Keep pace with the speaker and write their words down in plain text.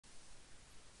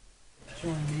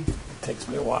Join me. It takes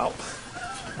me a while.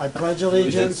 I pledge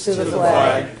allegiance to the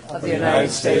flag of the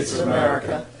United States of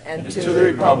America and to the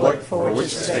republic for which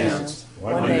it stands,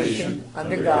 one nation,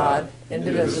 under God,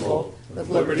 indivisible, with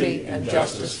liberty and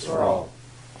justice for all.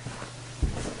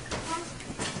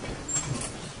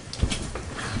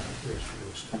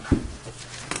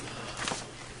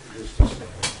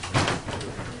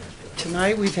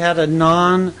 Tonight we've had a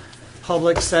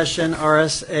non-public session,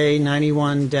 RSA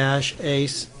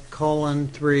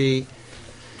 91-A:3,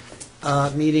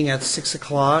 meeting at 6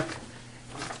 o'clock.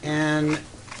 And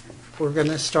we're going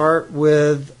to start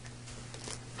with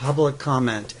public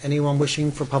comment. Anyone wishing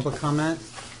for public comment,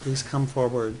 please come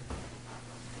forward.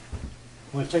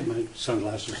 When I take my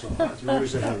sunglasses off, the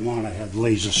reason I had them on, I had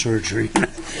laser surgery.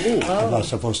 I'm not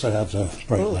supposed to have the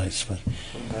bright lights. But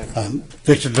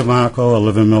Victor DeMarco, I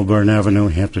live in Milburn Avenue,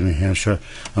 Hampton, New Hampshire.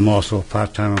 I'm also a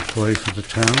part-time employee for the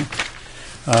town.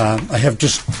 I have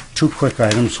just two quick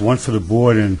items, one for the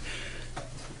board, and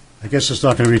I guess it's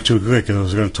not going to be too good because I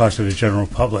was going to talk to the general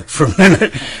public for a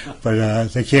minute, but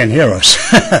they can't hear us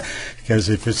because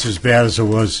if it's as bad as it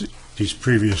was these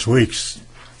previous weeks,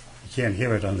 you can't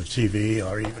hear it on the TV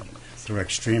or even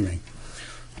direct streaming.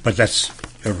 But that's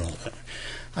irrelevant.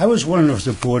 I was wondering if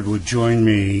the board would join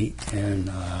me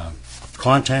in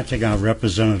contacting our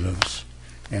representatives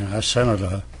and our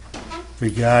senator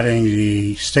regarding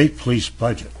the state police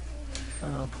budget.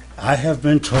 I have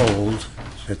been told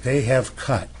that they have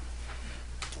cut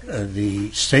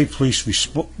the state police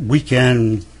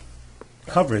weekend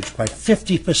coverage by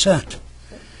 50%.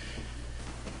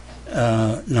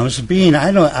 Now, Mr. Bean,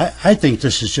 I think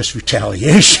this is just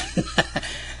retaliation.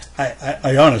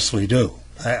 I honestly do.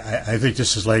 I think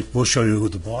this is like, we'll show you who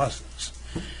the boss is.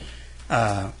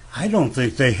 I don't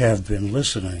think they have been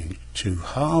listening to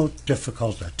how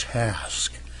difficult a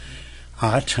task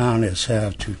our town has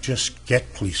had to just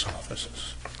get police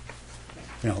officers,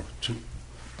 to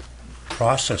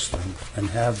process them and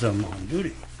have them on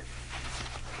duty.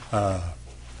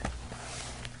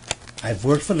 I've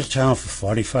worked for the town for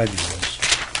 45 years.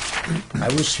 I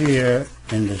was here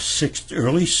in the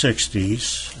early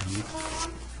 60s,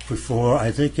 before,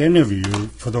 I think, any of you,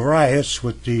 for the riots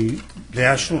with the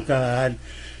National Guard,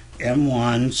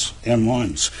 M1s,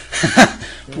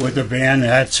 with the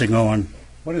bayonets and going,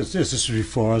 what is this? This was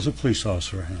before I was a police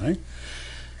officer, right?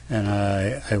 And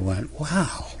I went,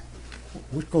 wow,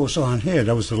 what goes on here?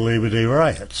 That was the Labor Day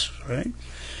riots, right?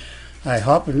 I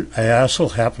also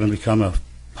happened to become a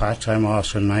part-time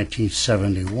officer in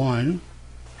 1971.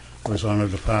 I was on the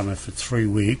department for 3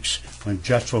 weeks when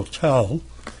Jethro Tull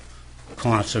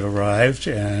concert arrived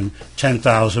and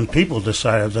 10,000 people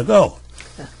decided to go.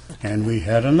 And we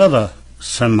had another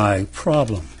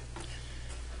semi-problem.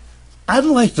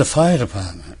 Unlike the fire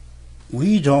department,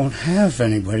 we don't have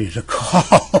anybody to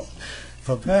call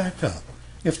for backup.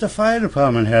 If the fire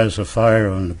department has a fire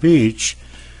on the beach,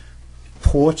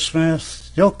 Portsmouth,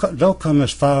 they'll come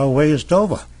as far away as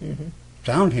Dover,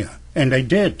 down here. And they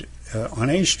did on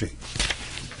A Street.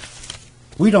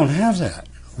 We don't have that.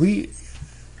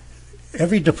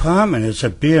 Every department is a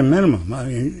bare minimum. I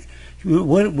mean,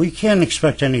 we can't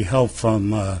expect any help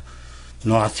from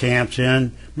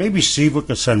Northampton. Maybe Seabrook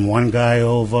will send one guy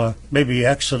over. Maybe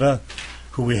Exeter,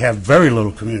 who we have very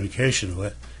little communication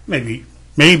with. Maybe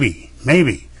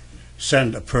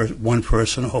send one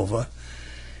person over.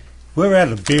 We're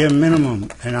at a bare minimum,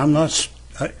 and I'm not.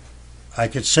 I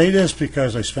could say this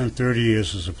because I spent 30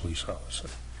 years as a police officer.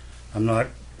 I'm not.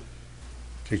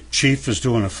 The chief is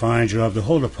doing a fine job. The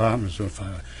whole department is doing a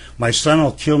fine job. My son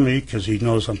will kill me because he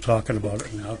knows I'm talking about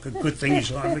it now. Good thing he's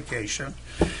on vacation.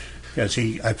 Because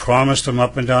I promised him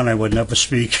up and down I would never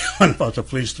speak about the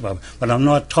police department. But I'm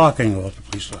not talking about the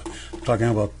police department. I'm talking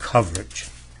about coverage.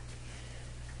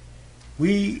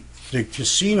 The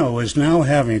casino is now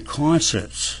having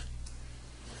concerts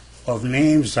of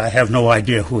names I have no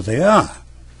idea who they are.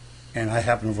 And I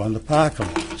happen to run the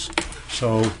parking lots.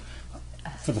 So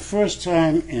for the first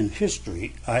time in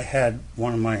history, I had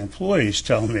one of my employees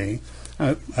tell me,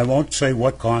 I won't say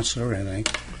what concert or anything,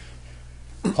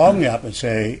 call me up and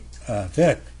say,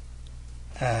 Vic,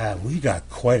 we got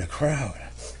quite a crowd.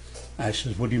 I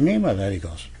said, what do you mean by that? He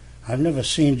goes, I've never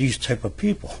seen these type of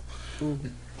people.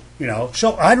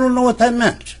 So I don't know what that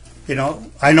meant.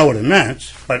 I know what it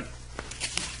meant, but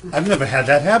I've never had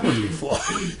that happen before.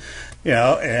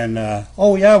 And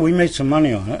oh yeah, we made some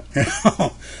money on it.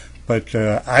 But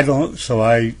I don't. So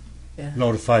I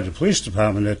notified the police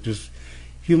department that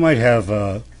you might have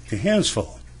your hands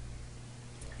full,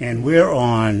 and we're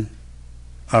on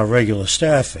our regular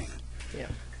staffing. Yeah.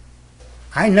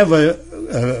 I never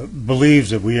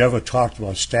believed that we ever talked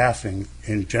about staffing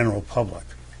in general public.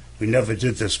 we never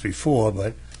did this before,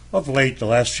 but of late, the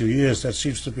last few years, that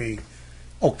seems to be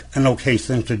an okay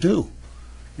thing to do,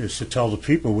 is to tell the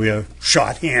people we are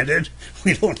short-handed,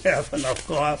 we don't have enough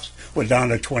cops, we're down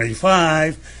to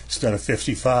 25 instead of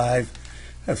 55.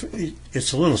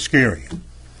 It's a little scary.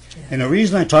 And the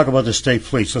reason I talk about the state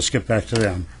police, let's get back to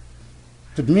them,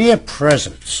 the mere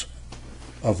presence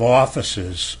of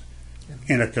officers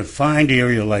in a confined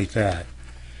area like that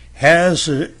has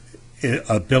an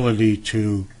ability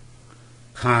to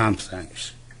calm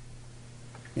things.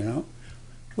 You know,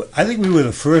 I think we were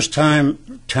the first town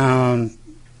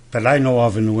that I know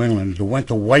of in New England that went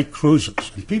to white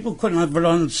cruisers, and people couldn't ever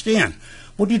understand,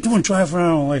 what are you doing driving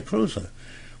around on a white cruiser?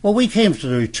 Well, we came to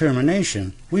the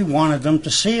determination we wanted them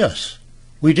to see us.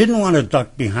 We didn't want to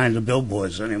duck behind the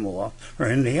billboards anymore or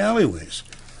in the alleyways.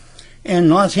 And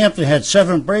Northampton had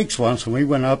 7 breaks once, and we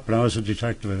went up, and I was a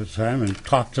detective at the time, and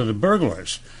talked to the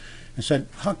burglars and said,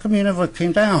 how come you never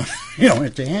came down,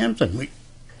 into Hampton?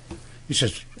 He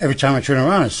says, every time I turn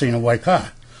around, I see a white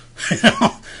car.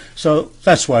 So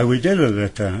that's why we did it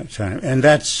at that time. And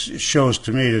that shows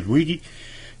to me that we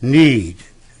need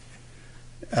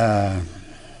the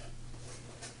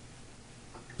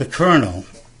colonel,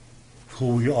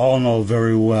 who we all know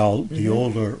very well, the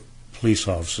older police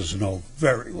officers know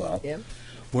very well,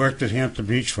 worked at Hampton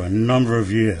Beach for a number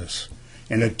of years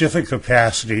in a different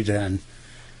capacity than,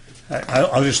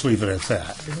 I'll just leave it at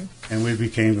that. And we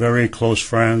became very close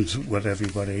friends with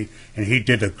everybody, and he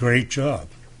did a great job.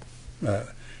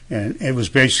 And it was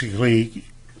basically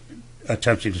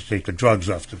attempting to take the drugs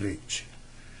off the beach.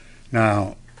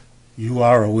 Now, you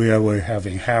are aware we're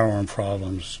having heroin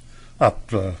problems up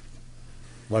the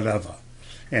whatever.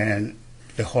 And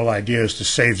the whole idea is to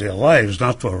save their lives,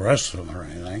 not to arrest them or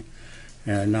anything.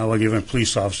 And now we're giving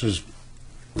police officers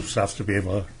stuff to be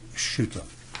able to shoot them.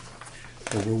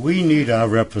 But we need our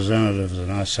representatives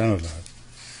and our senator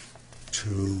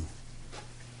to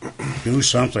do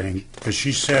something, because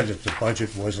she said that the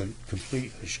budget wasn't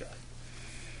complete this year.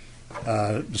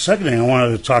 The second thing, I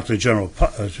wanted to talk to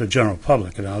the general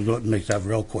public, and I'll make that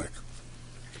real quick.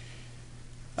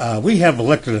 We have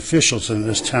elected officials in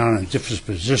this town in different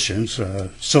positions,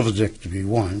 Silverdick to be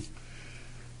one,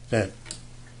 that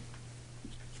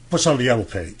puts on the yellow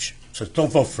page, says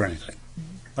don't vote for anything,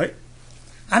 right?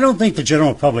 I don't think the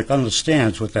general public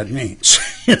understands what that means.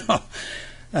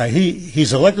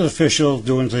 He's elected official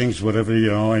doing things, whatever,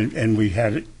 and we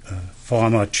had a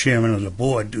former chairman of the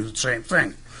board do the same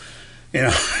thing.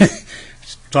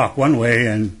 Talk one way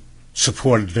and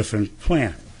support a different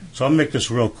plan. So I'll make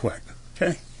this real quick,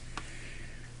 okay?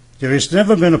 There has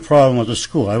never been a problem with the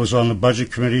school. I was on the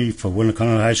budget committee for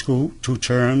Winnicott High School 2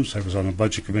 terms. I was on the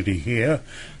budget committee here.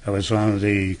 I was on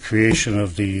the creation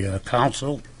of the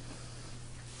council.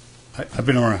 I've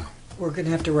been around. We're going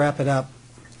to have to wrap it up.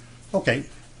 Okay.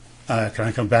 Can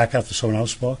I come back after someone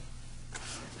else spoke?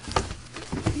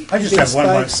 I just have one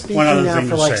other thing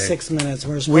for to like say. 6 minutes.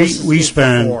 We're supposed to We speak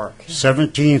spend for 4.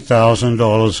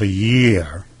 $17,000 a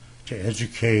year to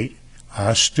educate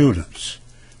our students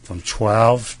from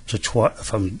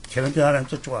kindergarten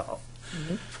to 12.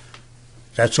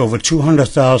 That's over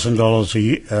 $200,000 a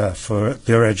year for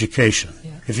their education.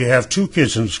 If you have 2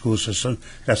 kids in the school system,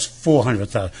 that's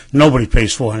 $400,000. Nobody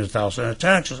pays $400,000 in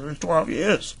taxes in 12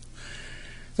 years.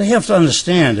 They have to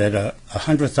understand that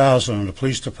 $100,000 in the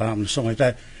police department or something like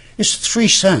that is 3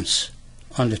 cents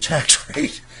on the tax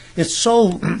rate. It's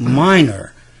so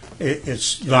minor,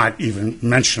 it's not even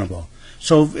mentionable.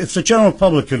 So if the general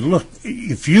public could look,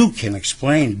 if you can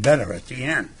explain better at the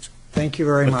end. Thank you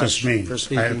very what much this means, for I'd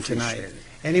speaking appreciate tonight. it.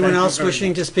 Anyone Thank you else very wishing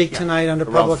much. to speak tonight under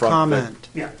Around public front there. comment?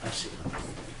 Yeah, I see.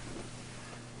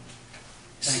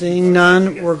 Seeing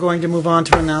none, we're going to move on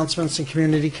to announcements and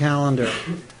community calendar.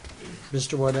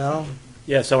 Mr. Waddell?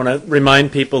 Yes, I want to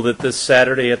remind people that this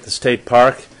Saturday at the State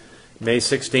Park, May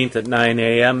 16th at 9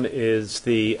 a.m. is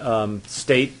the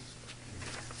state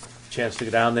chance to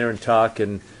go down there and talk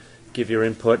and give your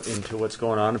input into what's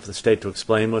going on, for the state to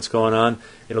explain what's going on.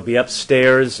 It'll be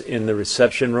upstairs in the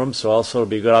reception room, so also it'll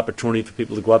be a good opportunity for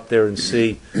people to go up there and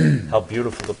see how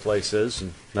beautiful the place is,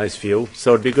 and nice view.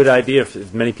 So it'd be a good idea if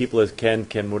as many people as can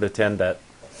would attend that.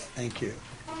 Thank you.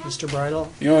 Mr.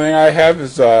 Bridle? The only thing I have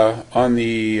is on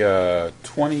the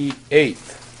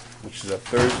 28th, which is a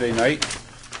Thursday night,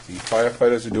 the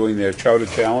firefighters are doing their Chowder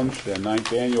Challenge, their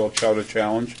 9th annual Chowder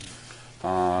Challenge.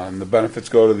 And the benefits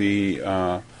go to the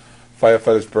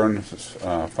Firefighters Burn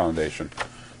Foundation.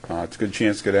 It's a good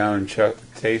chance to go down and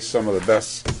taste some of the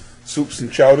best soups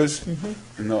and chowders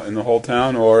in the whole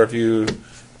town, or if you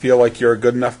feel like you're a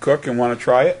good enough cook and want to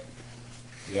try it,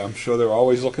 I'm sure they're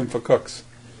always looking for cooks.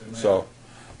 So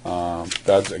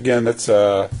that's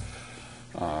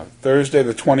Thursday,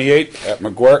 the 28th, at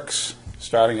McGuirk's,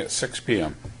 starting at 6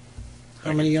 p.m.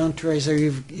 How many entrees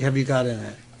have you got in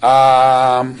it?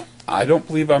 I don't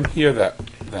believe I'm here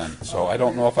then, so I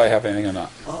don't know if I have anything or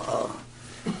not.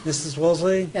 Mrs.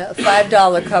 Woolsey? Yeah,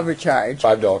 $5 cover charge.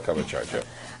 $5 cover charge,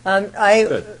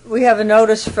 yeah. We have a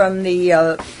notice from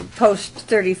the Post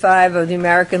 35 of the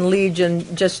American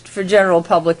Legion, just for general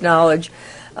public knowledge.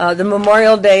 The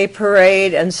Memorial Day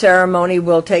parade and ceremony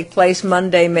will take place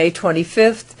Monday, May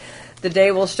 25th. The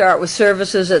day will start with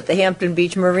services at the Hampton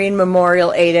Beach Marine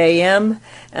Memorial, 8 a.m.,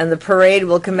 and the parade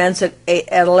will commence at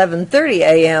 11:30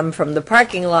 a.m. from the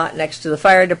parking lot next to the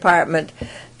fire department.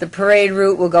 The parade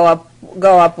route will go up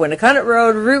Winnicott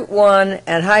Road, Route 1,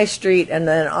 and High Street, and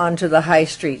then on to the High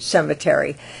Street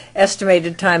Cemetery.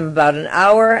 Estimated time about an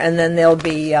hour, and then there'll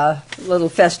be little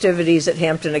festivities at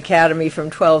Hampton Academy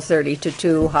from 12:30 to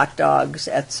 2, hot dogs,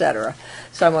 etc.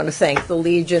 So I want to thank the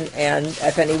Legion, and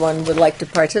if anyone would like to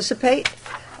participate,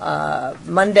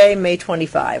 Monday, May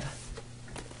 25.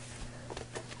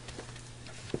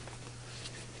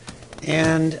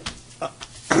 And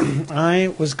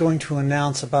I was going to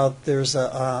announce about there's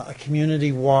a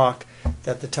community walk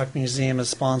that the Tuck Museum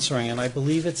is sponsoring, and I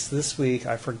believe it's this week.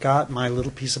 I forgot my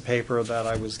little piece of paper that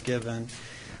I was given,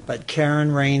 but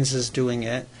Karen Rains is doing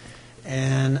it,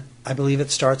 and I believe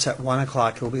it starts at 1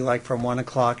 o'clock. It will be like from 1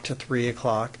 o'clock to 3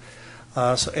 o'clock.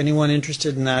 So anyone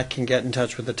interested in that can get in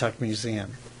touch with the Tuck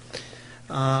Museum.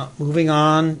 Moving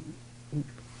on,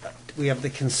 we have the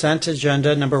consent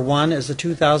agenda. Number 1 is the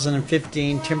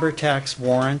 2015 timber tax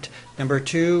warrant. Number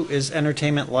 2 is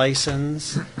entertainment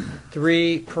license.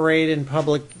 3, parade and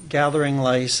public gathering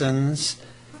license.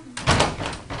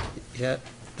 Yet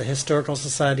the Historical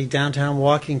Society downtown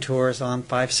walking tour is on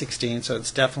 5/16, so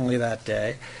it's definitely that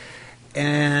day.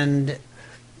 And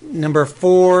number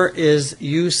 4 is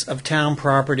use of town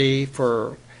property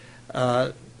for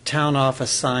town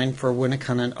office sign for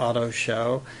Winnicott Auto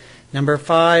Show. Number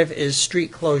 5 is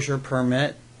street closure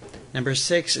permit. Number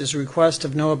 6 is request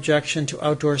of no objection to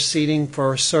outdoor seating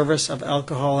for service of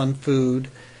alcohol and food.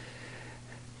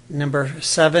 Number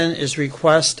 7 is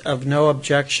request of no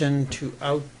objection to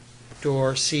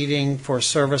outdoor seating for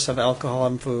service of alcohol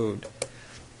and food.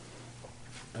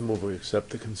 I move we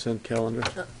accept the consent calendar.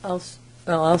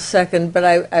 I'll second, but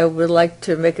I would like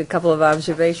to make a couple of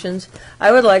observations.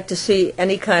 I would like to see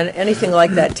anything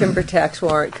like that timber tax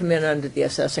warrant come in under the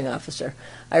assessing officer.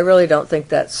 I really don't think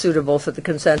that's suitable for the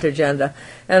consent agenda.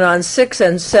 And on 6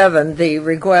 and 7, the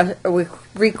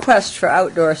request for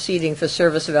outdoor seating for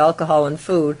service of alcohol and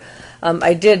food,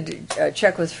 I did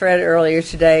check with Fred earlier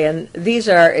today, and these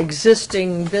are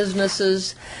existing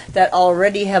businesses that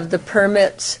already have the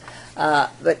permits,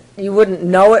 but you wouldn't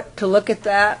know it to look at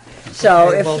that. So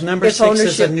Okay, well, number 6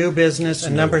 is a new business,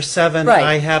 and number 7 Right.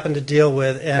 I happen to deal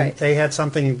with, and Right. they had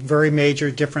something very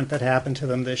major different that happened to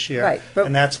them this year. Right, but-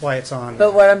 and that's why it's on.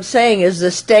 But what I'm saying is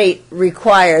the state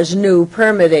requires new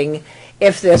permitting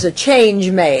if there's a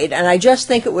change made, and I just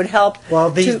think it would help.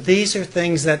 Well, to- these are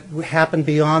things that happen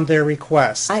beyond their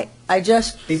request. I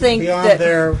just think beyond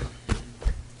that.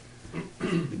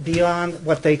 beyond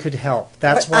what they could help.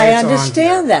 That's But why I it's on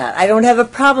understand here. that. I don't have a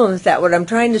problem with that. What I'm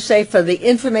trying to say, for the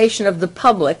information of the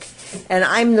public, and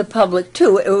I'm the public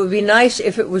too, it would be nice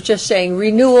if it was just saying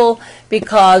renewal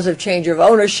because of change of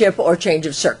ownership or change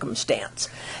of circumstance.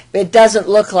 It doesn't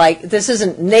look like, this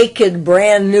isn't naked,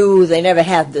 brand new, they never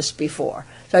had this before.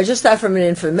 So I just thought from an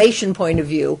information point of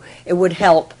view, it would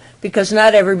help, because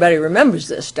not everybody remembers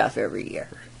this stuff every year.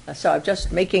 So I'm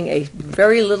just making a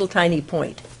very little tiny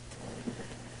point.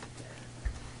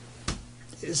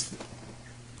 Is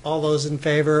all those in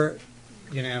favor?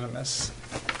 Unanimous.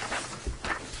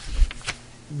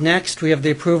 Next, we have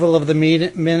the approval of the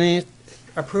minutes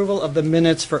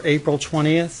for April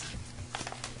 20th.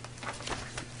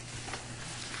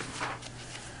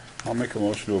 I'll make a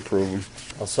motion to approve them.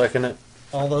 I'll second it.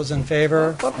 All those in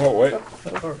favor? Oh, wait.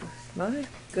 My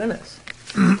goodness.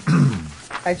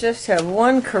 I just have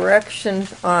one correction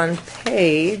on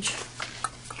page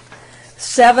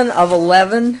 7 of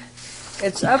 11.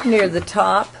 It's up near the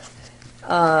top,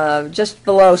 just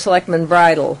below Selectman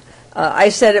Bridle. I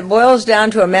said it boils down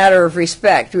to a matter of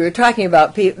respect. We were talking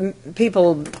about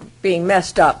people being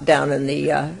messed up down in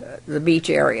the beach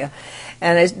area.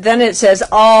 And then it says,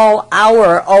 all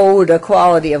our owed a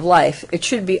quality of life. It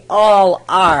should be all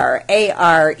our,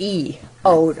 A-R-E,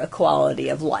 owed a quality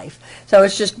of life. So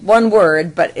it's just one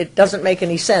word, but it doesn't make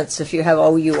any sense if you have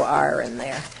O-U-R in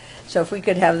there. So if we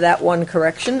could have that one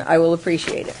correction, I will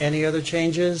appreciate it. Any other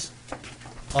changes?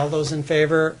 All those in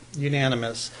favor?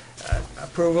 Unanimous.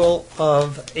 Approval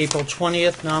of April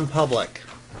 20th, non-public.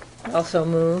 Also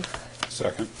move.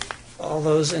 Second. All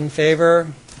those in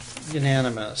favor?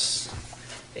 Unanimous.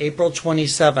 April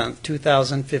 27th,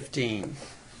 2015.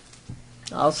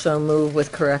 Also move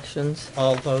with corrections.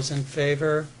 All those in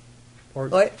favor? Or,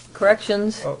 Wait,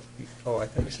 corrections? oh, I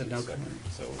thought you said no comment.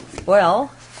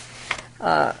 Well,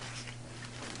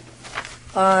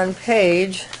 on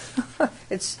page,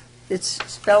 it's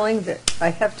spelling that I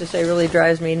have to say really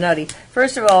drives me nutty.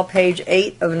 First of all, page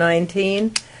 8 of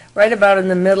 19, right about in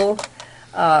the middle,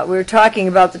 we were talking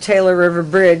about the Taylor River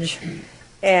Bridge,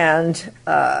 and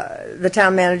the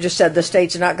town manager said the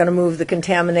state's not going to move the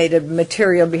contaminated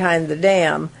material behind the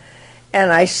dam.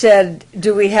 And I said,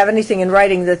 do we have anything in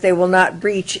writing that they will not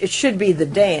breach? It should be the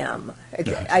dam.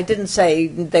 I didn't say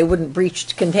they wouldn't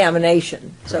breach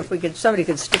contamination. So if we could, somebody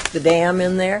could stick the dam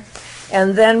in there.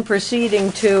 And then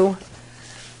proceeding to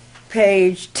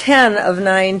page 10 of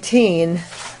 19,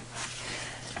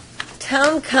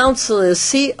 town council is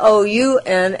C-O-U-N-S-E-L.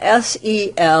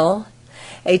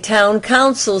 A town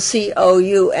council,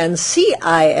 C-O-U-N-C-I-L,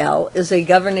 is a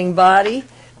governing body.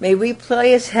 May we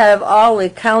please have all the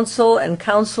council and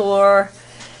councilor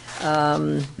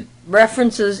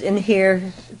references in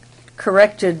here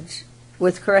corrected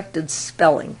with corrected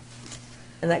spelling.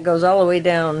 And that goes all the way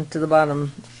down to the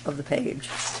bottom of the page.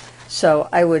 So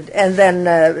I would, and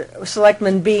then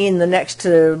Selectman Bean, the next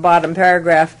to bottom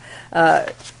paragraph,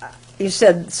 you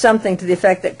said something to the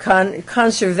effect that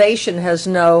conservation has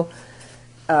no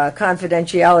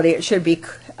confidentiality. It should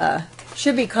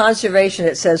be conservation.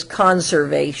 It says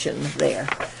conservation there.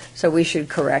 So we should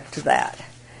correct that.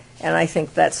 And I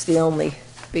think that's the only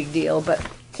big deal. But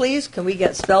please, can we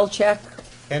get spell check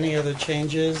Any other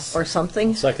changes? or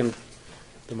something? Second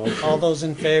the motion. All those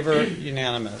in favor?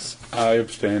 Unanimous. I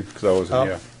abstain because I wasn't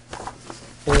here.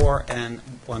 4 and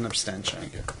 1 abstention.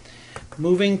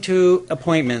 Moving to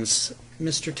appointments.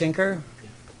 Mr. Tinker?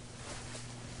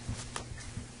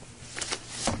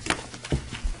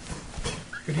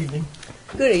 Good evening.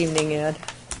 Good evening, Ed.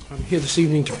 I'm here this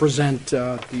evening to present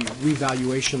the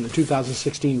revaluation, the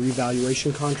 2016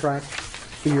 revaluation contract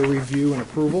for your review and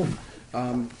approval.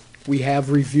 We have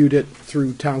reviewed it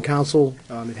through Town Council.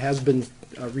 It has been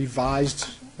revised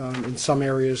in some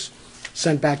areas,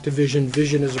 sent back to Vision.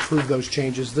 Vision has approved those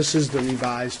changes. This is the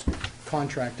revised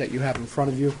contract that you have in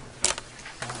front of you.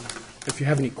 If you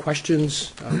have any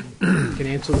questions, I can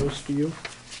answer those for you.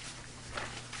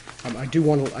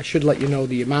 I should let you know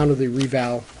the amount of the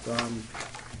reval,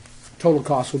 total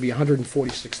cost will be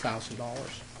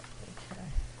 $146,000.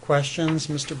 Questions,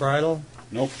 Mr. Bridle?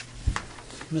 Nope.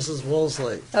 Mrs.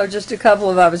 Woolsey? Oh, just a couple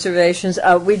of observations.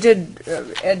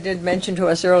 Ed did mention to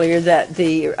us earlier that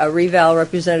the reval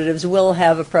representatives will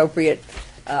have appropriate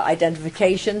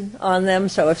identification on them.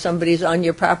 So if somebody's on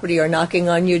your property or knocking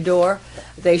on your door,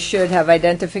 they should have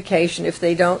identification. If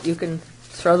they don't, you can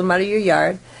throw them out of your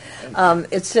yard.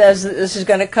 It says that this is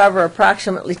going to cover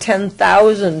approximately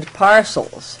 10,000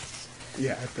 parcels,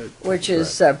 Yeah. which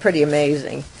is pretty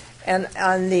amazing. And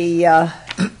on the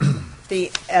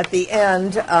at the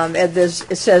end,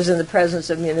 it says in the presence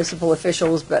of municipal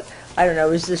officials, but I don't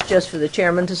know, is this just for the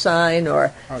chairman to sign,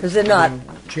 or, because they're not,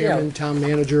 Chairman, town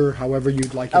manager, however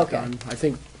you'd like it Okay. done. I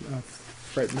think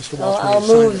Mr. Well, Walsh may I'll have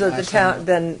signed move it that the last town, time.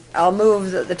 then, I'll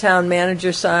move that the town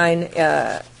manager sign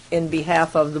in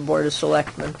behalf of the Board of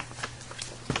Selectmen.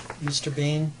 Mr.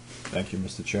 Bean? Thank you,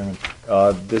 Mr. Chairman.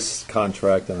 This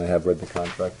contract, and I have read the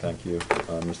contract, thank you,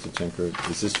 Mr. Tinker,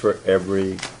 is this for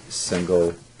every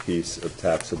single piece of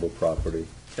taxable property?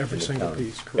 Every in the single county?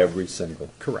 piece, correct. Every single?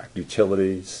 Correct.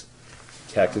 Utilities,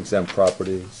 tax-exempt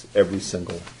properties, every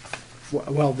single?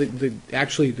 Well,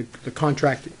 actually, the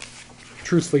contract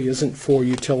truthfully isn't for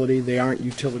utility. They aren't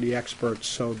utility experts,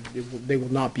 so they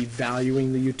will not be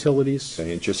valuing the utilities.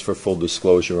 Okay, and just for full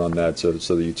disclosure on that, so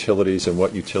the utilities, and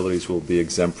what utilities will be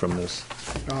exempt from this?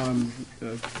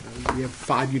 We have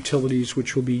 5 utilities,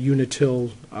 which will be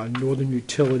Unitil, Northern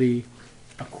Utility,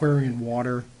 Aquarian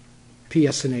Water,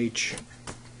 PSNH,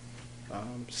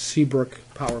 Seabrook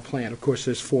Power Plant. Of course,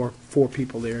 there's four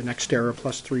people there, Nextera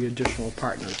plus 3 additional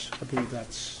partners. I believe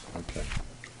that's, Okay.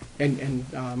 and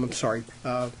I'm sorry,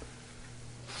 right,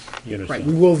 Unison.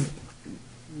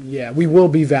 we will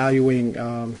be valuing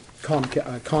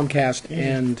Comcast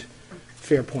and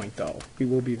Fairpoint, though. We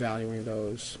will be valuing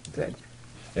those. Good.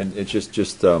 And it's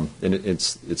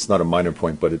it's not a minor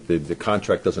point, but the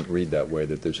contract doesn't read that way,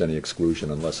 that there's any exclusion,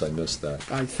 unless I missed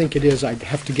that. I think it is. I'd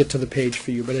have to get to the page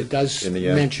for you, but it does In the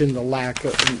end? mention the lack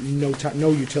of,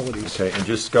 no utilities. Okay, and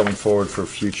just going forward for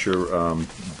future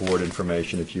board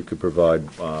information, if you could provide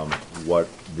what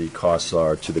the costs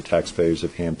are to the taxpayers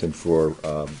of Hampton for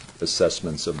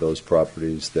assessments of those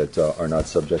properties that are not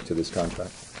subject to this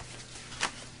contract?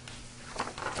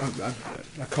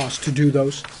 a cost to do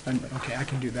those? And, okay, I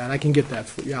can do that. I can get that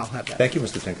for you. I'll have that. Thank you,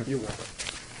 Mr. Tinker. You're welcome.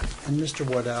 And Mr.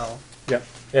 Waddell. Yep.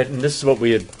 And this is what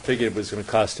we had figured it was going to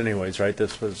cost anyways, right?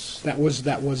 This was, That was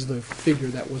the figure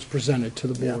that was presented to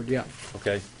the board, yeah.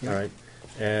 okay, all right.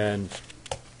 And,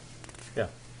 yeah,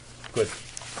 good.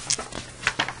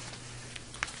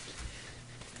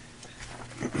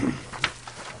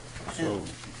 So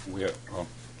we have,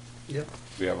 Yep.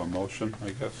 we have a motion,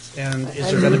 I guess. And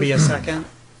is there going to be a second?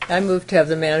 I move to have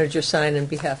the manager sign in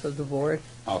behalf of the board.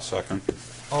 I'll second.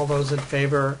 All those in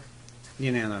favor?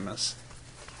 Unanimous.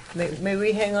 May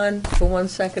we hang on for 1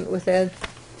 second with Ed?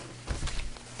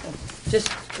 Just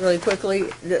really quickly,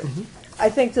 I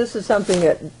think this is something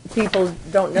that people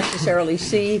don't necessarily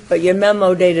see, but your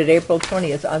memo dated April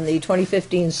 20th on the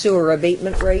 2015 sewer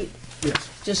abatement rate, Yes.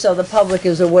 just so the public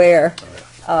is aware,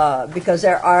 because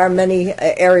there are many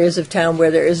areas of town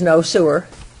where there is no sewer,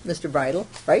 Mr. Bridle,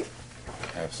 right?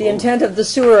 The Absolutely. intent of the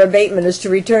sewer abatement is to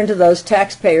return to those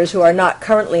taxpayers who are not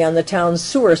currently on the town's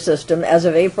sewer system as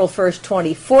of April 1st,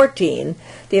 2014,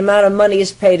 the amount of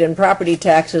monies paid in property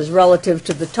taxes relative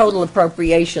to the total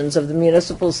appropriations of the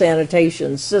municipal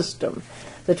sanitation system.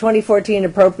 The 2014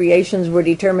 appropriations were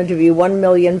determined to be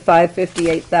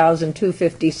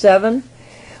 $1,558,257,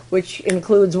 which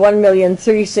includes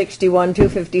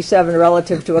 $1,361,257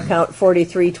 relative to account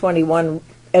 4321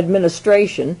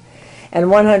 administration, and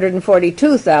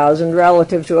 $142,000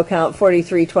 relative to account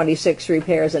 4326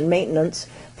 repairs and maintenance,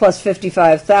 plus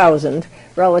 $55,000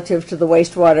 relative to the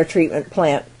wastewater treatment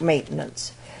plant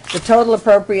maintenance. The total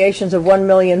appropriations of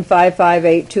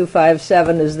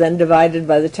 $1,558,257 is then divided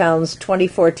by the town's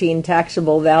 2014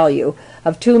 taxable value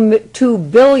of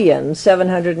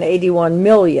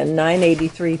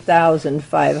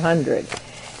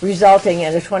 $2,781,983,500, resulting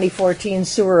in a 2014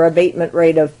 sewer abatement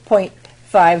rate of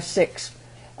 0.56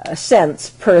 cents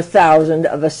per thousand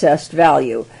of assessed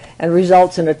value, and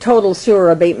results in a total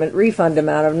sewer abatement refund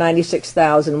amount of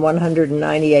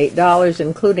 $96,198,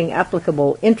 including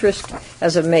applicable interest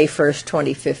as of May 1st,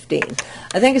 2015.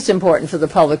 I think it's important for the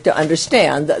public to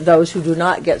understand that those who do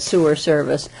not get sewer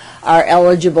service are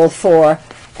eligible for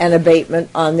an abatement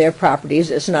on their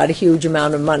properties. It's not a huge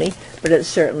amount of money, but it's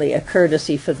certainly a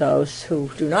courtesy for those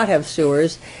who do not have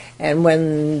sewers. And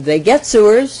when they get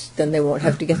sewers, then they won't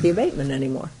have to get the abatement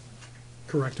anymore.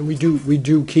 Correct, and we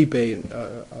do keep an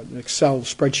Excel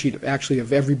spreadsheet, actually,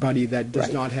 of everybody that does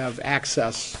Right. not have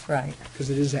access, Right.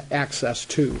 because it is access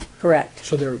to. Correct.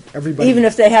 So everybody. Even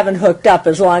if they haven't hooked up,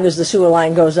 as long as the sewer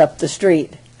line goes up the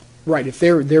street. Right, if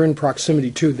they're in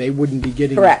proximity to, they wouldn't be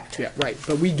getting. Correct. Yeah, right,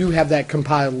 but we do have that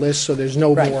compiled list, so there's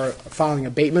no Right. more filing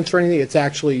abatements or anything. It's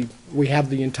actually, we have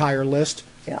the entire list.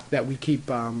 Yeah. That we keep,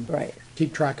 Right.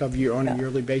 keep track of on a Yeah.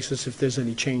 yearly basis if there's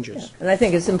any changes. And I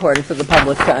think it's important for the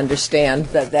public to understand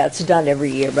that that's done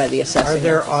every year by the assessing Are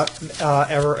there office.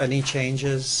 ever any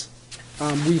changes?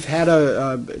 We've had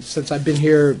since I've been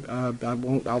here,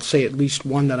 I'll say at least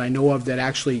one that I know of that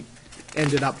actually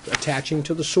ended up attaching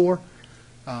to the sewer.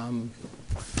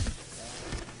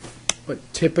 But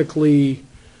typically,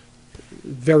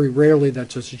 very rarely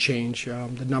that's just a change.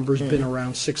 The number's been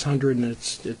around 600, and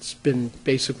it's been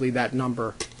basically that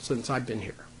number since I've been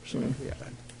here. So, yeah,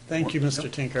 Thank you, Mr.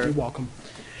 you're Tinker. welcome.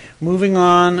 Moving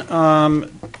on,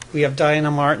 we have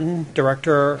Diana Martin,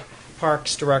 Director,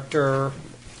 Parks Director,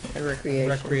 Recreation.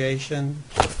 Recreation.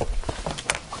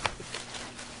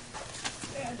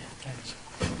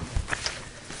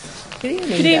 Good evening.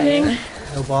 Good evening. Diana.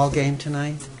 No ball game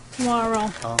tonight?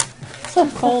 Tomorrow. Oh.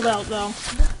 It's cold out though.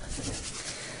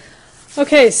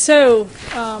 Okay, so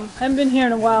I haven't been here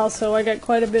in a while, so I got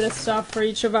quite a bit of stuff for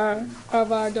each of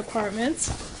our departments.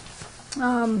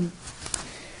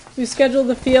 We've scheduled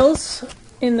the fields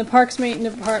in the Parks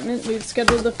Maintenance Department. We've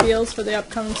scheduled the fields for the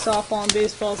upcoming softball and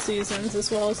baseball seasons,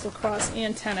 as well as lacrosse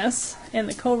and tennis. And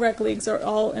the co-rec leagues are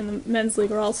all, and the men's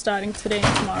league are all starting today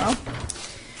and tomorrow.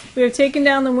 We have taken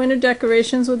down the winter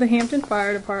decorations with the Hampton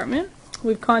Fire Department.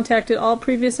 We've contacted all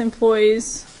previous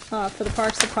employees for the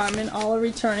Parks Department. All are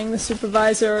returning. The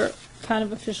supervisor kind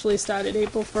of officially started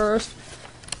April 1st,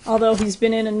 although he's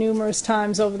been in numerous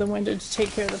times over the winter to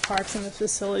take care of the parks and the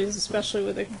facilities, especially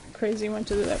with the crazy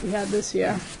winter that we had this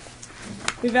year.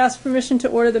 We've asked permission to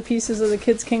order the pieces of the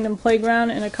Kids Kingdom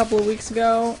Playground in a couple of weeks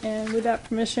ago, and with that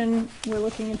permission, we're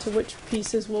looking into which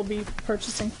pieces we'll be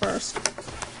purchasing first.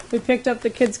 We picked up the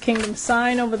Kids Kingdom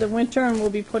sign over the winter, and we'll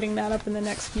be putting that up in the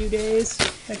next few days,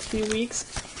 next few weeks.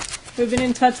 We've been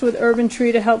in touch with Urban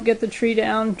Tree to help get the tree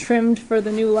down, trimmed for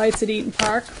the new lights at Eaton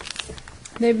Park.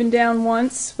 They've been down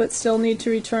once, but still need to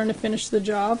return to finish the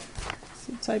job.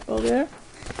 See a typo there.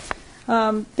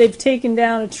 They've taken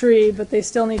down a tree, but they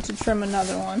still need to trim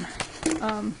another one.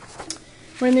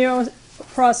 We're in the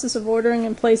process of ordering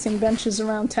and placing benches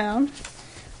around town.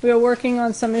 We are working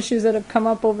on some issues that have come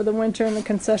up over the winter in the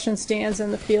concession stands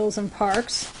and the fields and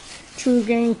parks. True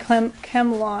Green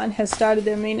Camelon has started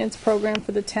their maintenance program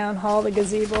for the town hall, the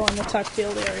gazebo, and the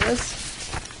Tuckfield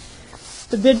areas.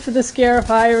 The bid for the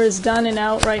Scarifier is done and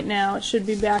out right now. It should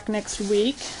be back next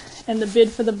week. And the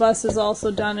bid for the bus is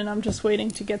also done, and I'm just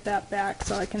waiting to get that back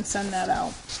so I can send that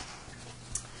out.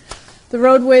 The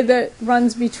roadway that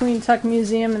runs between Tuck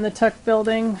Museum and the Tuck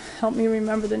Building, help me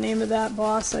remember the name of that,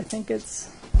 boss. I think it's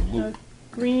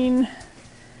Green...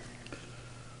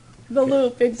 The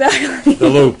Loop, exactly. The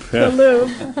Loop, yeah.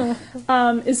 The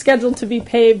Loop is scheduled to be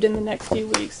paved in the next few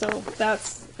weeks, so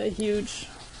that's huge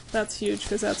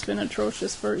because that's been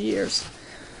atrocious for years.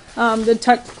 The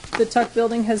Tuck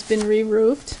Building has been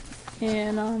re-roofed,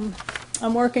 and I'm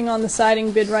working on the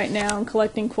siding bid right now and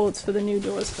collecting quotes for the new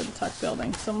doors for the Tuck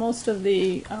Building. So most of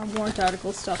the warrant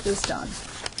article stuff is done.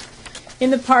 In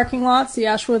the parking lots, the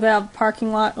Ashworth Ave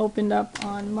parking lot opened up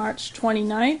on March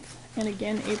 29th. And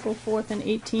again, April 4th and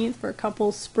 18th for a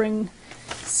couple spring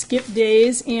skip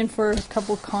days and for a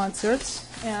couple concerts.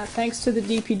 Thanks to the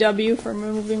DPW for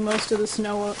removing most of the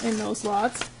snow in those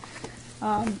lots.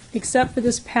 Except for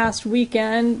this past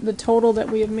weekend, the total that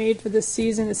we have made for this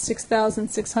season is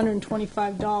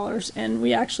 $6,625, and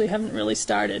we actually haven't really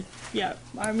started yet.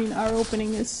 I mean, our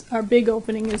big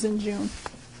opening is in June,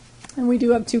 and we do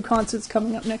have 2 concerts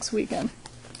coming up next weekend.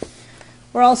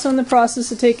 We're also in the process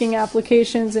of taking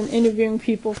applications and interviewing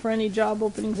people for any job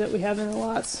openings that we have in the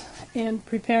lots and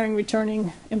preparing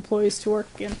returning employees to work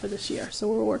again for this year. So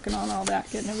we're working on all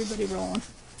that, getting everybody rolling.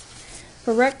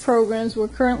 For rec programs, we're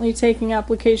currently taking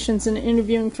applications and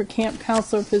interviewing for camp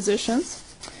counselor positions.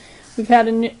 We've had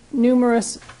a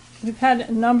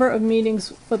number of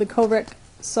meetings for the Co-Rec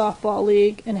Softball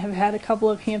League and have had a couple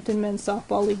of Hampton Men's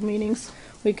Softball League meetings.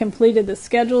 We completed the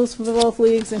schedules for both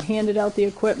leagues and handed out the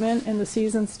equipment, and the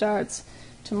season starts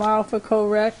tomorrow for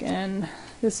Co-Rec, and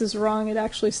this is wrong, it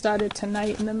actually started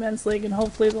tonight in the men's league, and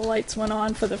hopefully the lights went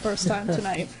on for the first time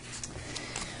tonight.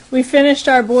 We finished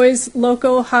our boys'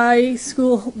 local high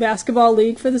school basketball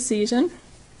league for the season.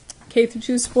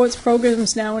 K-2 sports program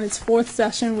is now in its 4th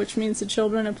session, which means the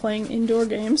children are playing indoor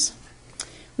games.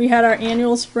 We had our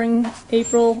annual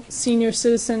April senior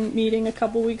citizen meeting a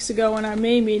couple weeks ago, and our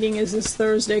May meeting is this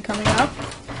Thursday coming up.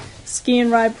 Ski and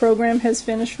ride program has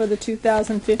finished for the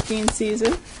 2015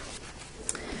 season.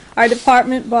 Our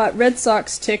department bought Red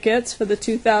Sox tickets for the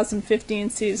 2015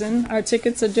 season. Our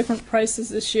tickets are different prices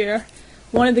this year.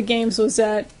 One of the games was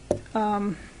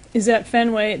is at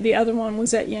Fenway. The other one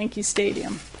was at Yankee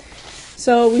Stadium.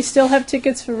 So we still have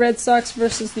tickets for Red Sox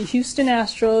versus the Houston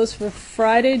Astros for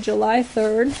Friday, July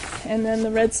 3rd, and then the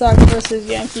Red Sox versus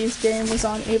Yankees game was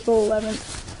on April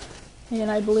 11th, and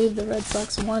I believe the Red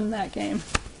Sox won that game.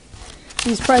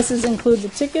 These prices include the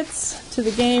tickets to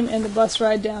the game and the bus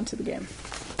ride down to the game.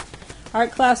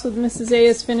 Art class with Mrs. A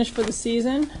is finished for the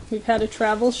season. We've had a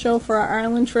travel show for our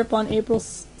Ireland trip on April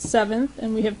 7th,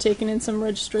 and we have taken in some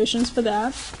registrations for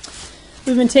that.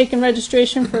 We've been taking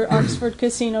registration for Oxford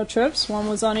casino trips. One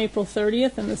was on April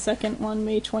 30th and the second one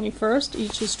May 21st.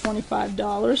 Each is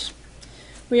 $25.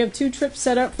 We have 2 trips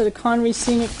set up for the Conry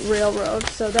Scenic Railroad.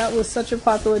 So that was such a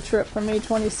popular trip for May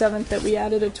 27th that we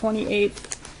added a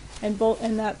 28th, and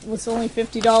that was only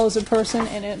 $50 a person,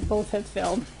 and both have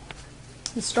filled.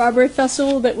 The Strawberry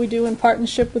Festival that we do in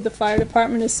partnership with the fire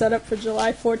department is set up for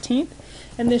July 14th,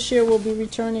 and this year we'll be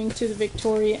returning to the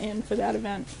Victoria Inn for that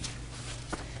event.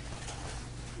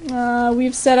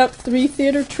 We've set up 3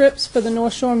 theater trips for the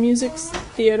North Shore Music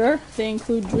Theater. They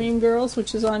include Dreamgirls,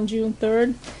 which is on June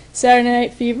 3rd, Saturday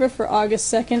Night Fever for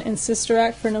August 2nd, and Sister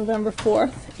Act for November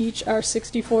 4th. Each are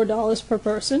 $64 per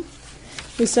person.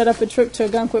 We set up a trip to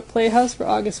Ogunquit Playhouse for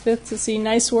August 5th to see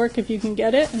Nice Work If You Can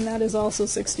Get It, and that is also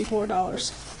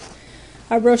 $64.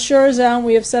 Our brochure is out.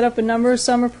 We have set up a number of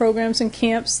summer programs and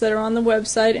camps that are on the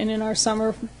website and in our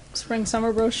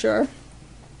spring-summer brochure.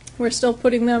 We're still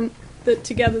putting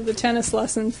together the tennis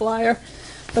lesson flyer,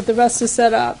 but the rest is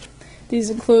set up.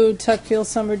 These include Tuckfield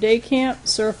Summer Day Camp,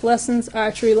 surf lessons,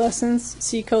 archery lessons,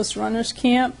 Seacoast Runners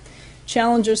Camp,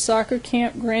 Challenger Soccer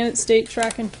Camp, Granite State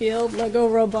Track and Field, Lego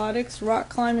Robotics, Rock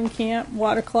Climbing Camp,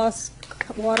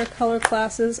 watercolor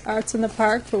classes, Arts in the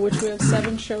Park, for which we have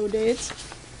 7 show dates,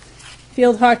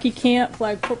 Field Hockey Camp,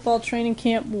 Flag Football Training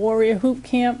Camp, Warrior Hoop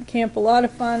Camp, Camp A Lot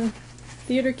of Fun,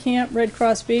 Theater Camp, Red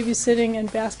Cross Babysitting,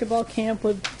 and Basketball Camp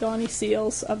with Donnie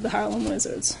Seals of the Harlem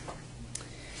Wizards.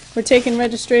 We're taking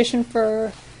registration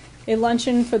for a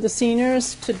luncheon for the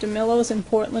seniors to DeMillo's in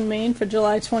Portland, Maine for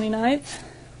July 29th.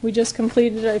 We just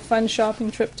completed a fun shopping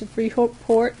trip to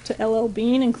Freeport to LL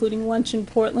Bean, including lunch in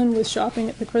Portland with shopping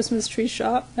at the Christmas Tree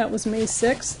Shop. That was May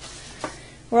 6th.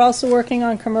 We're also working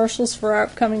on commercials for our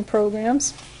upcoming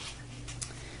programs.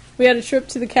 We had a trip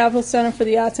to the Capitol Center for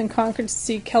the Arts in Concord to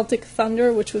see Celtic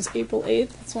Thunder, which was April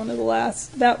 8th. It's one of the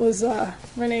last. That was,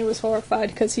 Renee was horrified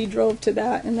because he drove to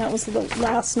that, and that was the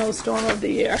last snowstorm of the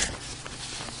year.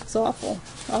 It's awful.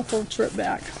 Awful trip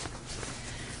back.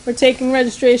 We're taking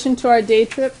registration to our day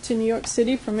trip to New York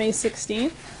City for May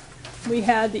 16th. We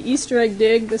had the Easter egg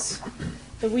dig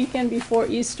the weekend before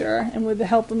Easter, and with the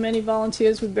help of many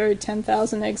volunteers, we buried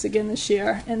 10,000 eggs again this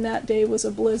year, and that day was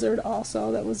a blizzard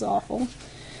also. That was awful.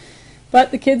 But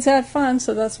the kids had fun,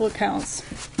 so that's what counts.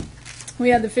 We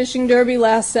had the fishing derby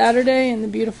last Saturday in the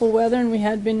beautiful weather, and we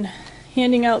had been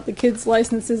handing out the kids'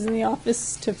 licenses in the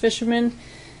office to fishermen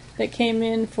that came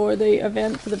in for the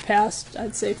event for the past,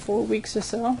 I'd say, 4 weeks or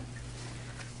so.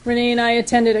 Renee and I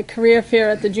attended a career fair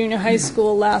at the junior high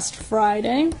school last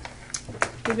Friday.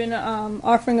 We've been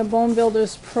offering a Bone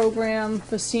Builders program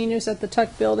for seniors at the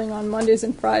Tuck Building on Mondays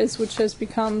and Fridays, which has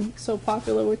become so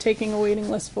popular we're taking a waiting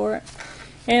list for it.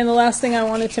 And the last thing I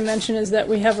wanted to mention is that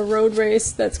we have a road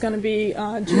race that's going to be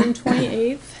June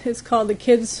 28th. It's called the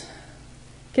Kids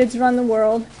Run the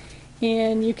World,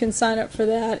 and you can sign up for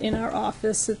that in our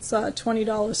office. It's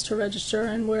 $20 to register,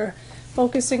 and we're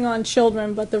focusing on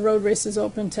children, but the road race is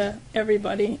open to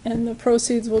everybody, and the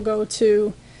proceeds will go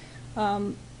to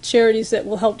charities that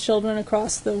will help children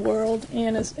across the world,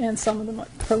 and some of the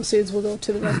proceeds will go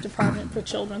to the Rec Department for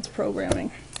children's programming.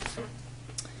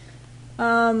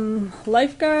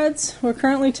 Lifeguards. We're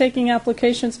currently taking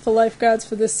applications for lifeguards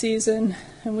for this season,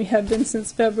 and we have been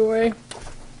since February.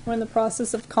 We're in the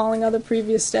process of calling other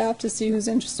previous staff to see who's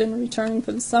interested in returning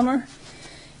for the summer,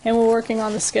 and we're working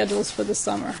on the schedules for the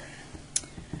summer.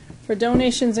 For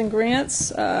donations and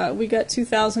grants, we got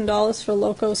 $2,000 for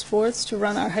Loco Sports to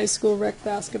run our high school rec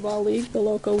basketball league, the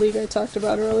Loco League I talked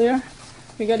about earlier.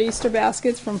 We got Easter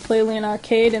baskets from Playland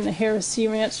Arcade and the Harris Sea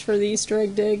Ranch for the Easter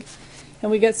egg dig. And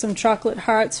we got some chocolate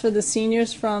hearts for the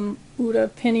seniors from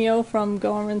Uda Pinio from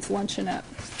Gorman's Luncheonette.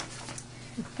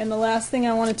 And the last thing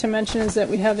I wanted to mention is that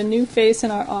we have a new face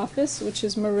in our office, which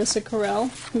is Marissa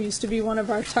Carell, who used to be one of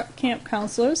our Tuck Camp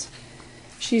counselors.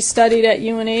 She studied at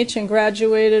UNH and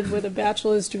graduated with a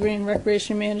bachelor's degree in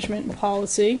recreation management and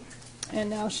policy. And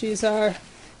now she's our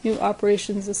new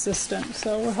operations assistant.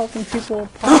 So we're hoping people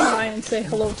pop by and say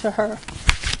hello to her.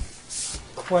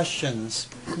 Questions?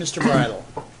 Mr. Bridle.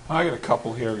 I got a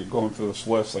couple here going through this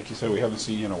list. Like you said, we haven't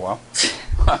seen you in a while.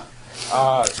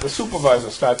 The supervisor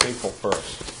starts April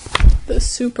 1st. The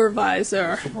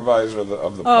supervisor. Supervisor of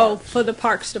the Oh, parks. for the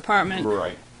Parks Department.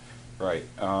 Right.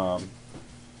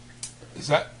 Is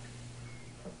that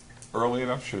early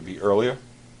enough? Should it be earlier?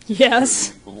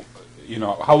 Yes. You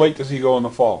know, how late does he go in the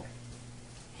fall?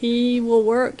 He will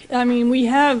work. I mean, we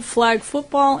have flag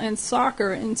football and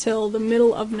soccer until the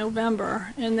middle of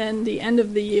November, and then the end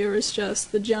of the year is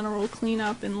just the general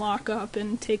cleanup and lockup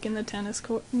and taking the tennis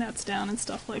court nets down and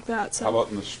stuff like that. So How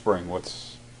about in the spring?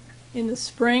 What's in the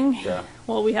spring? Yeah.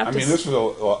 Well, we have I to. mean, this is a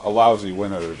lousy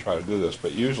winter to try to do this,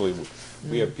 but usually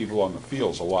we have people on the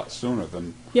fields a lot sooner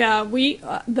than. Yeah,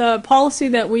 the policy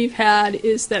that we've had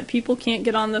is that people can't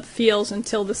get on the fields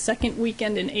until the second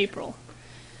weekend in April.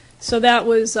 So that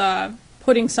was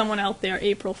putting someone out there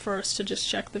April 1st to just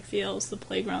check the fields, the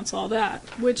playgrounds, all that,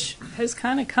 which has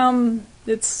kind of come.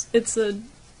 The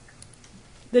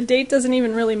date doesn't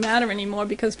even really matter anymore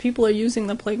because people are using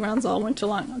the playgrounds all winter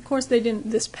long. Of course, they didn't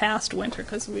this past winter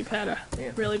because we've had a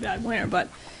really bad winter, but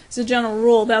as a general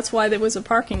rule, that's why there was a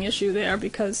parking issue there,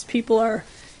 because people are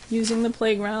using the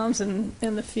playgrounds and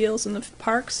the fields and the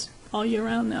parks all year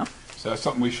round now. So that's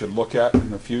something we should look at in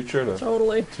the future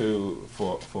Totally.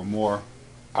 For more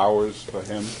hours for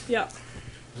him. Yeah.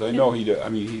 'Cause I know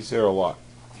he's there a lot.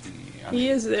 He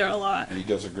is there a lot. And he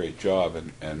does a great job.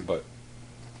 But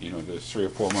there's 3 or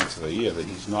 4 months of the year that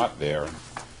he's not there. And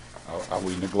are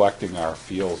we neglecting our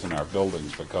fields and our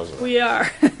buildings because of it? We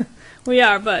are. We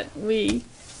are, but we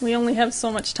only have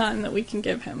so much time that we can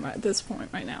give him at this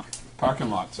point right now. Parking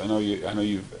lots. I know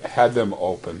you've had them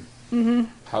open. Mm-hmm.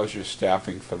 How's your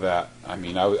staffing for that? I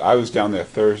mean, I was down there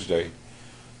Thursday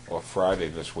or Friday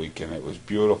this week, and it was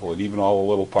beautiful. And even all the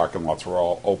little parking lots were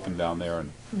all open down there.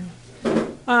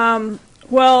 And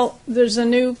Well, there's a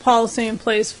new policy in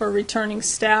place for returning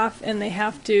staff, and they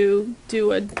have to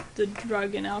do the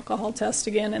drug and alcohol test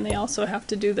again, and they also have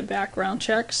to do the background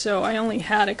check. So I only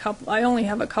have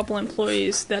a couple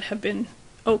employees that have been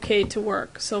okay to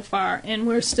work so far, and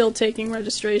we're still taking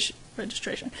registration.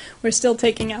 We're still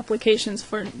taking applications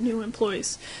for new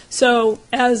employees. So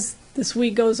as this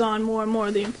week goes on, more and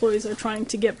more the employees are trying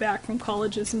to get back from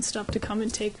colleges and stuff to come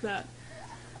and take the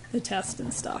test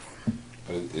and stuff.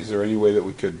 Is there any way that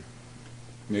we could,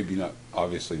 maybe not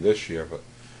obviously this year, but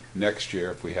next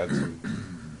year, if we had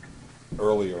some,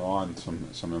 earlier on,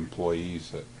 some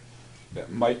employees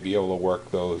that might be able to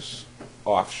work those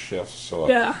off shifts or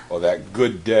that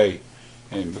good day,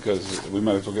 and because we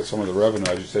might as well get some of the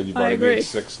revenue. As you said, you've already made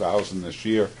 $6,000 this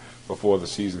year before the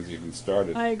season's even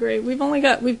started. I agree. We've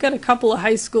got a couple of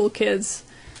high school kids.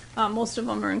 Most of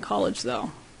them are in college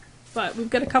though, but we've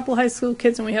got a couple of high school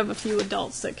kids and we have a few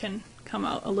adults that can come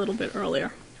out a little bit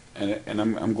earlier. And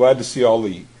I'm glad to see all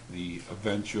the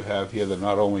events you have here. They're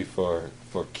not only for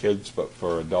kids but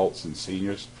for adults and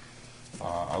seniors.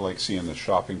 I like seeing the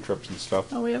shopping trips and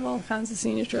stuff. Oh, we have all kinds of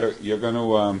senior trips. You're going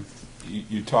to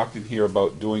you talked in here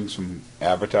about doing some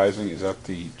advertising. Is that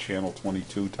the Channel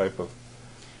 22 type of?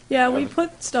 Yeah, we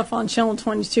put stuff on Channel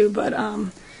 22, but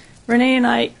Renee and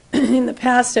I, in the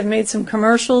past, have made some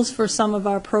commercials for some of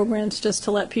our programs just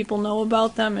to let people know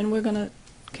about them, and we're going to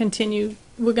continue.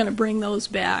 We're going to bring those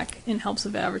back in hopes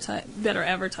of better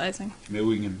advertising. Maybe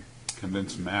we can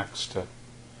convince Max to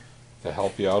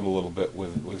help you out a little bit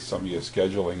with some of your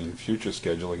scheduling and future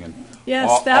scheduling and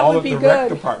yes, that would be good. All that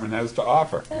the rec department has to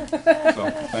offer. So,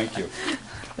 thank you.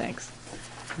 Thanks.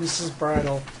 Mrs.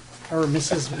 Bridle, or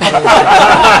Mrs.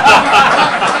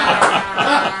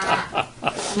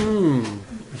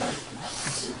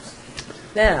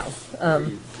 Now,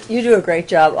 you do a great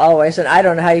job always, and I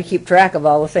don't know how you keep track of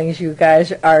all the things you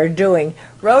guys are doing.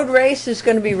 Road race is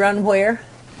going to be run where?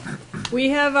 We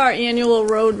have our annual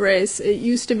road race. It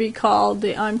used to be called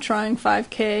the I'm Trying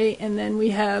 5K, and then we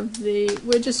have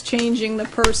we're just changing the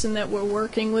person that we're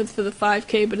working with for the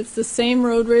 5K, but it's the same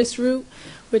road race route,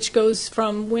 which goes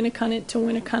from Winnicunnet to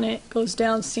Winnicunnet, goes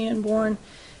down Sanborn,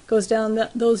 goes down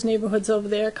those neighborhoods over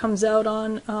there, comes out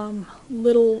on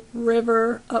Little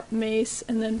River, up Mace,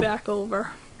 and then back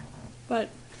over. But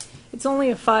it's only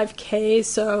a 5K,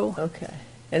 so... Okay.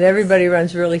 And everybody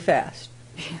runs really fast.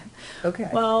 Okay.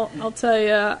 Well, I'll tell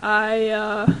you,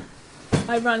 I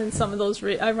run in some of those.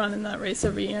 I run in that race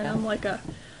every year, and I'm like a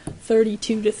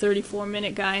 32 to 34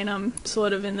 minute guy, and I'm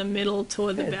sort of in the middle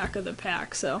toward the back of the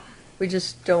pack. So we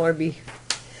just don't want to be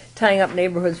tying up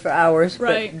neighborhoods for hours,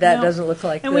 right, but that doesn't look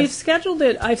like and this. We've scheduled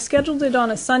it. I've scheduled it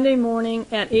on a Sunday morning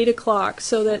at 8 o'clock,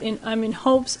 so that I'm in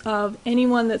hopes of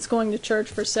anyone that's going to church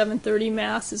for 7:30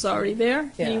 Mass is already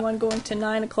there. Yeah. Anyone going to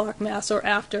 9 o'clock Mass or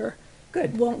after.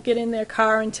 Good. Won't get in their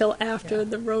car until after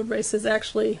the road race is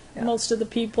actually, most of the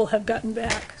people have gotten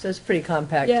back. So it's a pretty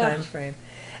compact Yeah. time frame.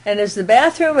 And is the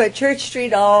bathroom at Church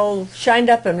Street all shined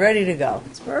up and ready to go?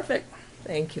 It's perfect.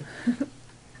 Thank you.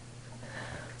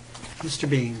 Mr.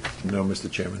 Bean No, Mr.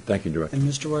 Chairman. Thank you, Director. and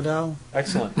Mr. Waddell.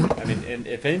 Excellent. I mean, and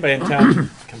if anybody in town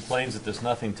complains that there's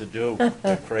nothing to do,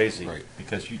 they're crazy. Right.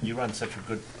 Because you run such a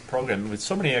good program with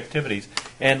so many activities,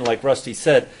 and like Rusty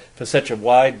said, for such a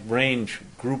wide range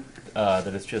group that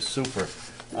it's just super.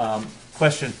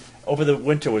 Question, over the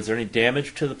winter, was there any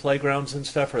damage to the playgrounds and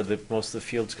stuff, or did most of the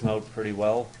fields come out pretty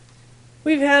well?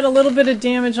 We've had a little bit of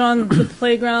damage on the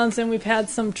playgrounds, and we've had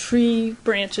some tree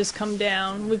branches come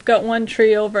down. We've got one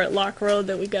tree over at Lock Road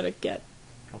that we got to get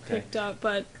Okay. picked up,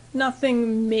 but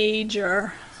nothing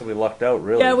major. So we lucked out,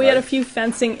 really. Yeah, we had a right? few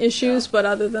fencing issues, but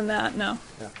other than that, no.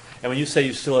 Yeah. And when you say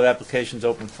you still have applications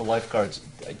open for lifeguards,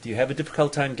 do you have a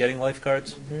difficult time getting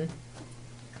lifeguards?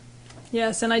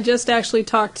 Yes, and I just actually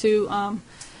talked to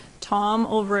Tom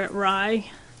over at Rye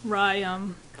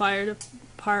Fire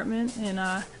Department,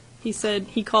 and he said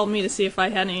he called me to see if I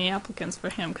had any applicants for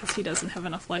him because he doesn't have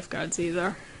enough lifeguards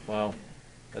either. Wow.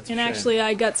 That's a And shame. actually,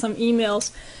 I got some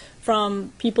emails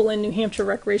from people in New Hampshire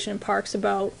Recreation and Parks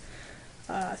about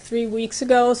 3 weeks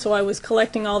ago, so I was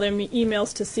collecting all their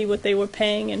emails to see what they were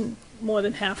paying, and more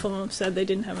than half of them said they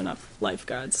didn't have enough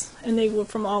lifeguards. And they were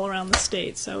from all around the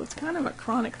state, so it's kind of a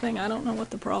chronic thing. I don't know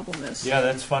what the problem is. Yeah,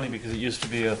 that's funny because it used to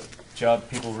be a job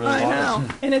people really I wanted.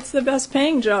 know. And it's the best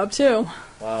paying job, too.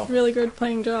 Wow, Really good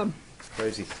paying job.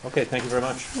 crazy. Okay, thank you very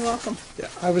much. You're welcome.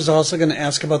 I was also going to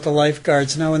ask about the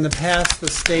lifeguards. Now, in the past, the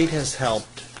state has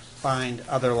helped find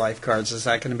other lifeguards. Is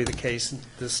that going to be the case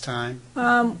this time?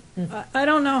 I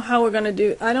don't know how we're going to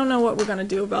do. I don't know what we're going to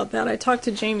do about that. I talked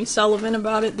to Jamie Sullivan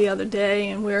about it the other day,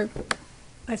 and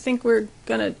I think we're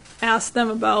going to ask them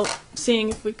about seeing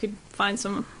if we could find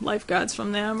some lifeguards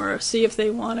from them, or see if they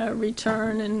want to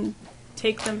return and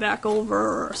take them back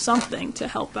over or something to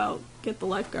help out, get the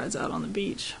lifeguards out on the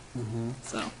beach.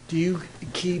 So, Do you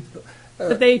keep,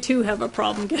 but they too have a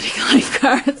problem getting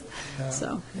lifeguards.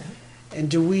 So. and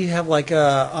do we have like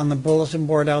on the bulletin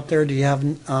board out there, do you have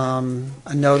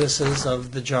notices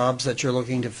of the jobs that you're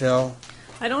looking to fill?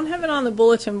 I don't have it on the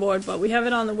bulletin board, but we have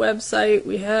it on the website.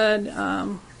 We had,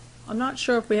 I'm not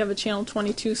sure if we have a Channel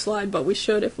 22 slide, but we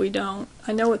should if we don't.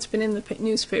 I know it's been in the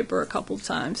newspaper a couple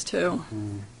times, too.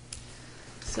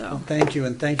 So, Thank you,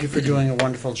 and thank you for doing a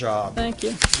wonderful job. thank you.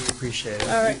 We appreciate it.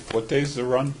 All right, What day's the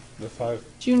run, the 5?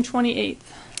 June 28th.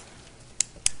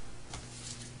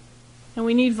 And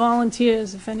we need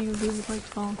volunteers, if any of you would like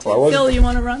to volunteer. Well, I wasn't- Phil, you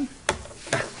want to run?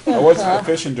 I was at the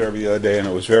fishing derby the other day, and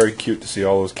it was very cute to see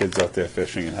all those kids out there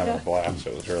fishing and having a Yeah. blast.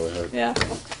 It was really good. Yeah,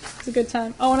 it's a good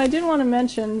time. Oh, and I did want to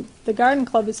mention, the garden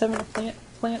club is having a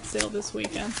plant sale this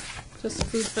weekend. Just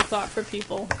food for thought for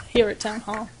people here at Town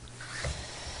Hall.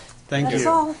 Thank you. That's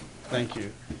all. Thank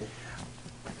you.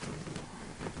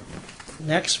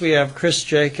 Next, we have Chris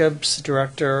Jacobs,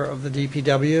 Director of the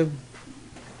DPW.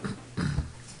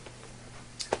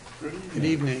 Good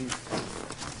evening.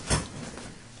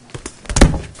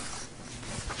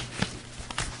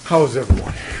 How's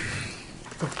everyone?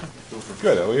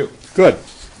 Good, how are you? Good.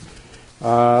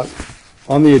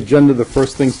 On the agenda, the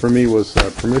first thing for me was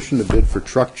permission to bid for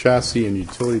truck chassis and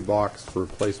utility box for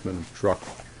replacement of truck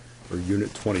or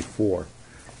Unit 24.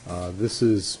 This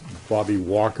is Bobby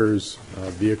Walker's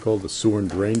vehicle. The sewer and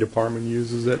drain department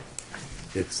uses it.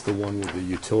 It's the one with the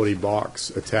utility box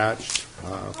attached,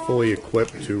 fully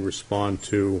equipped to respond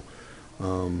to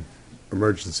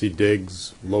emergency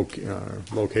digs,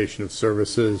 location of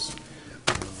services,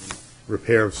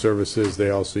 repair of services. They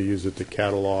also use it to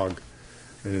catalog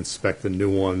and inspect the new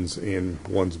ones and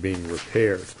ones being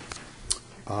repaired.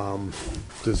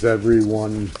 Does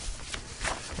everyone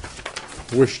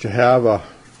wish to have a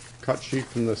cut sheet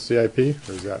from the CIP,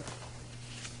 or is that,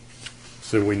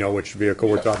 so we know which vehicle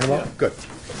we're talking about? Yeah. Good.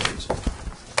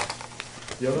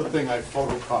 The other thing I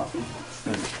photocopied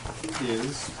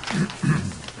is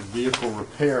a vehicle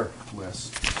repair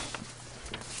list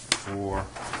for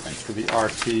the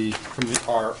RT, from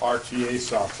our RTA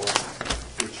software,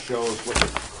 which shows what the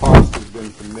cost has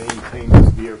been to maintain this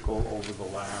vehicle over the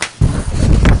last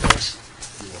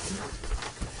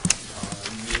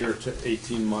year to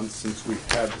 18 months since we've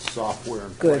had the software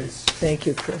in Good. place. Thank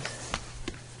you, Chris.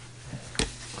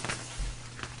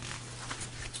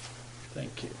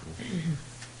 Thank you.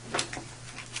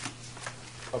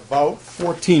 About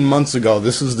 14 months ago,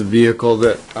 this is the vehicle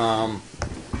that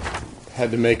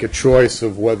had to make a choice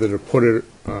of whether to put it,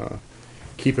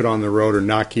 keep it on the road or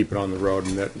not keep it on the road,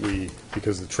 and that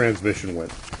because the transmission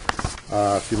went.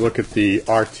 If you look at the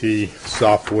RT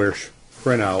software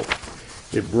printout,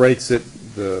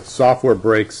 the software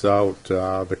breaks out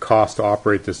the cost to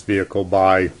operate this vehicle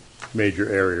by major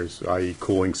areas, i.e.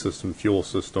 cooling system, fuel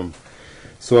system.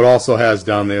 So it also has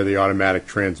down there the automatic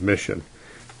transmission.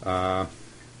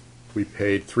 We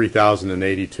paid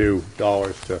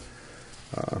 $3,082 to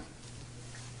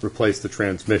replace the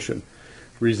transmission.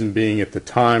 Reason being, at the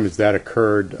time, is that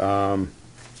occurred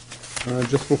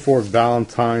just before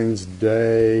Valentine's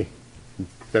Day, in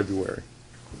February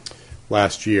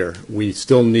last year. We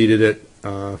still needed it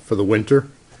for the winter.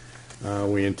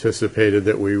 We anticipated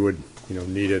that we would,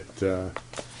 need it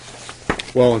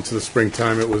well into the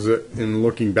springtime. It was, in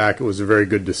looking back, it was a very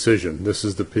good decision. This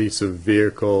is the piece of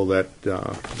vehicle that,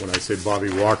 when I say Bobby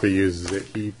Walker uses it,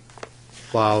 he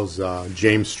plows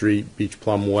James Street, Beach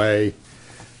Plum Way,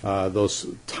 those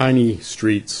tiny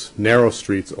streets, narrow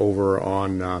streets over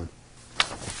on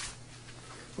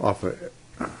off of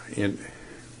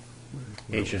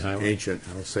Ancient Highway. Ancient,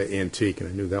 I'll say antique, and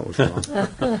I knew that was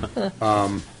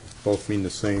wrong. Both mean the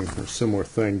same or similar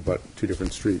thing, but two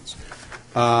different streets.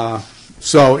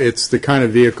 So it's the kind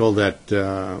of vehicle that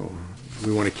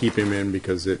we want to keep him in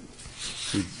because he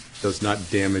does not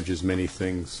damage as many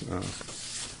things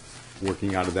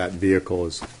working out of that vehicle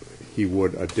as he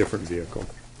would a different vehicle.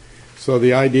 So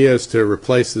the idea is to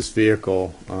replace this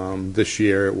vehicle this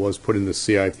year. It was put in the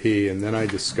CIP, and then I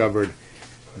discovered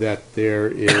that there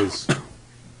is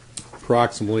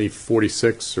approximately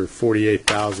 $46,000 or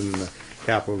 $48,000 in the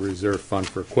capital reserve fund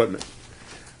for equipment.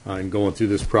 And going through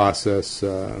this process,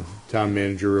 town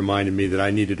manager reminded me that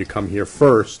I needed to come here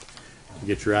first to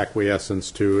get your acquiescence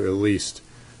to at least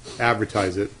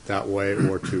advertise it that way,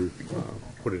 or to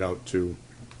put it out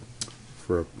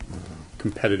for a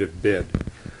competitive bid.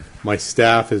 My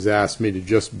staff has asked me to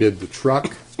just bid the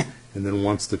truck, and then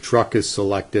once the truck is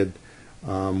selected,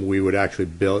 we would actually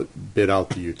bid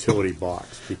out the utility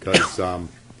box, because kind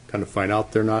of find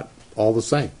out they're not all the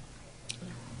same.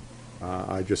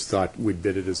 I just thought we'd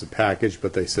bid it as a package,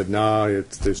 but they said, no,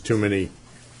 there's too many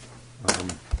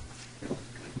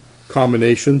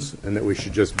combinations, and that we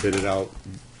should just bid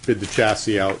the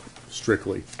chassis out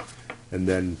strictly, and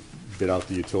then bid out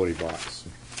the utility box.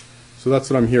 So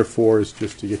that's what I'm here for, is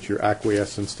just to get your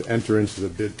acquiescence to enter into the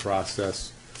bid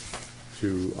process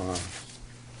to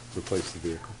replace the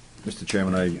vehicle. Mr.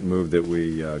 Chairman, I move that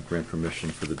we grant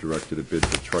permission for the director to bid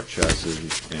for truck chassis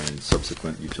and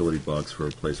subsequent utility box for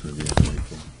replacement of the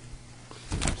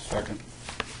M24.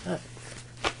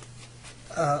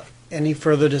 Second. Any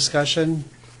further discussion?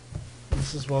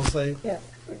 Mrs. Wolseley? Yeah.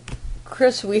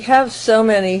 Chris, we have so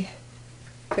many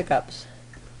pickups,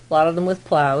 a lot of them with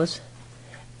plows,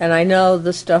 and I know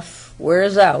the stuff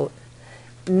wears out.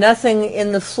 Nothing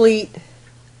in the fleet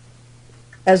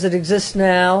as it exists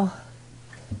now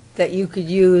that you could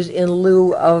use in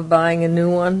lieu of buying a new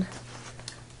one?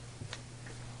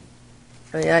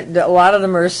 I mean, a lot of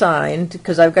them are assigned,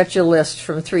 because I've got your list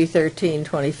from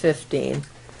 3/13/2015.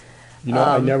 You know,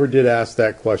 I never did ask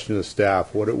that question to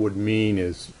staff. What it would mean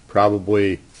is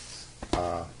probably,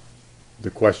 the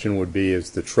question would be,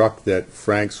 is the truck that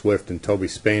Frank Swift and Toby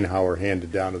Spainhauer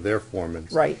handed down to their foremen,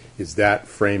 Right. is that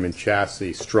frame and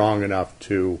chassis strong enough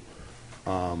to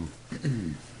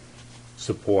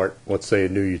support, let's say, a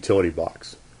new utility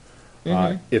box?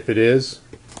 If it is,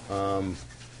 and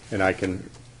I can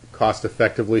cost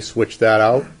effectively switch that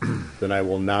out, then I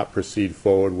will not proceed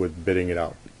forward with bidding it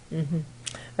out.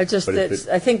 I just, But if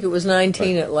I think it was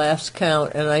 19 at last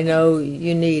count, and I know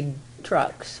you need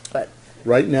trucks, but,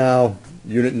 Right now,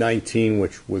 Unit 19,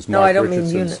 which was no, I Mark don't mean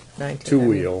Richardson's Unit 19. I mean-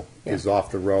 two-wheel, yeah. is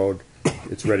off the road.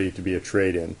 It's ready to be a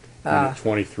trade-in. Ah. Unit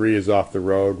 23 is off the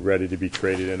road, ready to be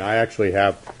traded in. I actually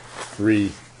have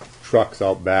 3 trucks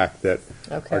out back that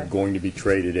Okay. are going to be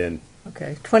traded in.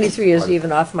 Okay, 23 is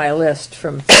even off my list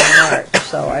from March,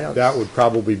 so I don't. That would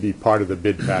probably be part of the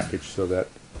bid package, so that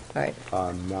Right,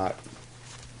 I'm not,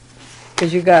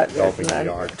 because you got, Developing the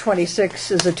yard. 26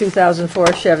 is a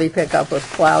 2004 Chevy pickup with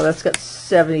plow, that's got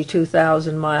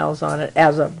 72,000 miles on it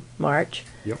as of March.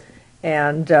 yep.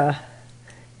 And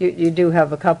you do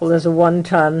have a couple, there's a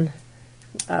 1-ton,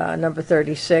 number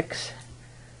 36.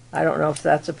 I don't know if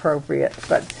that's appropriate,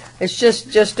 but it's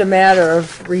just a matter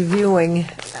of reviewing,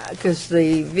 because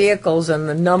the vehicles and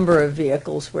the number of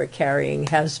vehicles we're carrying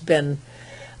has been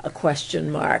a question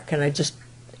mark, and I just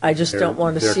don't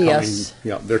want to They're see coming- us.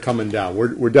 Yeah, they're coming down.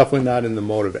 We're definitely not in the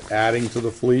mode of adding to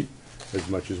the fleet as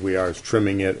much as we are as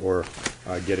trimming it or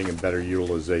getting a better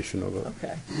utilization of it.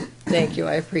 Okay, thank you,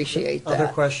 I appreciate Other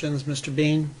that. questions, Mr.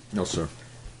 Bean? No, sir.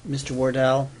 Mr.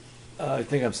 Wardell? I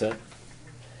think I'm set.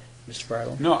 Mr.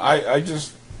 Bridle? No, I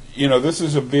just, this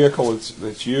is a vehicle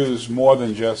that's used more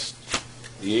than just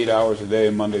the 8 hours a day,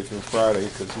 Monday through Friday,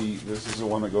 because this is the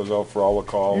one that goes out for all the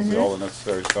calls, all the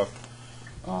necessary stuff.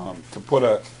 To put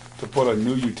a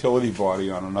new utility body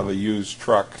on another used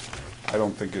truck, I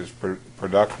don't think is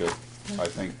productive. I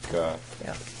think Yeah.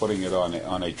 putting it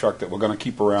on a truck that we're going to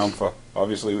keep around for,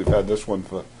 obviously, we've had this one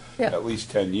for Yeah. at least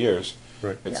 10 years.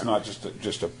 Right. It's Yeah. not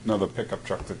just another pickup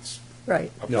truck that's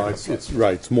Right, a No, pickup truck. it's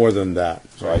right, it's more than that.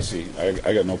 So I see.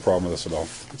 I got no problem with this at all.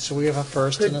 So we have a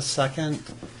first and a second.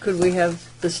 could we have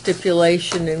the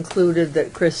stipulation included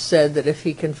that Chris said that if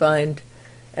he can find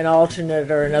an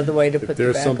alternate or another way to If put the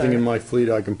there's back something on in it? my fleet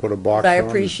I can put a box I on.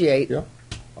 appreciate Yeah,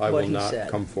 I what will he not said.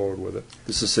 come forward with it.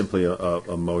 This is simply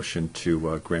a motion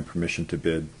to grant permission to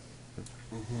bid.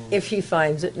 if he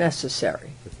finds it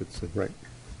necessary. If it's, right.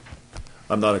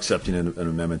 I'm not accepting an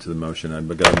amendment to the motion.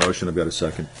 I've got a motion, I've got a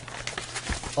second.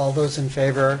 All those in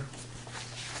favor?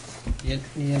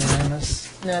 Unanimous?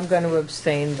 No, I'm going to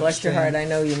abstain. Bless your heart, Abstain. I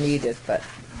know you need it, but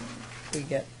we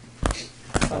get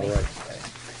All right.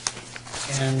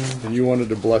 And And you wanted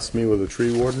to bless me with a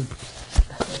tree warden?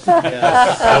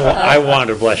 I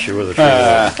wanted to bless you with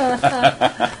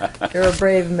a tree. You're a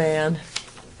brave man.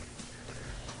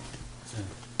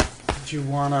 do you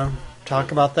want to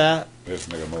talk about that?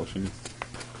 Just make a motion.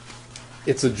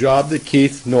 It's a job that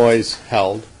Keith Noyes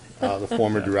held, the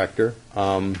former director.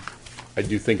 I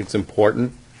do think it's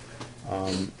important.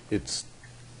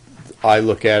 I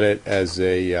look at it as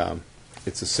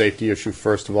it's a safety issue,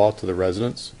 first of all, to the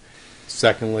residents.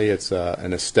 Secondly, it's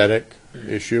an aesthetic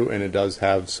issue, and it does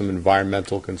have some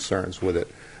environmental concerns with it.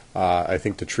 I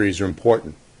think the trees are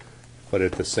important, but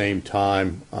at the same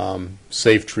time,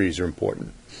 safe trees are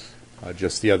important.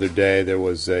 Just the other day, there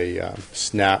was a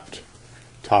snapped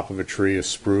top of a tree, a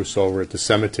spruce, over at the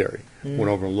cemetery. Went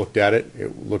over and looked at it.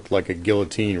 It looked like a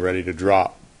guillotine ready to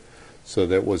drop. So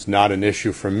that was not an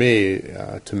issue for me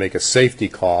to make a safety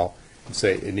call and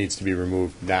say it needs to be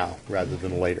removed now rather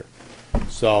than later.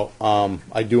 So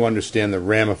I do understand the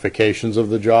ramifications of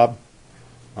the job.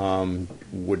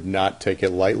 Would not take it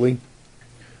lightly.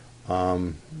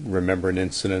 Remember an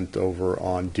incident over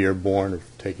on Dearborn of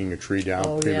taking a tree down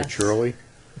Oh, yes. prematurely.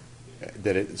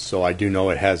 So I do know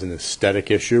it has an aesthetic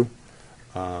issue.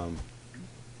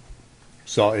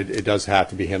 So it does have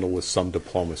to be handled with some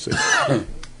diplomacy.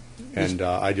 And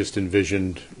I just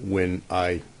envisioned when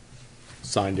I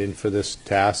signed in for this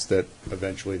task that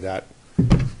eventually that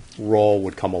role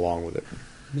would come along with it.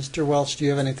 Mr. Welch, do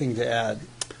you have anything to add?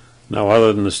 No,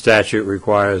 other than the statute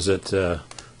requires that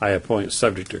I appoint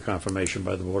subject to confirmation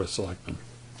by the Board of Selectmen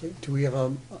Okay, do we have a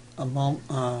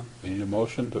We need a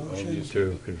motion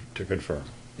to, to confirm.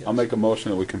 I'll make a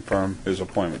motion that we confirm his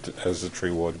appointment as the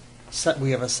tree warden.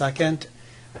 we have a second?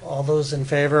 All those in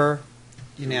favor?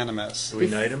 Unanimous. Do we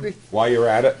knight him? While you're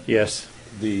at it, Yes.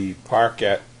 the park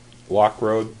at Lock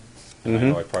Road, and I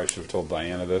know I probably should have told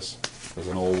Diana this, there's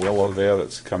an old willow there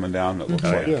that's coming down that looks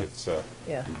like yeah. it's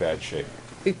Yeah. in bad shape.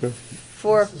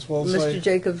 Before Mrs. Wolseley? Mr.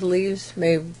 Jacobs leaves,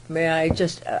 may I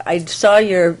just, I saw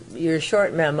your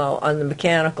short memo on the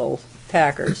mechanical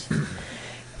packers,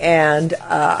 and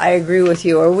I agree with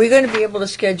you. Are we going to be able to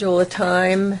schedule a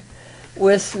time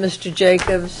with Mr.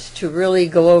 Jacobs to really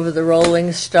go over the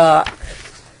rolling stock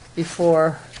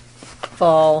before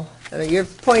fall? I mean, your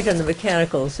point on the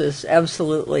mechanicals is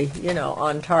absolutely,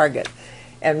 on target.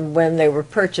 And when they were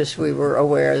purchased, we were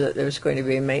aware that there was going to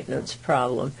be a maintenance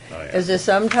problem. Oh, yeah. Is there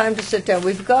some time to sit down?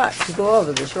 We've got to go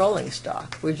over this rolling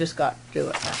stock. We've just got to do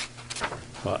it now.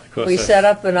 Well, of course, We set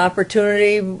up an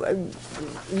opportunity,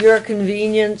 your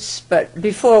convenience, but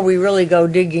before we really go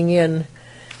digging in,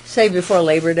 say before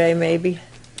Labor Day, maybe?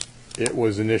 It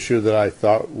was an issue that I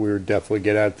thought we would definitely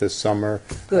get at this summer.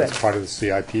 Good. As part of the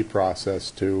CIP process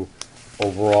to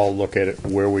overall look at it,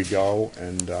 where we go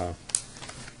and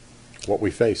what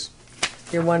we face.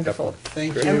 You're wonderful.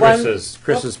 Thank you. And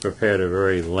Chris has prepared a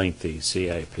very lengthy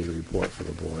CIP report for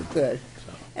the board. Good.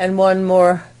 And one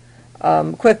more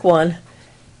quick one.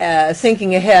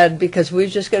 Thinking ahead, because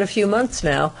we've just got a few months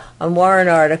now on warrant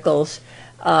articles.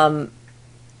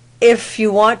 If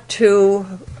you want to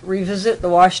revisit the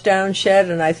washdown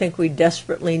shed, and I think we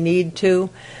desperately need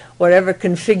to, whatever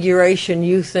configuration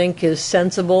you think is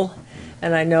sensible,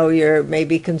 and I know you're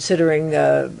maybe considering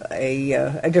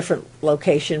a different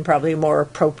location, probably a more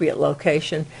appropriate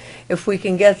location. If we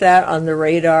can get that on the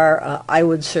radar, I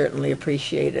would certainly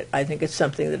appreciate it. I think it's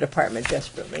something the department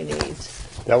desperately needs.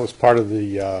 That was part of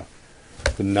the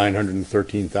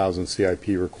 913,000 CIP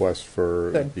request for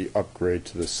Good. the upgrade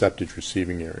to the septic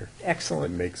receiving area. It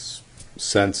Excellent. makes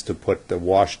sense to put the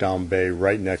washdown bay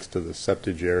right next to the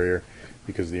septic area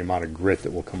because of the amount of grit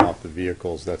that will come off the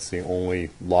vehicles. That's the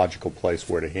only logical place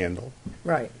where to handle.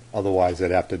 Right. Otherwise, they'd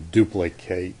have to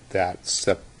duplicate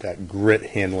that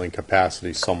grit handling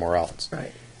capacity somewhere else.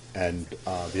 Right. And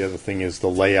the other thing is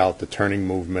the layout, the turning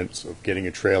movements of getting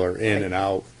a trailer in Right. and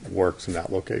out works in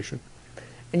that location.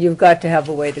 And you've got to have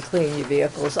a way to clean your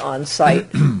vehicles on site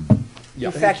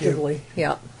effectively.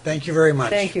 Yeah. Thank you very much.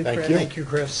 Thank you, Chris. Thank you,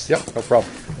 Chris. Yep, no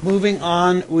problem. Moving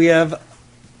on, we have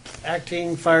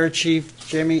Acting Fire Chief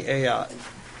Jamie Ayotte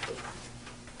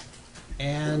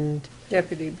and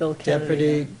Deputy Bill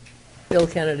Kennedy. Deputy, Bill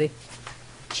Kennedy.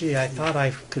 gee, I thought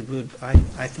I could, I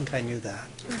think I knew that.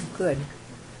 Good.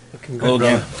 Looking Hello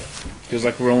good. again. Feels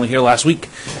like we were only here last week.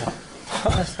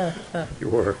 You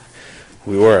were.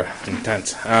 We were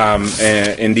intense,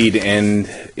 indeed. And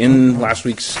in last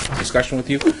week's discussion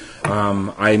with you,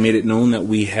 I made it known that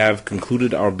we have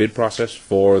concluded our bid process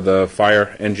for the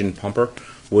fire engine pumper,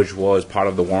 which was part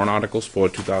of the warrant articles for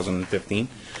 2015.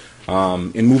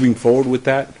 In moving forward with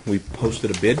that, we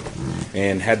posted a bid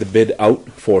and had the bid out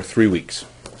for 3 weeks.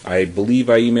 I believe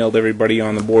I emailed everybody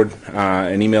on the board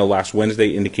an email last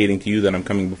Wednesday indicating to you that I'm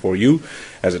coming before you,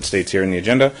 as it states here in the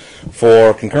agenda,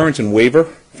 for concurrence and waiver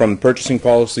from purchasing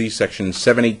policy section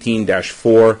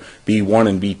 718-4 B1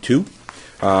 and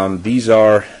B2. These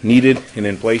are needed and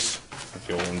in place, if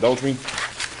you'll indulge me,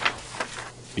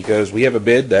 because we have a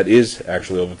bid that is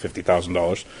actually over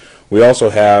 $50,000. We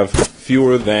also have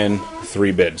fewer than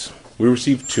 3 bids. We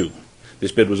received 2.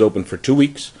 This bid was open for 2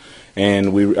 weeks.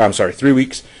 And 3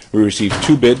 weeks. We received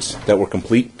 2 bids that were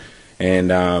complete, and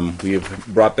we have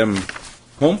brought them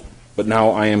home. But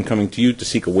now I am coming to you to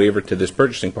seek a waiver to this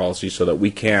purchasing policy so that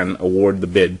we can award the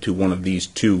bid to one of these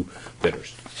 2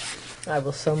 bidders. I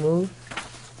will so move.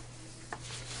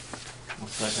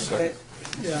 Okay,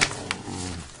 yeah.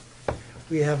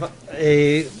 We have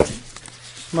a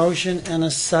motion and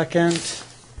a second.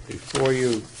 Before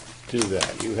you do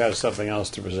that, you have something else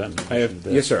to present.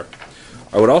 Yes, sir.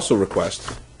 I would also request,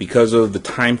 because of the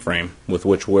time frame with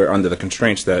which we're under the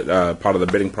constraints that part of the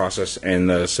bidding process and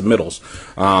the submittals,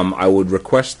 I would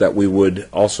request that we would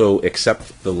also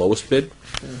accept the lowest bid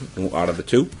out of the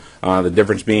 2. The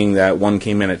difference being that one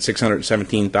came in at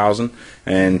 $617,000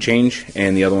 and change,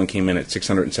 and the other one came in at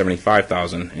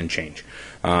 $675,000 and change.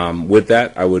 With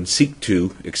that, I would seek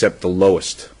to accept the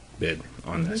lowest bid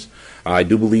on this. I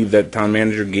do believe that town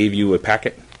manager gave you a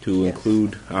packet to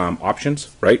include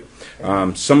options, right?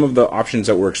 Some of the options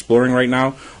that we're exploring right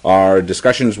now are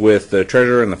discussions with the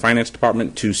treasurer and the finance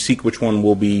department to seek which one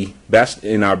will be best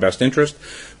in our best interest.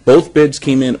 Both bids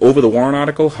came in over the warrant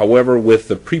article. However, with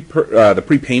the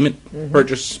prepayment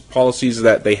purchase policies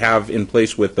that they have in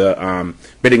place with the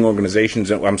bidding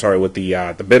organizations, I'm sorry, with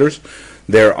the bidders,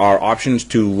 there are options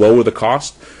to lower the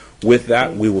cost. With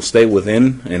that, we will stay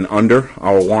within and under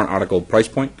our warrant article price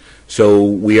point. So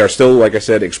we are still, like I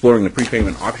said, exploring the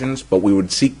prepayment options, but we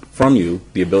would seek from you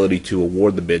the ability to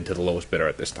award the bid to the lowest bidder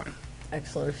at this time.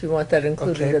 Excellent. If you want that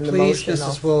included Okay, in the please, motion.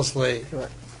 Mrs. Woolsey. Sure.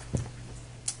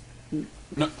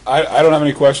 No, I don't have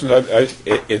any questions.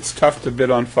 It's tough to bid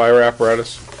on fire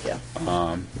apparatus. Yeah.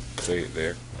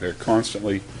 They're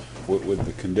constantly, with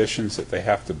the conditions that they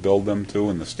have to build them to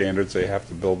and the standards they have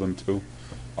to build them to.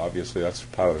 Obviously, that's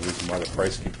part of the reason why the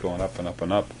price keeps going up and up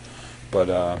and up. But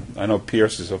I know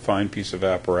Pierce is a fine piece of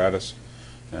apparatus,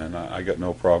 and I got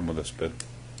no problem with this bid.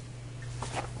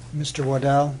 Mr.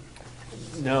 Waddell?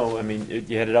 No, I mean,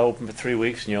 you had it open for 3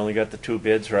 weeks, and you only got the 2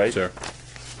 bids, right? Sir.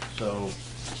 So,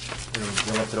 you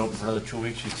left it open for another 2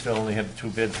 weeks, you'd still only have the 2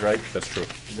 bids, right? That's true.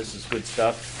 This is good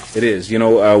stuff. It is. You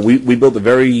know, we built a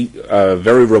very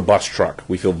robust truck.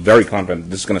 We feel very confident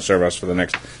this is going to serve us for the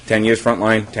next 10 years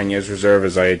frontline, 10 years reserve,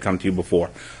 as I had come to you before.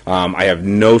 I have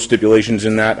no stipulations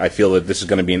in that. I feel that this is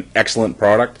going to be an excellent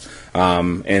product,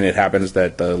 and it happens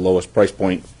that the lowest price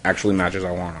point actually matches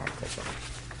our warrant article. So.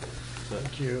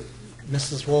 Thank you.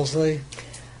 Mrs. Woolsey?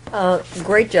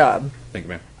 Great job. Thank you,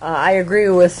 ma'am. I agree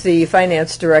with the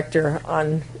finance director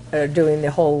on doing the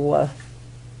whole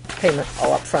payment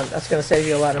all up front. That's going to save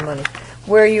you a lot of money.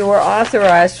 Where you were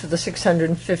authorized for the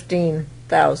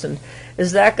 $615,000,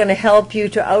 is that going to help you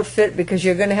to outfit, because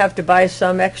you're going to have to buy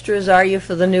some extras, are you,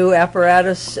 for the new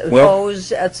apparatus,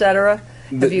 hose, et cetera?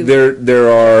 Have you There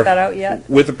are that out yet?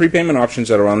 with the prepayment options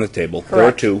that are on the table.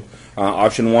 Correct. There are 2.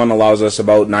 Option 1 allows us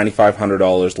about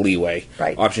 $9,500 leeway.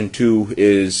 Right. Option 2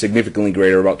 is significantly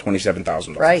greater, about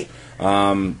 $27,000. Right.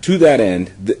 To that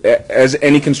end, as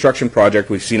any construction project,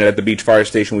 we've seen it at the Beach Fire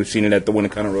Station, we've seen it at the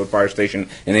Winnicott Road Fire Station,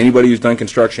 and anybody who's done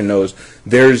construction knows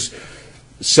there's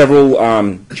several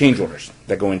change orders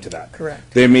that go into that.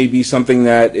 Correct. There may be something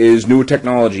that is newer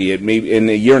technology. It may, in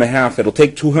a year and a half, it'll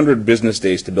take 200 business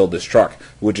days to build this truck,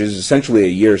 which is essentially a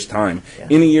year's time. Yeah.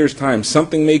 In a year's time,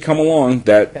 something may come along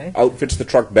that Okay. outfits the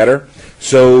truck better.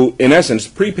 So, in essence,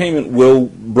 prepayment will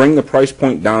bring the price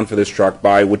point down for this truck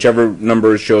by whichever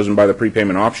number is chosen by the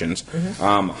prepayment options.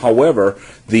 However,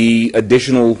 the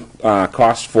additional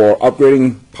costs for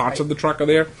upgrading parts of the truck are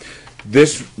there.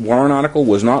 This warrant article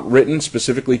was not written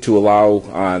specifically to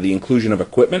allow the inclusion of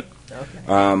equipment.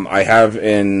 I have,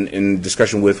 in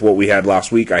discussion with what we had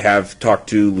last week, I have talked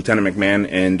to Lieutenant McMahon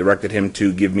and directed him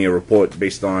to give me a report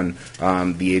based on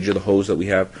the age of the hose that we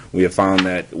have. We have found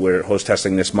that we're hose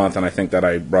testing this month, and I think that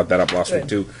I brought that up last week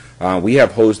too. We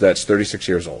have hose that's 36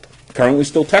 years old. Currently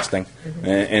still testing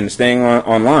and staying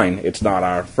online. It's not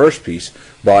our first piece,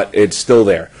 but it's still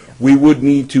there. We would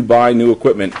need to buy new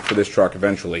equipment for this truck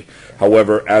eventually.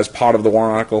 However, as part of the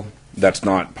warrant article, that's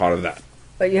not part of that.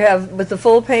 But you have, with the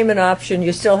full payment option,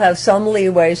 you still have some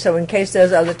leeway, so in case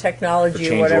there's other technology For or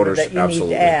change whatever orders, that you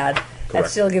absolutely. need to add, that Correct.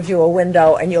 still gives you a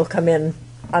window, and you'll come in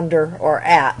under or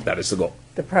at That is the goal.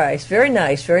 the price. Very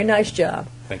nice job.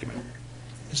 Thank you, ma'am.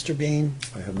 Mr. Bean?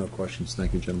 I have no questions.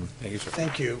 Thank you, gentlemen. Thank you, sir.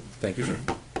 Thank you. Thank you, sir.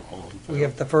 We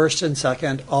have the first and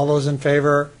second. All those in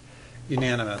favor?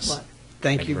 Unanimous. What?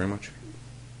 Thank Thank you you. very much.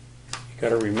 You got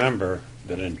to remember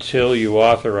that until you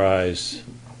authorize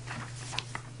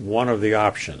one of the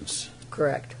options,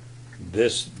 Correct.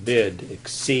 this bid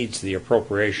exceeds the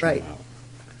appropriation Right. amount.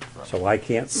 So I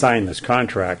can't sign this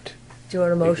contract Do you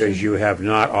want a motion? because you have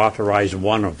not authorized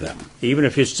one of them. Even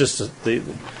if it's just the,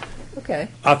 Okay.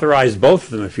 authorize both of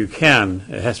them if you can,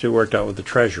 it has to be worked out with the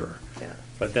treasurer. Yeah.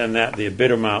 But then the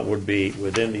bid amount would be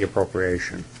within the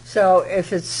appropriation. So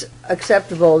if it's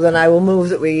acceptable, then I will move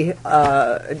that we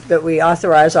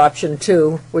authorize option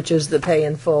 2, which is the pay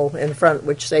in full in front,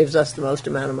 which saves us the most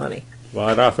amount of money. Well,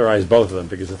 I'd authorize both of them,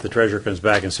 because if the treasurer comes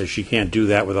back and says she can't do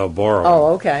that without borrowing. Oh,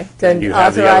 okay. Then You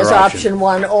have the authorize other option. option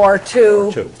 1 or 2,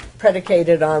 Or 2.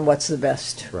 predicated on what's the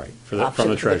best Right, option from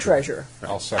the for the treasurer. treasurer.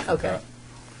 I'll second Okay. that.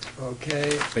 Okay.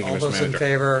 Thank you, All Mr. those in Manager.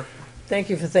 favor? Thank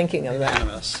you for thinking of that.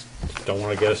 Unanimous. Don't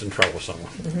want to get us in trouble somewhere.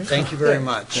 Thank you very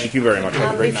much. Thank you very much.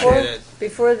 Have a great night. Appreciate it.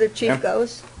 Before the chief Yeah.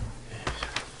 goes,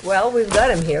 well, we've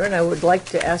got him here, and I would like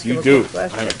to ask him You a do. quick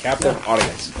question. I'm a captive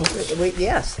audience.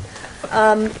 Yes.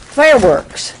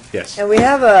 Fireworks. Yes. And we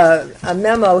have a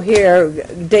memo here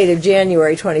dated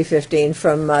January 2015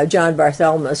 from John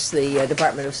Barthelmess, the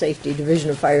Department of Safety, Division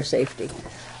of Fire Safety,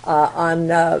 on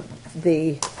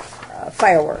the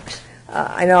fireworks.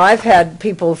 I know I've had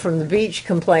people from the beach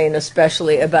complain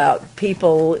especially about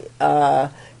people,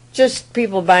 just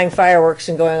people buying fireworks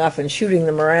and going off and shooting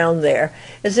them around there.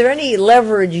 Is there any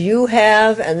leverage you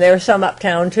have, and there's some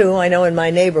uptown too, I know in my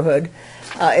neighborhood,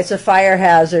 it's a fire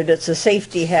hazard, it's a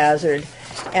safety hazard,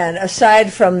 and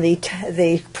aside from the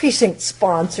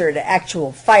precinct-sponsored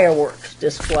actual fireworks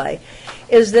display,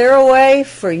 is there a way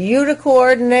for you to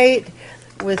coordinate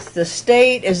with the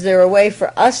state? Is there a way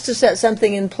for us to set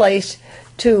something in place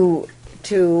to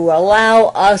allow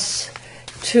us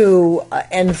to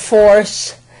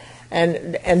enforce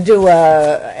and do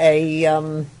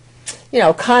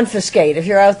confiscate? If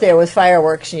you're out there with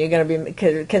fireworks and you're going to be,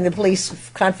 can the police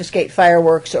confiscate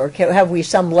fireworks, or have we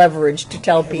some leverage to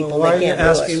tell people Why are they you can't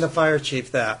do asking it? the fire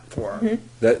chief that for?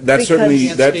 That's Because- certainly You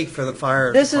can't that. speak for the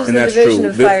fire This is And the that's Division true.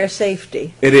 of Fire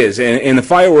Safety. It is, and the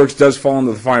fireworks does fall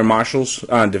under the fire marshal's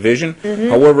division. Mm-hmm.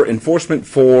 However, enforcement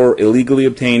for illegally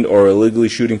obtained or illegally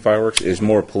shooting fireworks is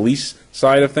more police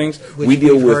side of things. Which We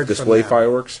deal we've with heard from display them.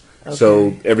 fireworks. So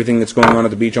Okay. everything that's going on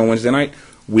at the beach on Wednesday night,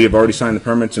 we have already signed the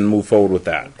permits and moved forward with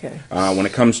that. Okay. When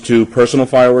it comes to personal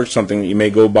fireworks, something that you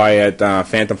may go by at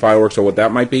Phantom Fireworks or what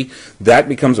that might be, that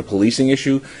becomes a policing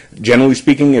issue. Generally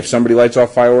speaking, if somebody lights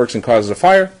off fireworks and causes a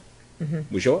fire,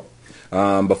 we show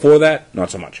up. Before that,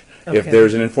 not so much. If Okay.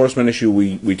 there's an enforcement issue,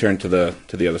 we turn to the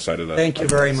other side of that. Thank you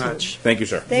very much. Thank you,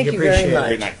 sir. Thank We you very appreciate it. much.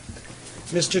 Great night.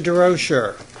 Mr.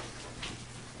 DeRocher.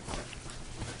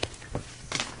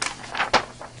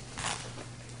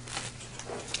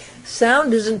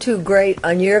 Sound isn't too great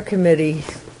on your committee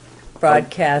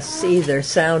broadcasts either.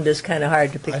 Sound is kind of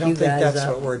hard to pick I you don't think guys that's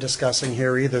up. what we're discussing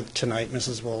here either tonight,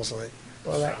 Mrs. Wolseley.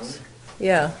 Well, that's,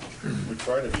 yeah. We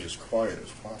try to be as quiet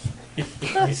as possible.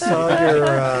 I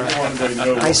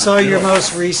saw your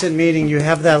most recent meeting. You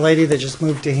have that lady that just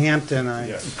moved to Hampton. I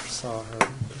Yes. saw her.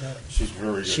 She's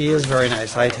very good. She is very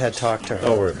nice. I had talked to her.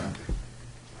 Oh, we're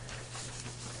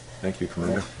Thank you,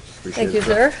 Commander. Thank you,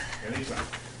 sir. Anytime.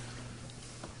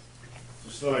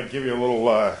 Just thought I'd give you a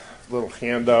little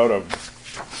handout of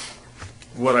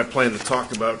what I plan to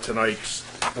talk about tonight.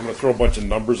 I'm going to throw a bunch of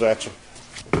numbers at you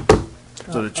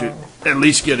so that you at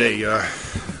least get an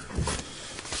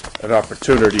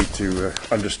opportunity to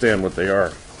understand what they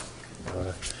are.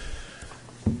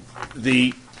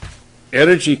 The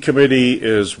Energy Committee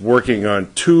is working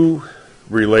on two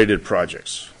related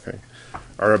projects. Okay?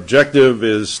 Our objective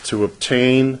is to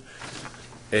obtain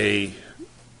a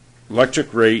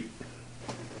electric rate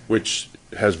which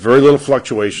has very little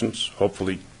fluctuations,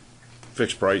 hopefully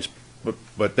fixed price,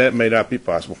 but that may not be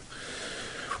possible,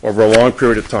 over a long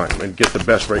period of time, and get the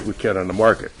best rate we can on the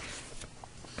market.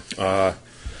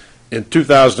 In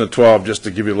 2012, just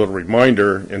to give you a little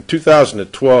reminder, in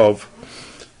 2012,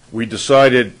 we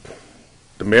decided,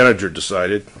 the manager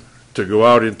decided, to go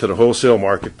out into the wholesale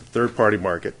market, the third-party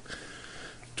market,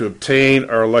 to obtain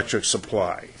our electric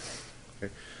supply.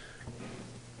 Okay.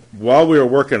 While we were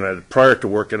working on it, prior to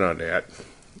working on that,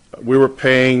 we were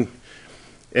paying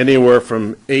anywhere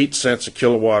from 8 cents a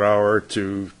kilowatt hour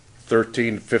to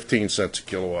 13, 15 cents a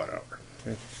kilowatt hour.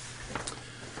 Okay.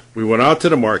 We went out to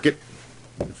the market.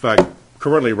 In fact,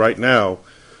 currently, right now,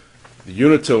 the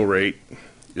Unitil rate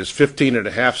is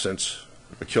 15.5 cents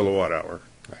a kilowatt hour.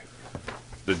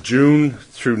 The June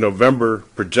through November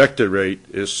projected rate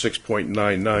is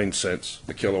 6.99 cents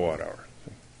a kilowatt hour.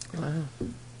 Wow.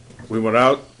 We went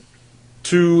out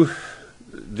to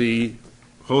the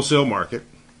wholesale market.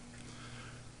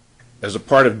 As a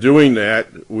part of doing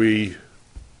that, we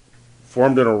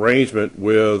formed an arrangement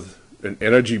with an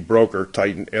energy broker,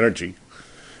 Titan Energy,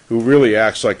 who really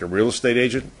acts like a real estate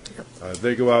agent.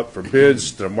 They go out for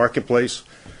bids to the marketplace.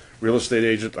 Real estate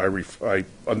agent, I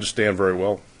understand very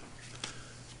well.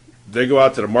 They go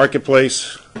out to the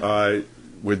marketplace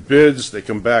with bids. They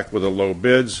come back with a low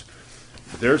bids.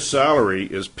 Their salary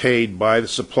is paid by the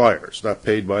supplier. It's not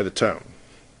paid by the town.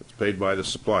 It's paid by the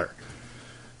supplier.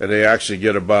 And they actually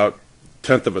get about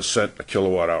 1/10 of a cent a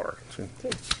kilowatt hour.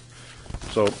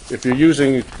 So if you're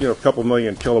using, a couple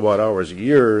million kilowatt hours a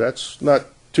year, that's not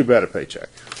too bad a paycheck,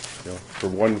 for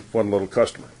one little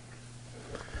customer.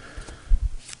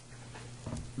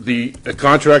 The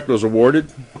contract was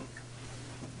awarded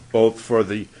both for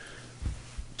the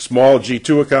small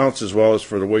G2 accounts as well as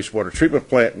for the wastewater treatment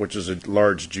plant, which is a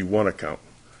large G1 account.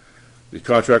 The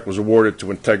contract was awarded to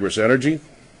Integris Energy.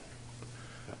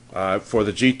 For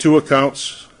the G2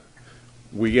 accounts,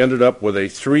 we ended up with a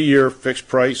 3-year fixed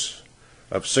price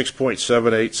of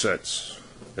 6.78 cents,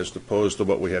 as opposed to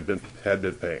what we had been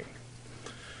paying.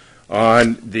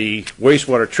 On the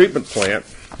wastewater treatment plant,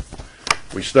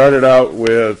 we started out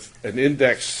with an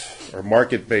index or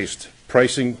market-based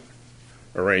pricing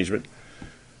arrangement,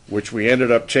 which we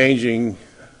ended up changing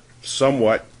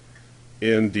somewhat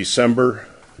in December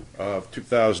of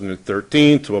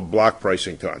 2013 to a block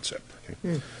pricing concept.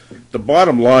 The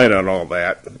bottom line on all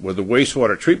that, with the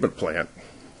wastewater treatment plant,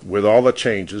 with all the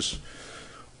changes,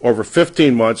 over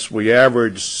 15 months, we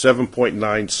averaged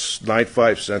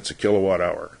 7.95 cents a kilowatt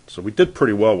hour. So we did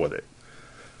pretty well with it.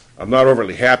 I'm not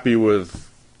overly happy with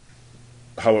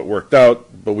how it worked out,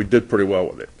 but we did pretty well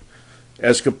with it,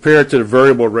 as compared to the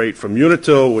variable rate from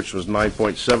Unitil, which was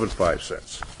 9.75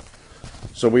 cents.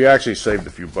 So we actually saved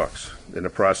a few bucks in the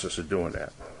process of doing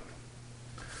that.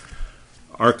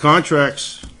 Our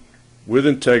contracts with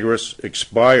Integris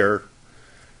expire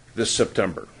this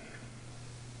September.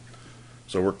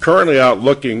 So we're currently out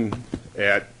looking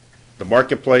at the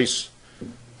marketplace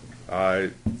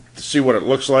to see what it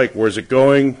looks like. Where's it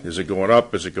going? Is it going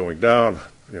up? Is it going down?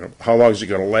 How long is it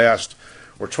going to last?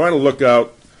 We're trying to look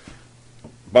out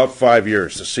about 5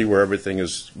 years to see where everything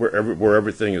is where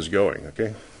everything is going.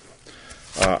 Okay.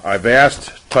 I've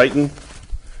asked Titan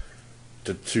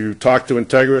to talk to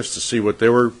Integris to see what they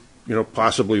were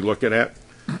possibly looking at,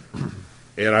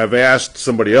 and I've asked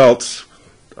somebody else,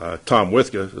 Tom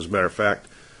Withka, as a matter of fact,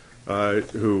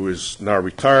 who is now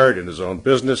retired in his own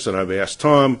business, and I've asked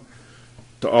Tom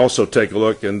to also take a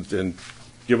look and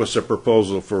give us a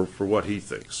proposal for what he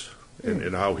thinks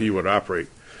and how he would operate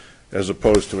as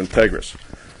opposed to Integris.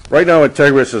 Right now,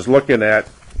 Integris is looking at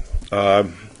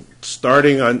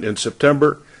starting in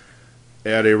September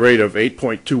at a rate of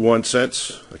 8.21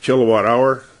 cents a kilowatt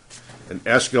hour and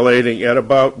escalating at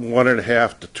about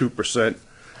 1.5% to 2%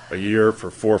 a year for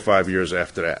 4 or 5 years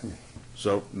after that.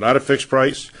 So not a fixed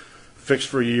price, fixed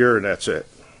for a year, and that's it,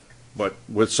 but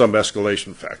with some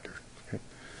escalation factor.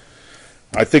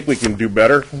 I think we can do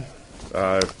better.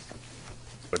 I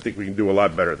think we can do a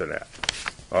lot better than that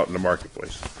out in the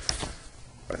marketplace.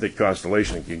 I think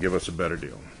Constellation can give us a better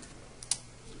deal.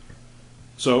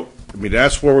 So, I mean,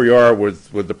 that's where we are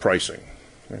with the pricing.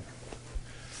 Okay.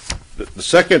 The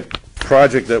second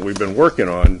project that we've been working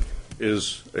on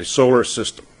is a solar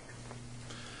system.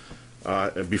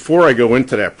 And before I go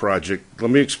into that project, let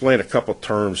me explain a couple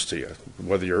terms to you.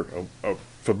 Whether you're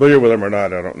familiar with them or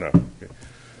not, I don't know. Okay.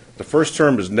 The first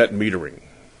term is net metering.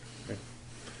 Okay.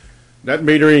 Net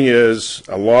metering is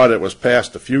a law that was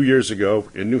passed a few years ago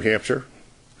in New Hampshire.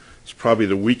 It's probably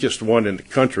the weakest one in the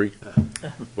country.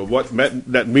 But what net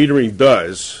metering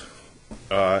does,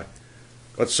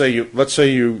 let's say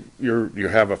you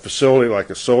have a facility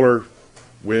like a solar,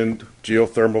 wind,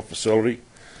 geothermal facility.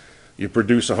 You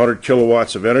produce 100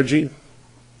 kilowatts of energy.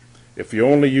 If you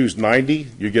only use 90,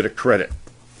 you get a credit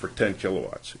for 10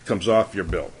 kilowatts. It comes off your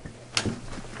bill.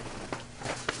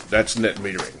 That's net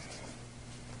metering.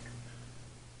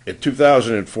 In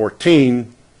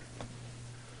 2014,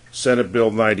 Senate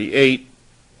Bill 98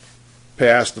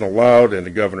 passed and allowed, and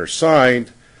the governor signed,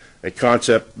 a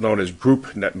concept known as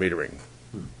group net metering.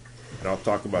 And I'll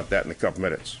talk about that in a couple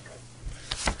minutes.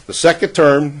 The second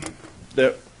term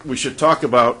that we should talk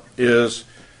about is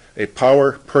a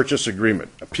power purchase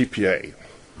agreement, a PPA.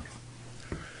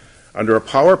 Under a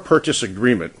power purchase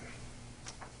agreement,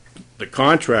 the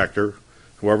contractor,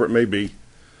 whoever it may be,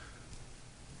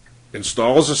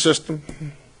 installs the system,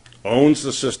 owns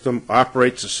the system,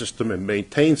 operates the system, and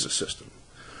maintains the system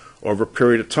over a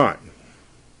period of time.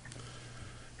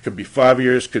 It could be 5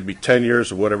 years, could be 10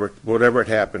 years, or whatever it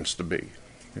happens to be.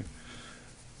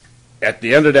 At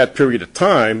the end of that period of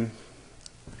time,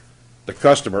 the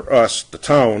customer, us, the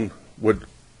town, would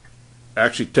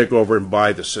actually take over and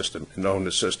buy the system and own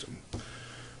the system.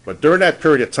 But during that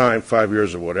period of time, 5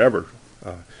 years or whatever,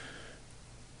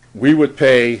 we would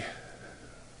pay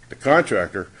the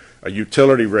contractor a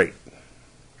utility rate,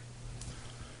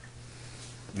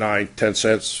 9, 10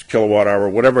 cents kilowatt hour,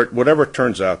 whatever it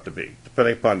turns out to be,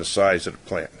 depending upon the size of the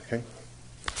plant. Okay?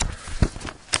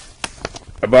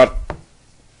 About,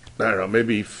 I don't know,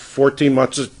 maybe 14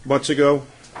 months ago,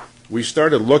 we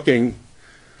started looking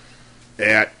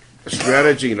at a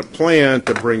strategy and a plan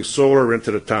to bring solar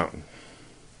into the town,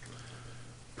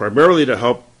 primarily to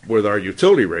help with our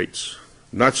utility rates,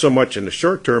 not so much in the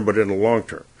short term, but in the long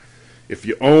term. If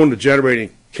you own the generating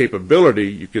capability,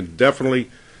 you can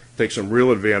definitely take some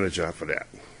real advantage off of that.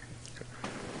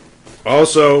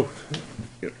 Also,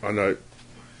 on the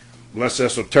less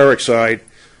esoteric side,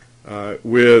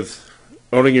 with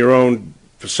owning your own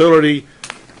facility,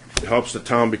 it helps the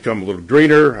town become a little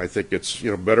greener. I think it's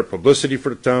better publicity for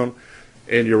the town,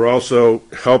 and you're also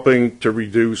helping to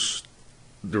reduce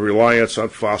the reliance on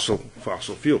fossil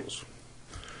fuels,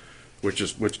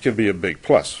 which can be a big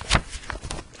plus.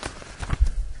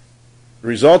 The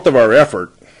result of our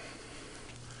effort,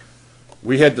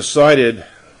 we had decided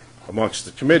amongst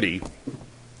the committee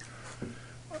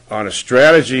on a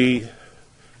strategy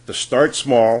to start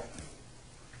small,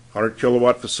 100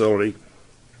 kilowatt facility,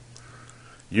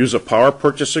 use a power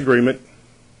purchase agreement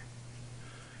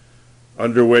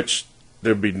under which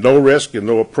there'd be no risk and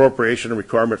no appropriation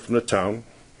requirement from the town.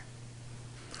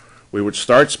 We would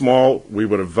start small, we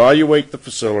would evaluate the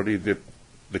facility,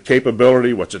 the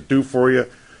capability, what's it do for you,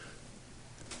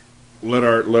 let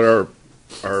our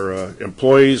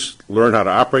employees learn how to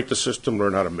operate the system,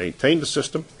 learn how to maintain the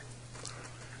system.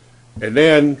 And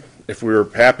then, if we were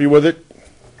happy with it,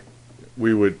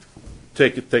 we would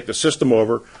take the system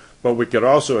over, but we could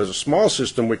also, as a small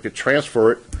system, we could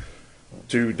transfer it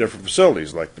to different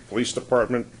facilities, like the police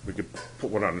department. We could put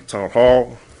one on the town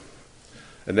hall,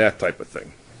 and that type of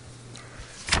thing.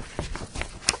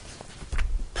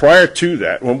 Prior to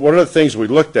that, one of the things we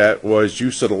looked at was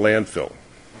use of the landfill.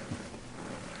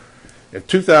 In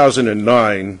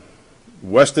 2009,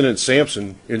 Weston and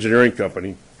Sampson Engineering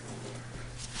Company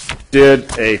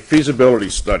did a feasibility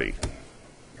study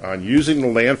on using the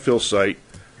landfill site,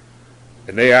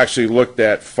 and they actually looked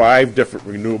at 5 different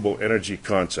renewable energy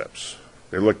concepts.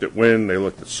 They looked at wind, they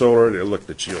looked at solar, they looked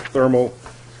at geothermal,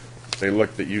 they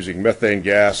looked at using methane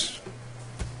gas,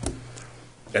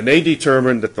 and they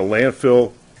determined that the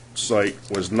landfill site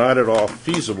was not at all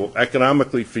feasible,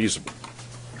 economically feasible.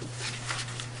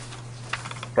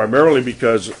 Primarily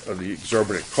because of the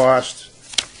exorbitant cost.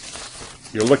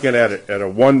 You're looking at it at a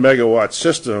 1 megawatt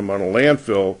system on a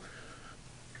landfill,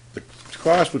 the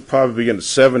cost would probably be in the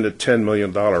 $7 to $10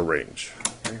 million range.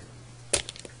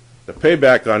 The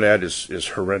payback on that is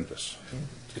horrendous.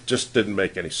 It just didn't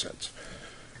make any sense.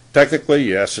 Technically,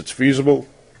 yes, it's feasible.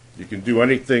 You can do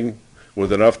anything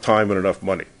with enough time and enough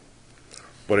money.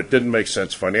 But it didn't make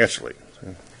sense financially.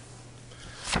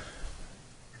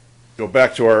 Go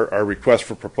back to our request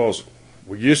for proposal.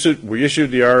 We issued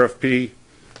the RFP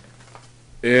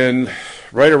in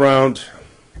right around,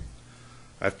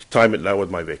 I have to time it now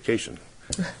with my vacation.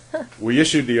 We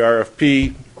issued the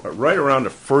RFP right around the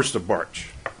 1st of March.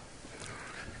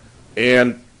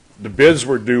 And the bids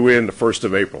were due in the 1st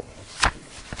of April.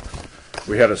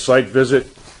 We had a site visit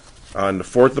on the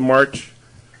 4th of March.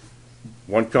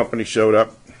 One company showed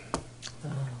up.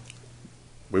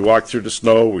 We walked through the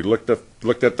snow. We looked at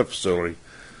the facility.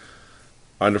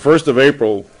 On the 1st of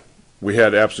April, we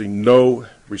had absolutely no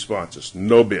responses,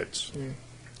 no bids.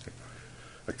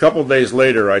 A couple of days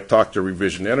later, I talked to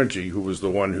Revision Energy, who was the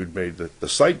one who'd made the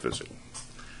site visit.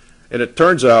 And it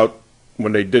turns out,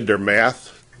 when they did their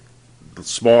math, the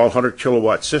small 100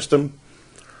 kilowatt system,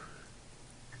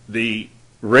 the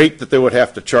rate that they would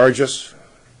have to charge us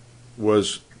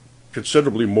was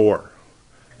considerably more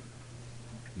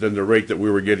than the rate that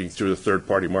we were getting through the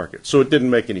third-party market. So it didn't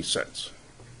make any sense.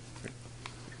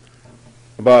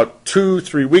 About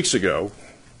 2-3 weeks ago,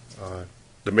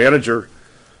 the manager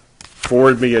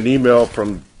forwarded me an email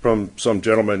from some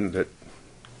gentleman that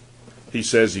he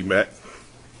says he met.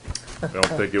 I don't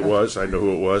think it was. I know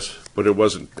who it was, but it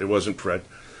wasn't Fred.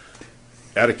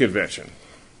 At a convention.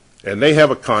 And they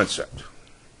have a concept.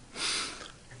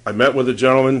 I met with a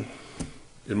gentleman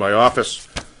in my office,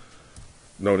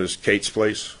 known as Kate's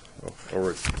Place,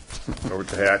 over at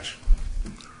the Hatch.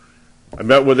 I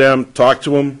met with them, talked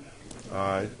to them.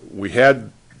 We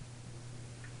had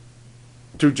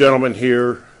 2 gentlemen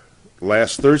here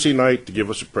last Thursday night to give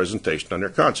us a presentation on their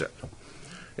concept.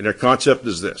 And their concept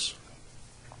is this.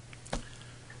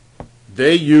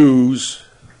 They use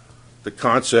the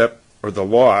concept, or the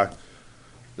law,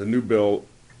 the new bill,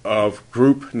 of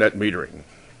group net metering.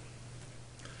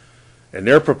 And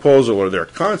their proposal, or their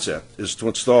concept, is to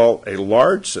install a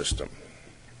large system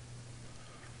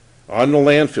on the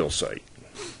landfill site,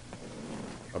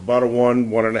 about a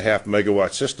 1.5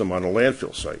 megawatt system on a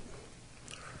landfill site.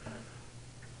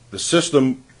 The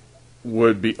system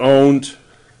would be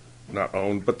not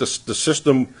owned, but the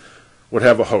system would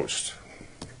have a host.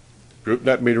 Group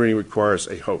net metering requires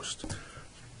a host.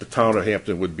 The town of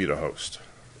Hampton would be the host.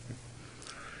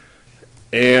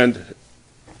 And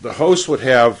the host would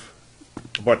have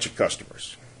a bunch of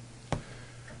customers.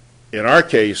 In our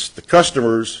case, the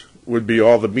customers would be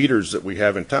all the meters that we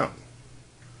have in town,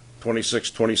 26,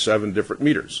 27 different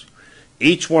meters.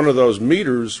 Each one of those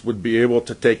meters would be able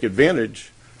to take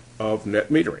advantage of net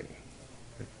metering.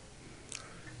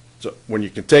 So when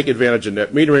you can take advantage of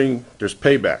net metering, there's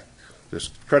payback, there's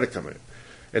credit coming in.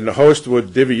 And the host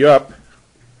would divvy up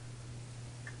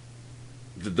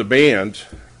the demand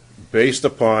based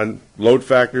upon load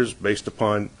factors, based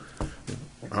upon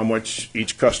how much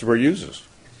each customer uses.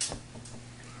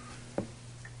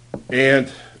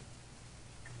 And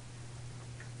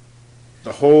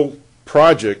the whole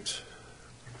project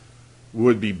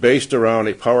would be based around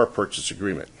a power purchase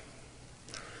agreement.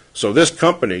 So this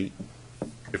company,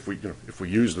 if we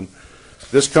use them,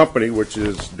 this company, which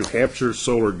is New Hampshire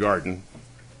Solar Garden,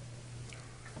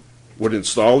 would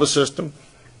install the system,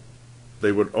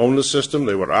 they would own the system,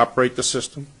 they would operate the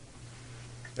system,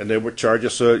 and they would charge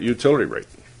us a utility rate.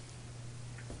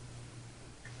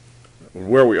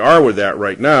 Where we are with that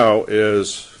right now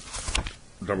is,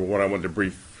 number one, I wanted to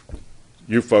brief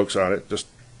you folks on it, just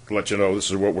to let you know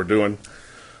this is what we're doing.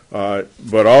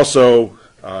 But also,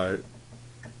 our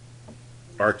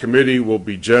committee will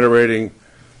be generating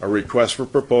a request for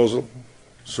proposal,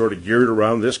 sort of geared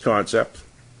around this concept.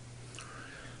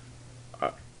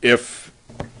 If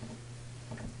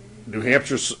New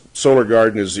Hampshire Solar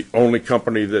Garden is the only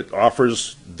company that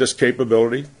offers this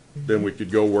capability, then we could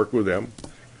go work with them.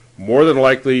 More than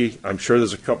likely, I'm sure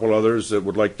there's a couple others that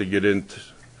would like to get into,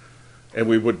 and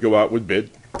we would go out with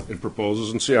bid and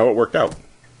proposals and see how it worked out.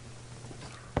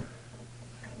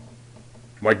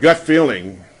 My gut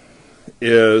feeling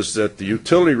is that the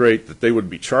utility rate that they would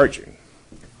be charging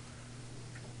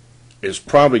is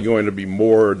probably going to be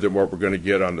more than what we're going to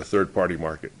get on the third-party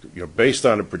market, based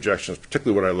on the projections,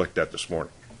 particularly what I looked at this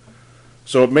morning.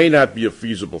 So it may not be a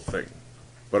feasible thing,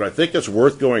 but I think it's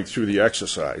worth going through the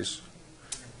exercise,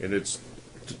 and it's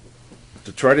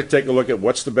to try to take a look at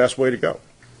what's the best way to go.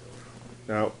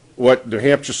 Now, what New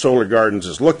Hampshire Solar Gardens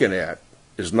is looking at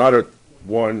is not a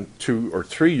 1, 2, or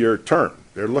 3 year term.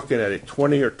 They're looking at a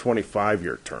 20 or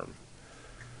 25-year term.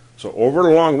 So over the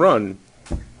long run,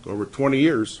 over 20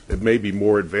 years, it may be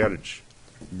more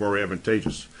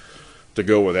advantageous to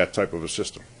go with that type of a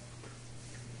system.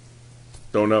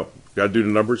 Don't know. Got to do the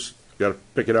numbers. Got to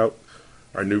pick it out.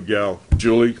 Our new gal,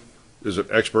 Julie, is an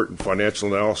expert in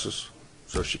financial analysis,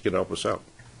 so she can help us out.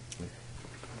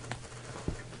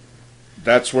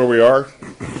 That's where we are.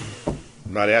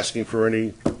 I'm not asking for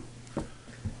any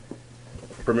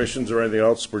permissions or anything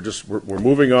else. We're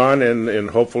moving on,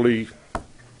 and hopefully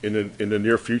in the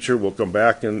near future we'll come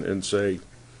back and say,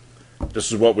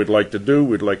 this is what we'd like to do.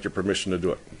 We'd like your permission to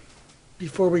do it.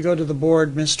 Before we go to the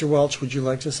board, Mr. Welch, would you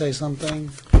like to say something?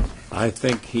 I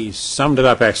think he summed it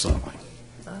up excellently.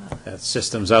 That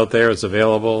system's out there, it's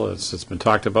available, it's been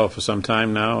talked about for some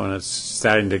time now, and it's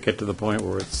starting to get to the point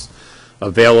where it's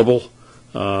available.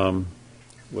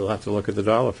 We'll have to look at the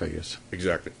dollar figures.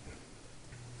 Exactly.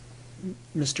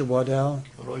 Mr. Waddell?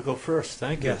 Where do I go first?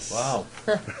 Thank you. Yes. Wow.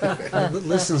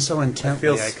 Listen so intently,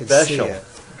 I could special. see it.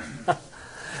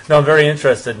 No, I'm very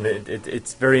interested in it.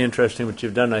 It's very interesting what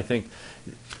you've done. I think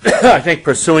I think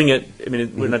pursuing it, I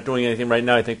mean, we're not doing anything right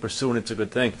now. I think pursuing it's a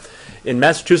good thing. In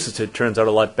Massachusetts, it turns out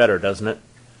a lot better, doesn't it?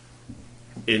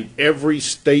 In every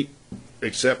state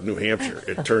except New Hampshire,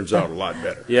 it turns out a lot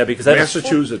better. Yeah, because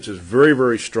Massachusetts is very,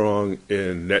 very strong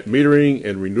in net metering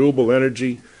and renewable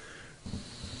energy.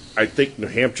 I think New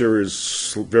Hampshire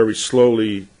is very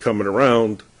slowly coming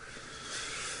around,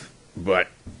 but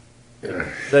I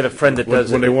have a friend that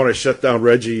does when they want to shut down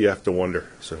Reggie, you have to wonder.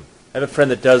 So I have a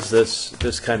friend that does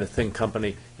this kind of thing,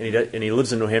 company, and he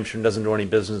lives in New Hampshire and doesn't do any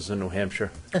business in New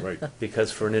Hampshire. Right.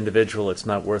 Because for an individual, it's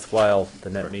not worthwhile, the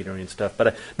net metering and stuff.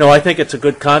 But I think it's a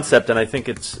good concept, and I think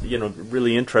it's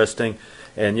really interesting.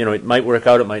 And it might work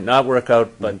out, it might not work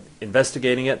out, but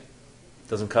investigating it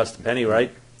doesn't cost a penny,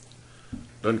 right?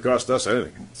 Doesn't cost us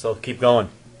anything. So keep going.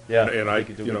 Yeah, And I you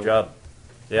can do a good job.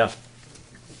 Yeah.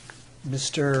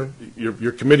 Mr.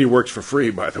 Your committee works for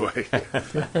free, by the way.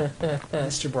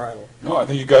 Mr. Bridle. No, I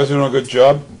think you guys are doing a good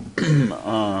job.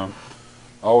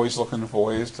 Always looking for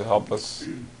ways to help us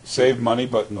save money,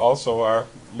 but also are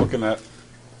looking at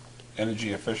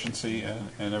energy efficiency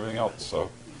and everything else.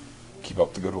 So keep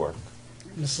up the good work.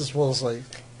 Mrs. Woolsey.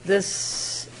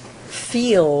 This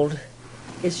field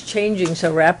is changing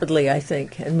so rapidly, I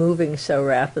think, and moving so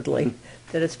rapidly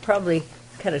that it's probably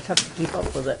kind of tough to keep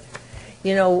up with it.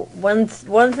 One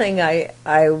thing I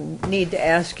need to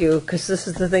ask you, because this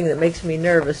is the thing that makes me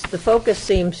nervous, the focus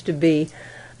seems to be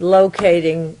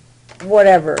locating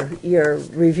whatever you're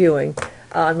reviewing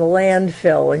on the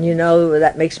landfill, and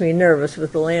that makes me nervous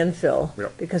with the landfill.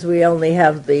 Yep. Because we only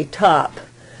have the top.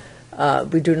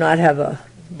 We do not have a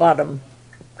bottom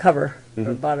cover,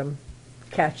 or bottom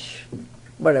catch,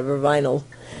 whatever, vinyl.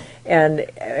 And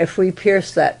if we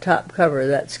pierce that top cover,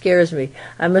 that scares me.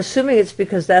 I'm assuming it's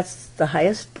because that's the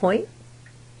highest point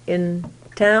in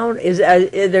town.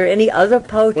 Are there any other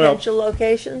potential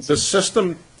locations? The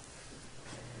system,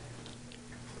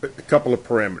 a couple of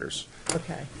parameters.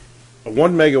 Okay. A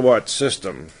 1 megawatt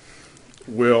system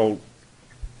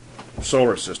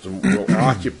solar system will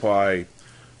occupy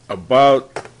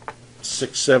about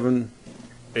 6-7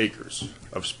 acres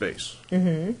of space.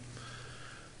 Mm-hmm.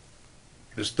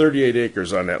 There's 38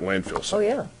 acres on that landfill site. Oh,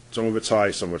 yeah. Some of it's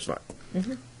high, some of it's not.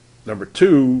 Mm-hmm. Number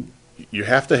two, you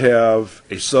have to have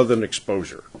a southern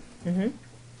exposure, Mm-hmm.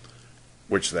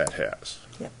 which that has.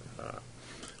 Yep.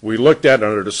 We looked at,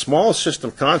 under the small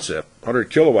system concept, 100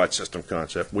 kilowatt system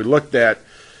concept, we looked at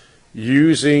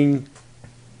using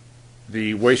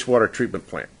the wastewater treatment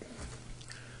plant.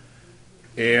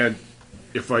 And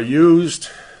if I used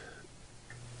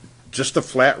just the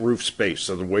flat roof space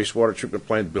of the wastewater treatment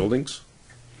plant buildings,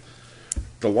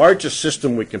 the largest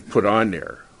system we can put on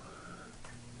there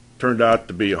turned out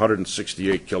to be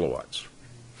 168 kilowatts.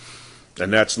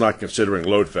 And that's not considering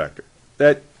load factor.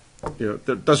 That,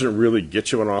 that doesn't really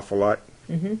get you an awful lot.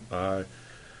 Mm-hmm.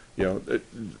 The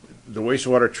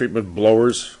wastewater treatment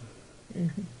blowers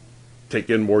Mm-hmm. take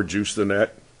in more juice than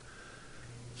that.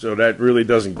 So that really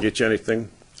doesn't get you anything.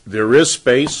 There is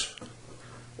space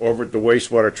over at the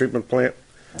wastewater treatment plant,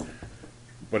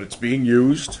 but it's being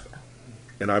used,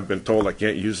 and I've been told I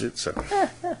can't use it, so.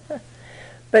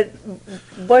 But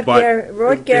what But,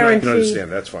 guarantee? I can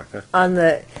understand, that's fine. Huh? On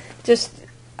the,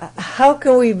 how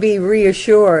can we be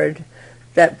reassured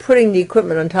that putting the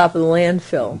equipment on top of the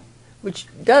landfill, which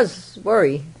does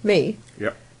worry me,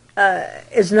 Yep.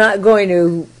 is not going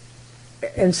to,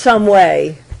 in some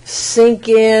way, sink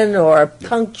in or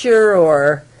puncture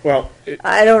or, Well,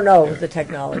 I don't know the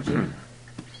technology. I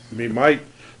mean, my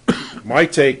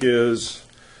take is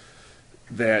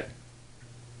that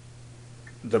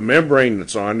the membrane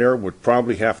that's on there would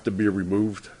probably have to be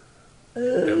removed,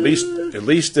 at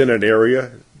least in an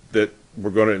area that we're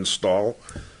going to install.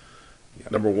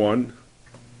 Number one,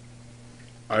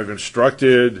 I've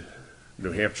instructed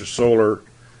New Hampshire Solar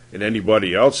and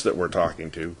anybody else that we're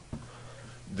talking to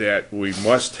that we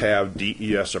must have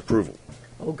DES approval.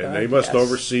 Oh, God, And they must yes.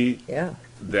 oversee Yeah.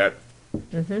 that.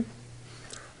 Mm-hmm.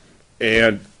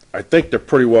 And I think they're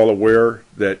pretty well aware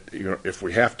that, if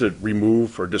we have to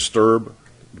remove or disturb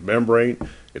the membrane,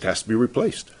 it has to be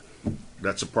replaced.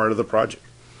 That's a part of the project.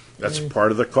 That's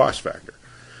part of the cost factor.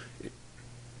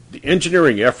 The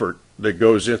engineering effort that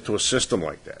goes into a system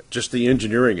like that, just the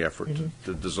engineering effort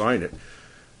to design it,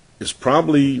 is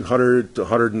probably $100,000 to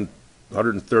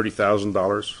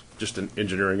 $130,000, just an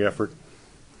engineering effort.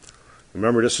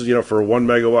 Remember, this is, for a 1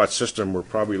 megawatt system, we're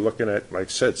probably looking at, like I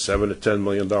said, $7 to $10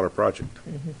 million project.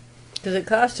 Because it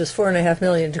cost us $4.5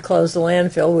 million to close the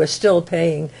landfill. We're still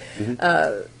paying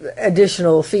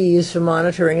additional fees for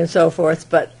monitoring and so forth.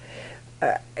 But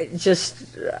I'm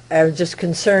just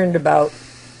concerned about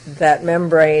that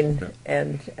membrane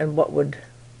and what would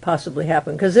possibly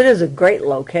happen. Because it is a great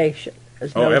location.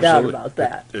 There's no doubt about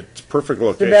that. It's a perfect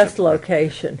location. The best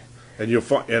location. And you'll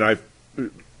find,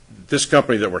 this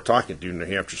company that we're talking to, New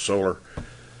Hampshire Solar,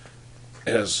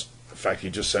 has, in fact, he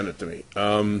just sent it to me.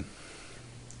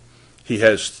 He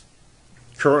has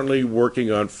currently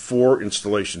working on 4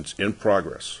 installations in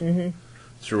progress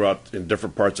throughout, in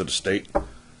different parts of the state,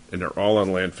 and they're all on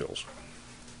landfills,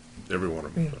 every one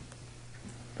of them.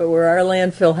 But where our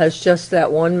landfill has just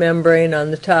that one membrane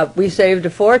on the top, we saved a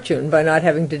fortune by not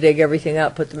having to dig everything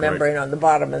up, put the membrane on the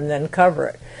bottom, and then cover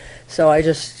it. So I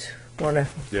just want to.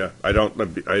 Yeah, I'm not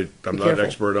an careful.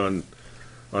 expert on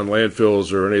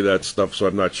landfills or any of that stuff, so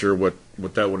I'm not sure what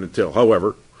that would entail.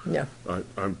 However, Yeah.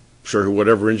 I'm sure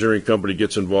whatever engineering company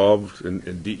gets involved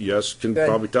in DES can Good.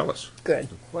 probably tell us. Good.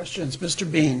 Questions? Mr.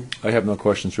 Bean? I have no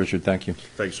questions, Richard, thank you.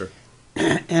 Thanks, sir.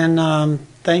 And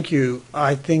thank you.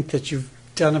 I think that you've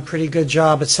done a pretty good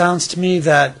job. It sounds to me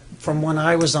that from when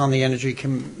I was on the Energy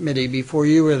Committee before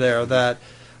you were there, that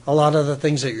a lot of the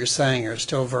things that you're saying are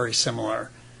still very similar.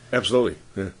 Absolutely.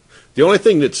 Yeah. The only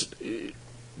thing that's,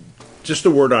 just a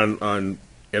word on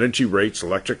energy rates,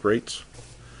 electric rates.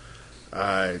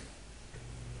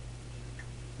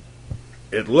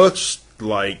 It looks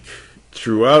like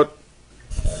throughout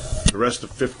the rest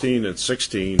of 15 and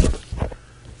 16,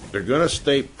 they're going to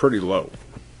stay pretty low.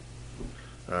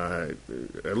 I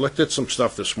looked at some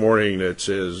stuff this morning that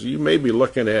says you may be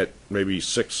looking at maybe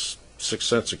 6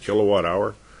 cents a kilowatt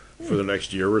hour for the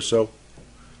next year or so.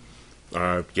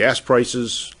 Gas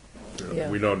prices,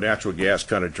 we know natural gas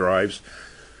kind of drives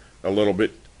a little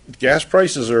bit. Gas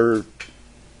prices are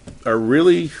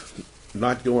really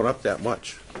not going up that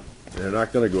much. They're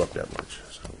not going to go up that much.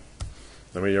 So,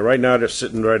 I mean, right now they're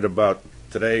sitting right about,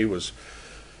 today was,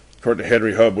 according to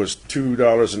Henry Hub, was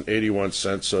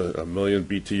 $2.81 a million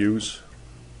BTUs.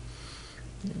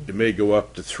 It may go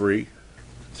up to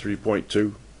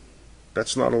 3.2.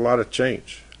 That's not a lot of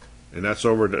change. And that's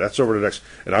over the next,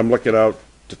 and I'm looking out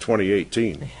to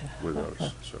 2018 with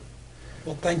those, so.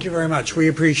 Well, thank you very much. We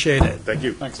appreciate it. Thank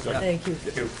you. Thanks, Doug. Thank you.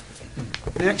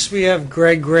 Next, we have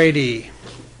Greg Grady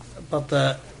about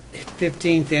the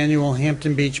 15th Annual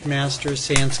Hampton Beach Masters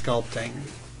Sand Sculpting.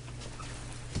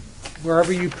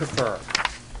 Wherever you prefer.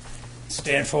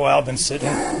 Stand for a while, been sitting.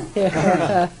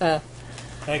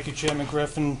 Thank you, Chairman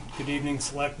Griffin. Good evening,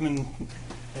 Selectman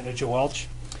Manager Welch.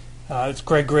 It's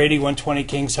Greg Grady, 120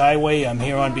 Kings Highway. I'm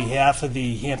here on behalf of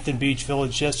the Hampton Beach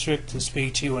Village District to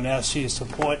speak to you and ask you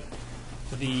support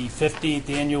for the 15th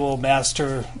Annual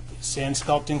Master Sand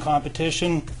Sculpting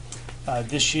Competition.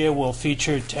 This year will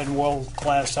feature 10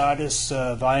 world-class artists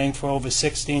vying for over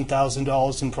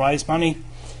 $16,000 in prize money.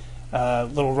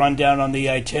 Little rundown on the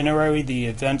itinerary. The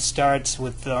event starts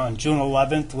with on June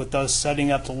 11th with us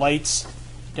setting up the lights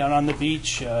down on the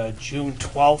beach. June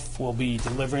 12th we'll be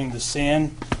delivering the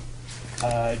sand.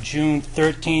 June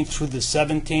 13th through the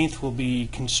 17th we'll be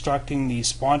constructing the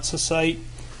sponsor site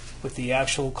with the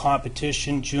actual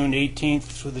competition June 18th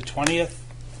through the 20th.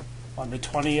 On the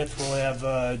 20th we'll have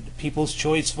People's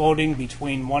Choice voting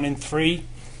between 1 and 3.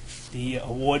 The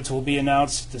awards will be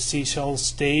announced at the Seashells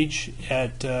stage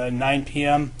at 9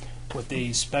 p.m. with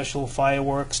a special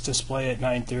fireworks display at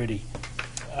 9:30.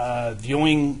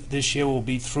 Viewing this year will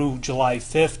be through July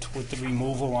 5th with the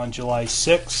removal on July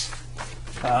 6th.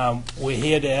 We're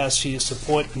here to ask for your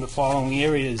support in the following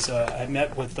areas. I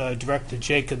met with Director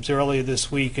Jacobs earlier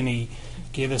this week, and he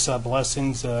gave us our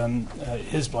blessings,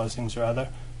 his blessings rather.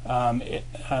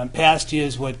 Past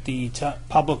years, what the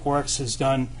Public Works has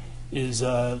done is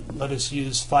let us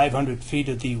use 500 feet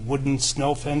of the wooden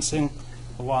snow fencing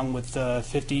along with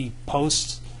 50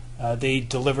 posts. They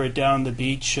deliver it down the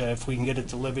beach. If we can get it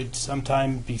delivered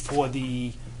sometime before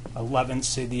the 11th,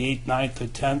 say the 8th, 9th, or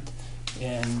 10th,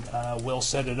 and we'll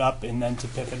set it up and then to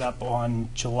pick it up on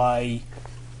July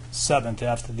 7th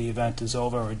after the event is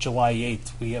over, or July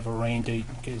 8th. We have a rain date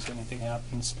in case anything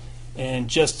happens. And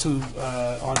just to,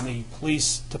 on the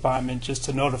police department, just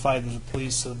to notify the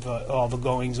police of all the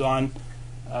goings-on,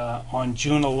 on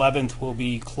June 11th, we'll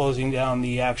be closing down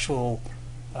the actual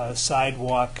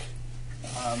sidewalk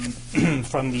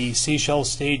from the Seashell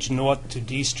stage north to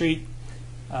D Street.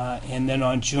 And then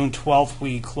on June 12th,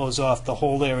 we close off the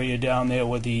whole area down there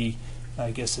with the,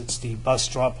 I guess it's the bus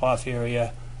drop-off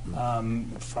area,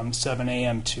 from 7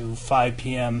 a.m. to 5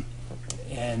 p.m.,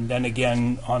 and then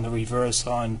again on the reverse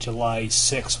on July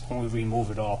 6th when we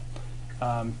remove it all.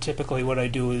 Typically what I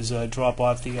do is drop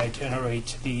off the itinerary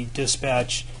to the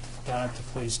dispatch down at the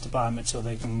police department so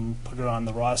they can put it on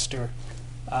the roster.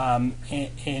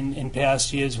 In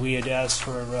past years we had asked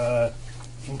for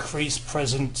increased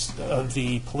presence of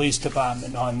the police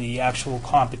department on the actual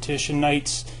competition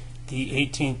nights, the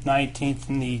 18th, 19th,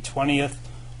 and the 20th,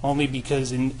 only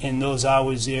because in those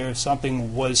hours there, if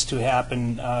something was to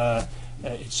happen,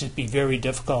 it should be very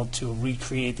difficult to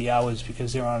recreate the hours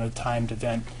because they're on a timed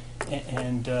event.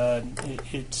 And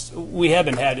we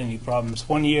haven't had any problems.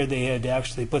 One year they had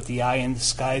actually put the eye in the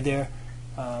sky there,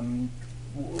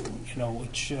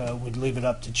 which would leave it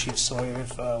up to Chief Sawyer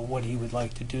if what he would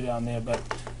like to do down there. But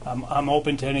I'm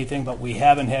open to anything, but we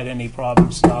haven't had any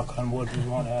problems. Knock on wood, we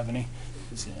won't have any.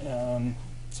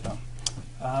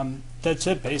 That's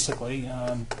it, basically.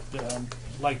 I'd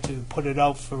like to put it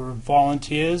out for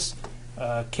volunteers.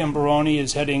 Kim Baroni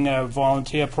is heading our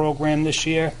volunteer program this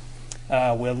year.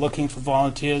 We're looking for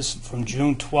volunteers from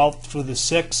June 12th through the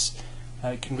 6th.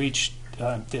 It can reach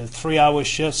the 3-hour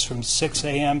shifts from 6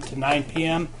 a.m. to 9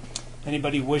 p.m.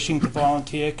 Anybody wishing to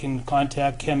volunteer can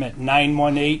contact Kim at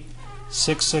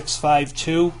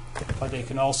 918-6652, or they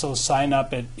can also sign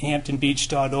up at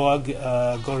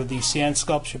hamptonbeach.org, go to the sand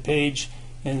sculpture page,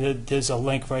 and there's a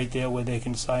link right there where they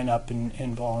can sign up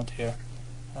and volunteer.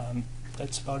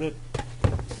 That's about it.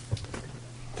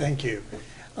 Thank you.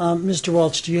 Mr.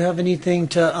 Welch, do you have anything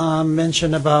to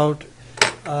mention about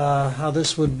how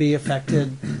this would be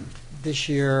affected this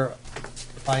year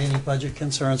by any budget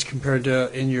concerns compared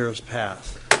to in years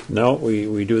past? No,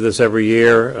 we do this every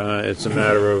year. It's a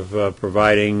matter of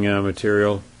providing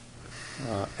material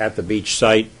at the beach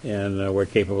site, and we're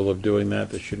capable of doing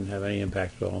that. This shouldn't have any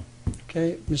impact at all.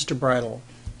 Okay, Mr. Bridle.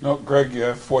 No,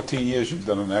 Greg, 14 years, you've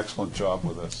done an excellent job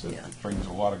with us. It brings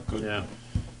a lot of good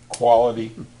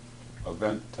quality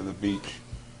event to the beach.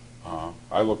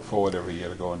 I look forward every year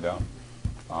to going down.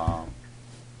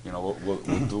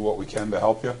 We'll do what we can to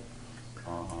help you.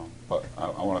 But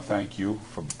I want to thank you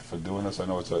for doing this. I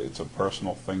know it's a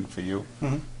personal thing for you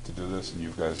to do this, and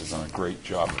you guys have done a great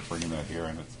job of bringing that here.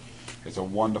 And it's a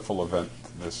wonderful event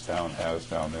this town has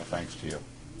down there. Thanks to you.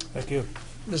 Thank you.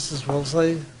 Mrs.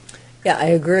 Woolsey? Yeah, I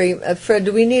agree. Fred,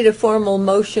 do we need a formal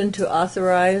motion to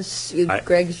authorize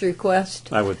Greg's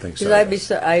request? I would think so.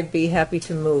 Because I'd be happy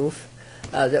to move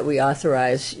that we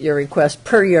authorize your request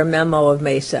per your memo of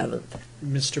May 7th.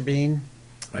 Mr. Bean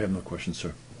I have no questions,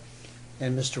 sir.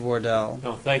 and Mr. Wardell.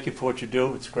 No, thank you for what you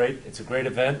do. It's great. It's a great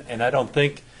event, and I don't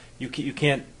think you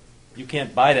can't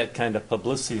buy that kind of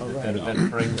publicity that event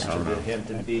brings to the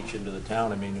Hampton Beach and to the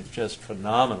town. I mean, it's just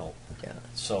phenomenal. Yeah.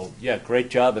 So, yeah, great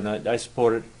job, and I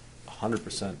support it 100%,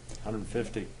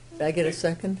 150. Did I get a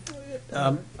second?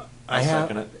 I I'll have.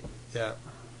 second it. Yeah.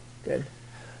 Good.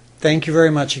 Thank you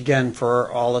very much again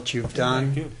for all that you've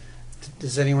done. Thank you.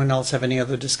 Does anyone else have any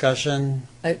other discussion?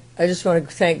 I just want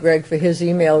to thank Greg for his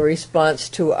email response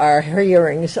to our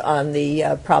hearings on the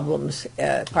problems,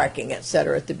 parking, et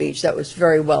cetera, at the beach. That was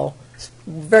very well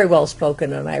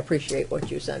spoken, and I appreciate what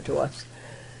you sent to us.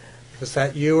 Was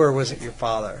that you or was it your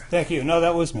father? Thank you. No,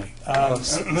 that was me. It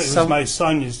was my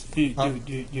son.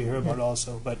 You hear about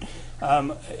also, but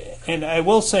and I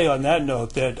will say on that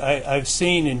note that I've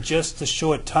seen in just a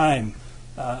short time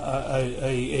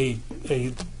a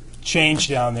change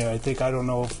down there. I don't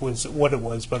know if it was what it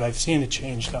was, but I've seen a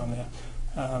change down there,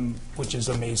 which is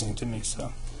amazing to me.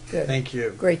 So, Good. Thank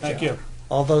you. Great job. thank you.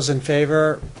 All those in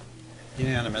favor?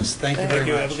 Unanimous. Thank you very Thank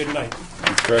you. much. Have a good night.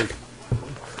 Thanks, Greg.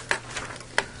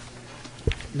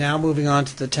 Now moving on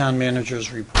to the town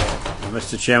manager's report.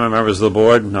 Mr. Chairman, members of the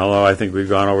board, although I think we've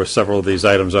gone over several of these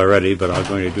items already, but I'm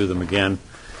going to do them again.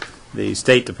 The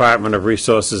State Department of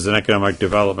Resources and Economic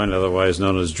Development, otherwise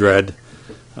known as DRED,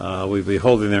 will be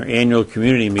holding their annual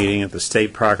community meeting at the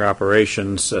State Park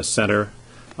Operations Center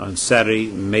on Saturday,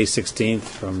 May 16th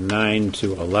from 9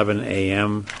 to 11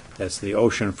 a.m. That's the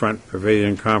Oceanfront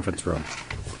Pavilion Conference Room.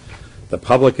 The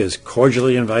public is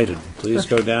cordially invited. Please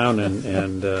go down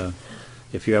and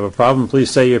if you have a problem, please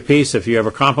say your piece. If you have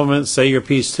a compliment, say your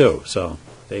piece too. So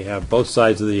they have both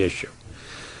sides of the issue.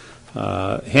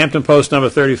 Hampton Post number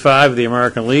 35 of the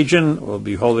American Legion will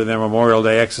be holding their Memorial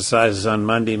Day exercises on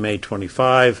Monday, May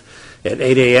 25 at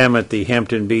 8 a.m. at the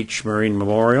Hampton Beach Marine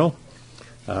Memorial.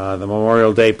 The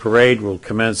Memorial Day Parade will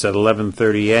commence at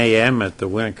 11:30 a.m. at the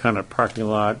Winnacunnet parking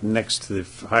lot next to the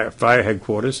fire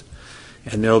headquarters.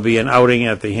 And there will be an outing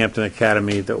at the Hampton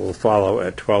Academy that will follow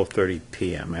at 12:30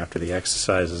 p.m. after the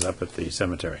exercises up at the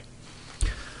cemetery.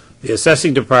 The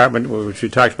assessing department, which we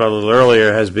talked about a little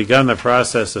earlier, has begun the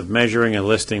process of measuring and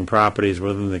listing properties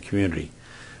within the community.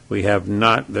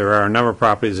 There are a number of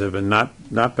properties that have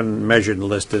not been measured and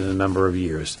listed in a number of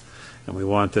years. And we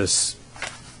want this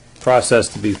process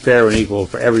to be fair and equal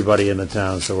for everybody in the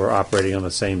town, so we're operating on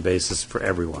the same basis for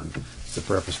everyone. That's the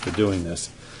purpose for doing this.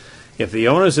 If the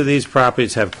owners of these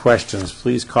properties have questions,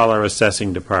 please call our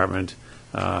assessing department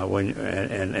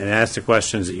and ask the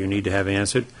questions that you need to have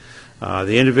answered.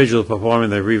 The individual performing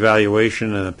the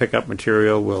revaluation and the pickup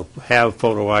material will have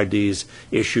photo IDs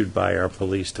issued by our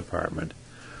police department.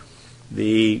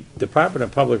 The Department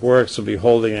of Public Works will be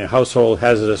holding a household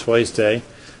hazardous waste day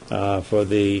for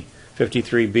the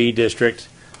 53B district.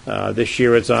 This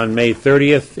year it's on May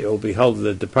 30th. It will be held at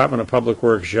the Department of Public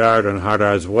Works yard on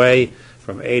Hardards Way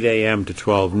from 8 a.m. to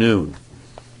 12 noon.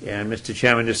 And Mr.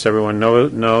 Chairman, just so everyone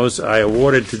knows, I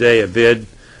awarded today a bid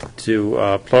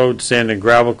to Plode Sand and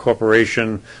Gravel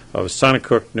Corporation of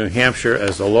Sunnycook, New Hampshire,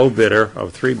 as the low bidder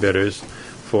of 3 bidders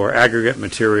for aggregate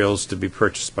materials to be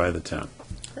purchased by the town.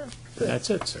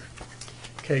 That's it, sir.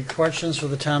 Okay, questions for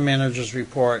the town manager's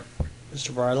report?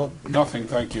 Mr. Bridle? Nothing,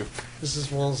 thank you.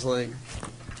 Mrs. Woolsey?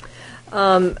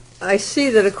 I see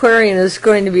that Aquarian is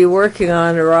going to be working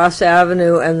on Ross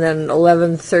Avenue and then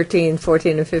 11, 13,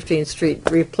 14, and 15th Street,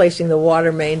 replacing the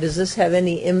water main. Does this have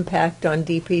any impact on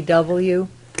DPW?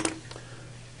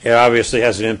 It obviously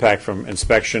has an impact from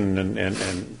inspection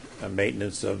and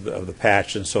maintenance of the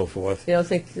patch and so forth. You don't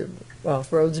think,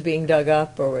 roads being dug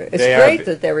up? It's They great are-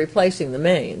 that they're replacing the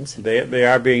mains. They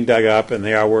are being dug up, and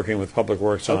they are working with Public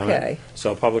Works on it. Okay.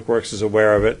 So Public Works is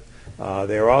aware of it.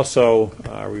 They're also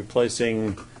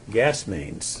replacing gas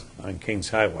mains on Kings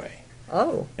Highway,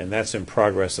 Oh, and that's in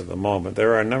progress at the moment.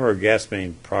 There are a number of gas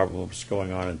main problems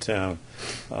going on in town.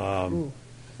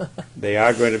 They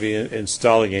are going to be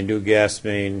installing a new gas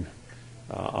main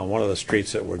on one of the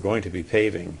streets that we're going to be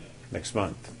paving next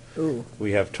month. ooh,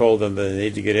 We have told them that they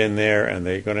need to get in there, and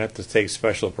they're going to have to take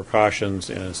special precautions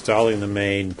in installing the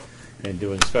main and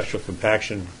doing special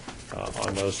compaction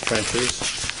on those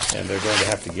trenches, and they're going to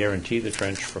have to guarantee the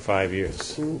trench for 5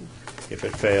 years. If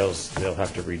it fails, they'll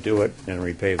have to redo it and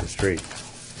repave the street.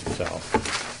 So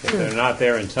if they're not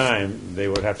there in time, they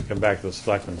would have to come back to the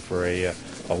selectmen for a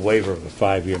waiver of the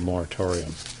 5-year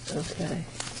moratorium. okay.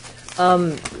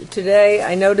 Today,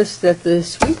 I noticed that the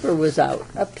sweeper was out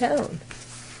uptown.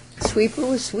 Sweeper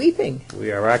was sweeping.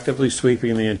 We are actively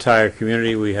sweeping the entire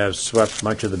community. We have swept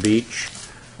much of the beach.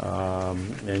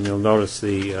 And you'll notice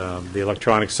the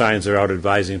electronic signs are out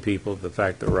advising people of the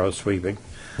fact that we're out sweeping.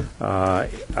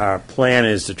 Our plan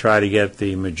is to try to get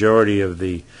the majority of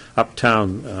the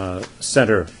uptown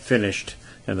center finished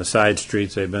and the side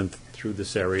streets. They've been through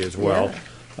this area as well,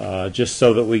 just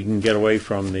so that we can get away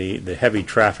from the heavy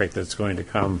traffic that's going to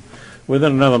come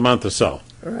within another month or so.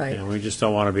 Right. And we just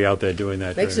don't want to be out there doing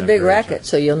that. Makes a during that big period of racket,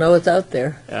 so you'll know it's out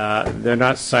there. time. They're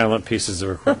not silent pieces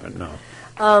of equipment, no.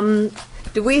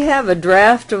 Do we have a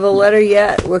draft of a letter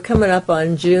yet? We're coming up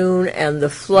on June, and the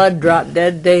flood drop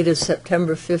dead date is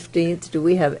September 15th. Do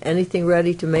we have anything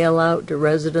ready to mail out to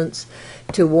residents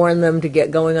to warn them to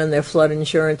get going on their flood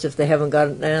insurance if they haven't got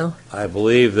it now? I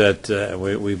believe that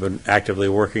we've been actively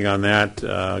working on that.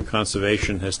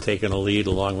 Conservation has taken a lead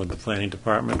along with the planning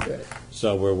department, Good.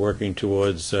 so we're working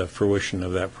towards fruition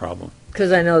of that problem.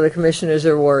 Because I know the commissioners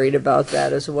are worried about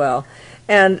that as well.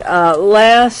 And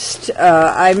last,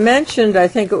 I mentioned, I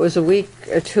think it was a week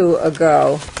or two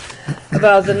ago,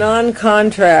 about the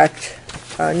non-contract,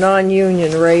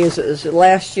 non-union raises.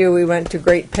 Last year, we went to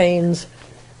great pains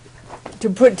to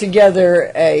put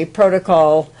together a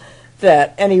protocol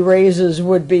that any raises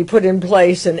would be put in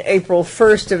place in April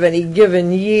 1st of any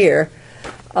given year.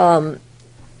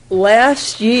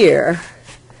 Last year,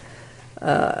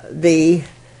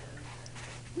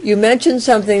 you mentioned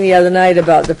something the other night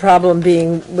about the problem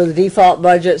being with the default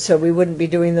budget, so we wouldn't be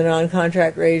doing the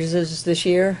non-contract raises this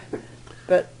year.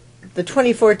 But the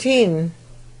 2014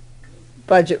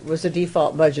 budget was a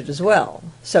default budget as well.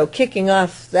 So kicking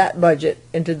off that budget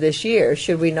into this year,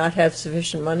 should we not have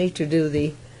sufficient money to do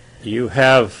the... You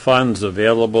have funds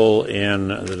available in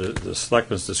the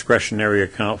Selectmen's discretionary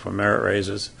account for merit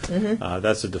raises.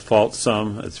 That's a default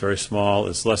sum. It's very small.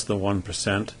 It's less than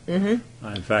 1%. In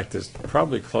fact, it's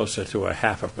probably closer to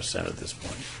 0.5% at this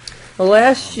point. Well,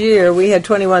 last year, we had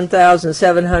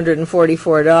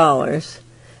 $21,744,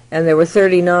 and there were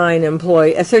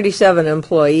 37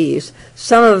 employees.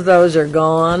 Some of those are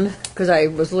gone, because I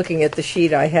was looking at the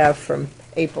sheet I have from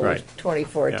April Right.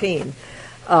 2014.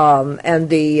 And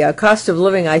the cost of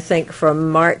living, I think, from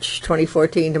March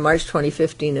 2014 to March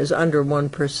 2015 is under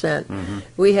 1%.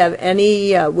 We have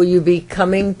any, will you be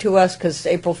coming to us, because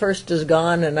April 1st is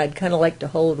gone, and I'd kind of like to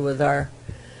hold with our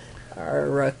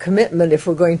commitment if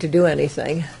we're going to do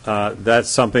anything. That's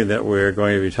something that we're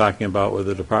going to be talking about with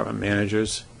the department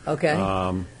managers. Okay.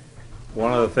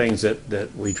 One of the things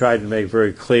that we tried to make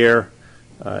very clear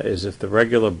is if the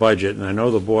regular budget, and I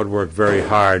know the board worked very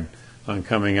hard on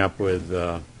coming up with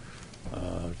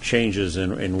changes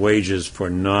in wages for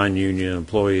non-union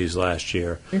employees last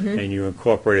year, and you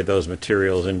incorporated those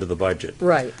materials into the budget.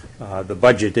 Right. The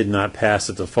budget did not pass,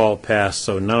 the default passed,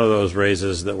 so none of those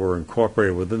raises that were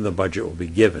incorporated within the budget will be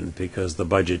given because the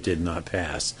budget did not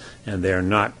pass, and they're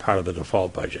not part of the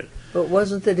default budget. But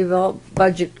wasn't the developed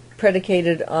budget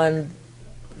predicated on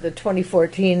the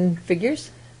 2014 figures?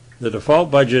 The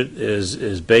default budget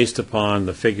is based upon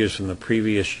the figures from the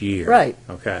previous year. Right.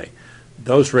 Okay.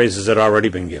 Those raises had already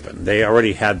been given. They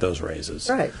already had those raises.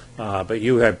 Right. But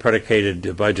you had predicated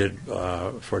the budget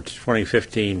for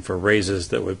 2015 for raises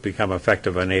that would become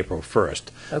effective on April 1st.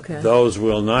 Okay. Those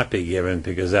will not be given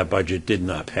because that budget did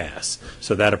not pass.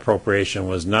 So that appropriation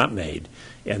was not made.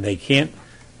 And they can't,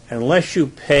 unless you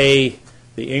pay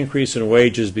the increase in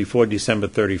wages before December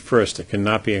 31st, it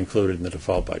cannot be included in the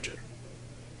default budget.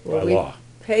 By law.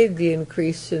 We paid the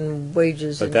increase in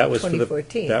wages in But that was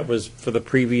 2014. that was for the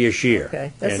previous year.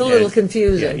 Okay, that's a little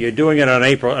confusing. You're doing it on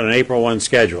an April 1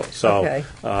 schedule. So Okay.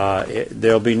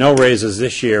 there'll be no raises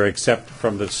this year except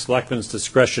from the Selectmen's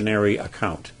discretionary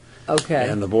account. Okay.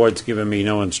 And the board's given me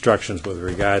no instructions with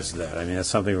regards to that. I mean, that's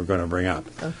something we're going to bring up.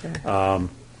 Okay.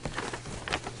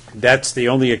 That's the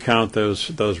only account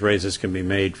those raises can be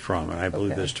made from, and I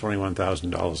believe Okay. there's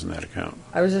 $21,000 in that account.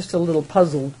 I was just a little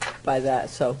puzzled by that,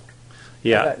 so.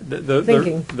 Yeah,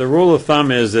 Thinking. the rule of thumb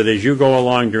is that as you go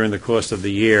along during the course of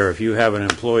the year, if you have an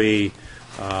employee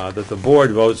that the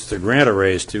board votes to grant a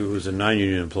raise to who's a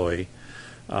non-union employee,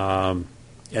 and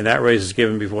that raise is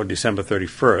given before December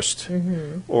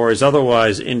 31st, or is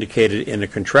otherwise indicated in a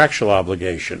contractual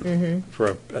obligation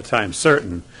for a time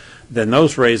certain, then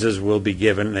those raises will be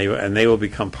given, and they will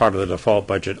become part of the default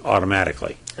budget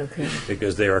automatically. Okay.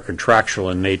 Because they are contractual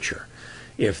in nature.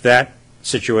 If that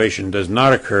situation does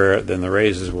not occur, then the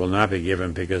raises will not be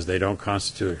given because they don't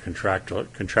constitute a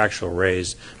contractual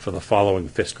raise for the following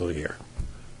fiscal year.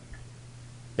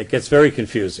 It gets very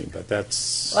confusing, but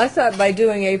that's... Well, I thought by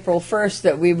doing April 1st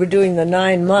that we were doing the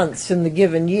 9 months in the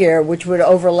given year, which would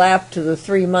overlap to the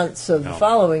 3 months of the No.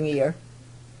 following year.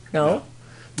 No?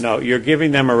 No, you're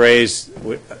giving them a raise,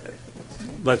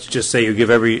 let's just say you give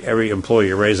every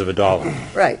employee a raise of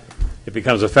 $1. Right. It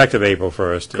becomes effective April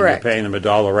 1st, and you're Correct. paying them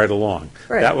 $1 right along.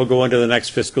 Right. That will go into the next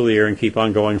fiscal year and keep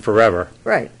on going forever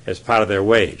Right. as part of their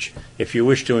wage. If you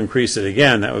wish to increase it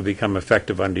again, that would become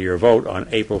effective under your vote on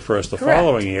April 1st the Correct.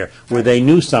 following year with a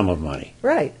new sum of money.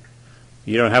 Right.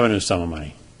 You don't have a new sum of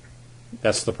money.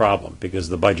 That's the problem, because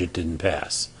the budget didn't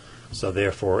pass. So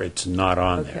therefore, it's not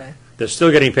on Okay. there. They're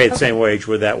still getting paid the same wage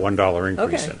with that $1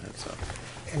 increase Okay. in it. So.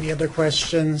 Any other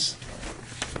questions?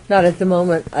 Not at the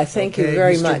moment. I thank you Okay,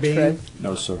 very Mr. much, Bean? Fred.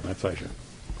 No, sir. My pleasure.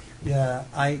 Yeah,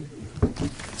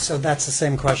 so that's the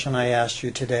same question I asked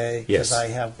you today. Yes. Because I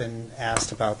have been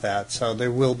asked about that. So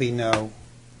there will be no.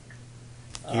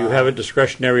 You have a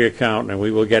discretionary account, and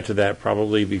we will get to that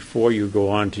probably before you go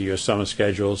on to your summer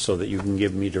schedule so that you can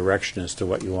give me direction as to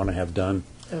what you want to have done.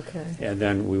 Okay. And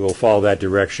then we will follow that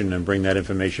direction and bring that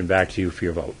information back to you for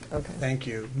your vote. Okay. Thank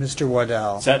you. Mr.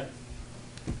 Waddell. Set.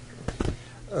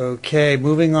 Okay,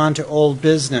 moving on to old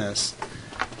business.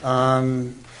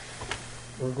 We're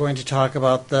going to talk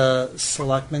about the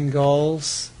selectmen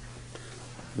goals.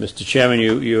 Mr. Chairman,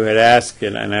 you had asked,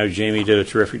 and I know Jamie did a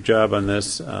terrific job on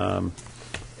this,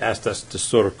 asked us to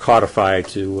sort of codify,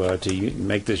 to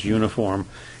make this uniform,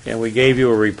 and we gave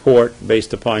you a report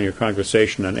based upon your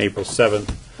conversation on April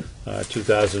 7th,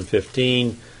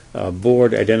 2015.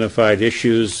 Board identified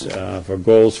issues for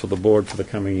goals for the board for the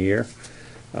coming year.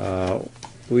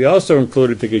 We also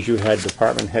included, because you had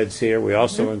department heads here, we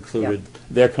also included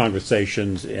their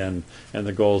conversations and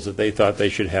the goals that they thought they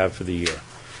should have for the year.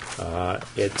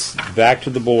 It's back to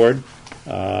the board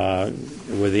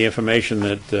with the information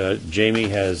that Jamie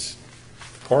has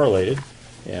correlated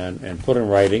and put in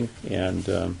writing, and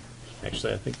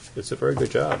actually I think it's a very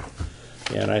good job.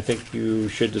 And I think you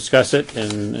should discuss it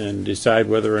and decide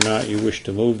whether or not you wish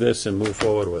to move this and move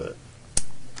forward with it.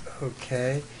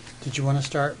 Okay. Did you want to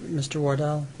start, Mr.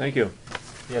 Wardell? Thank you.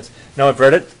 Yes. No, I've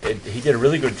read it. He did a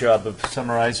really good job of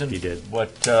summarizing. He did. What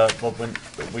when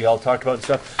we all talked about and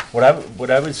stuff.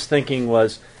 What I was thinking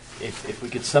was, if we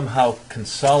could somehow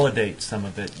consolidate some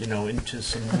of it, into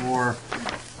some more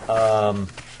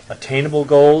attainable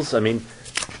goals. I mean,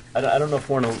 I don't know if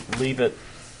we want to leave it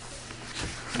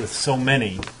with so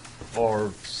many,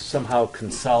 or somehow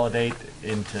consolidate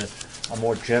into a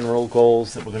more general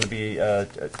goals that we're going to be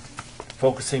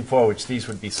focusing for, which these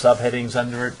would be subheadings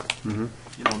under it. Mm-hmm.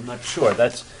 I'm not sure.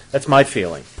 That's my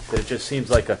feeling. That it just seems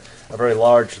like a very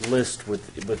large list with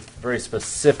very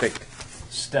specific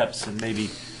steps and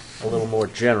maybe a little more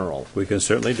general. We can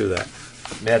certainly do that.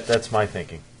 That's my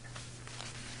thinking.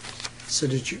 So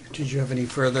did you have any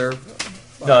further?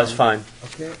 No, it's fine.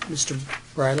 Okay, Mr.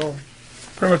 Bridle.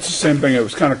 Pretty much the same thing. It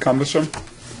was kind of cumbersome.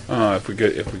 If we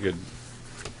could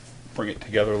bring it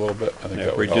together a little bit, I think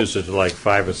that would Reduce help. it to like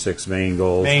 5 or 6 main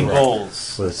goals. Main with-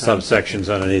 goals. With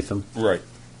subsections underneath them. Right.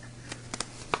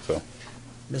 So.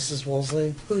 Mrs.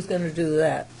 Woolsey? Who's going to do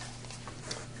that?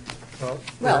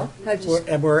 Well, I just-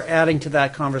 we're adding to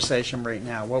that conversation right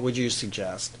now. What would you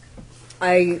suggest?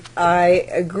 I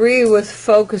agree with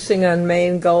focusing on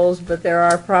main goals, but there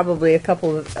are probably a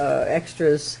couple of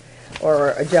extras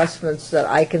or adjustments that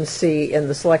I can see in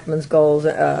the selectmen's goals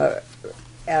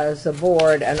as a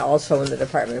board and also in the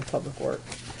Department of Public Works.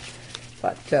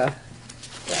 But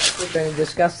we're going to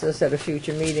discuss this at a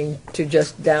future meeting to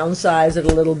just downsize it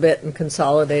a little bit and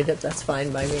consolidate it. That's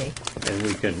fine by me. And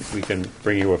we can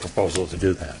bring you a proposal to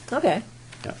do that. Okay.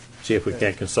 Yeah. See if we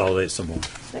can't consolidate some more.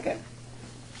 Okay.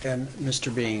 And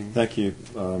Mr. Bean? Thank you,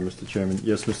 Mr. Chairman.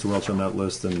 Yes, Mr. Welch on that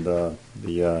list, and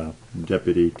the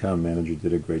deputy town manager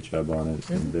did a great job on it,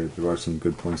 and there are some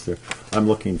good points there. I'm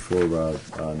looking for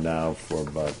now for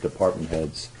department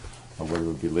heads, whether it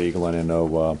would be legal, and I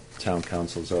know town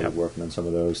council's already working on some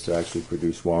of those to actually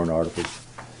produce warrant articles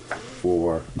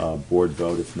for board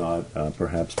vote, if not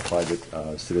perhaps private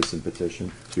citizen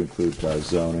petition to include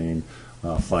zoning,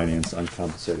 finance,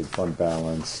 uncompensated fund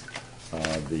balance,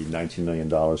 the $19 million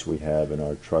we have in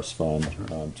our trust fund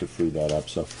to free that up.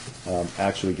 So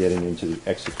actually getting into the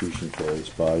execution phase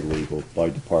by legal, by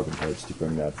department heads to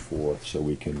bring that forth so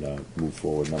we can move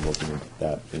forward, and I'm looking at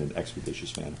that in an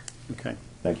expeditious manner. Okay.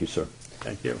 Thank you, sir.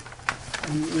 Thank you.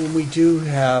 When we do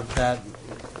have that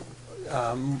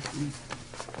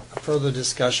further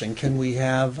discussion, can we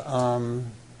have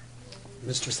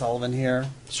Mr. Sullivan here?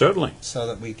 Certainly. So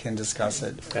that we can discuss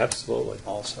it Absolutely.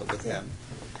 also with him.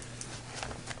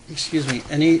 Excuse me,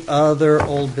 any other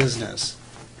old business?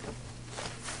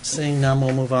 Seeing none,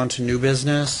 we'll move on to new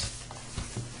business.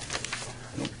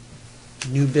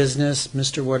 New business,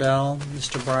 Mr. Waddell,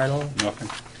 Mr. Bridle. Nothing.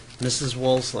 Mrs.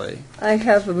 Wolseley. I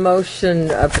have a motion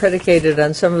predicated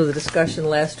on some of the discussion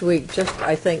last week, just,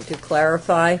 I think, to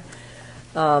clarify.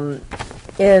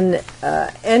 In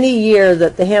any year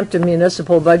that the Hampton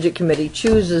Municipal Budget Committee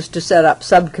chooses to set up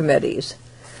subcommittees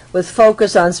with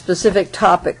focus on specific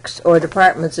topics or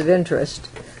departments of interest,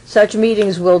 such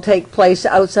meetings will take place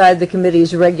outside the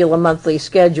committee's regular monthly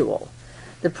schedule.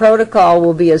 The protocol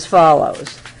will be as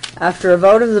follows. After a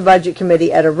vote of the Budget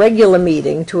Committee at a regular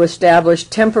meeting to establish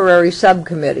temporary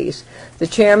subcommittees, the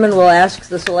chairman will ask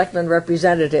the selectman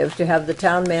representative to have the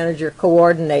town manager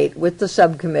coordinate with the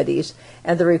subcommittees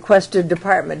and the requested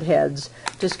department heads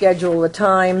to schedule the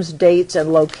times, dates,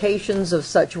 and locations of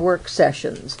such work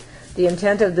sessions. The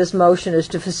intent of this motion is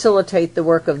to facilitate the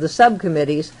work of the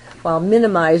subcommittees while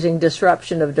minimizing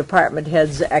disruption of department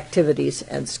heads' activities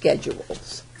and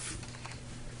schedules.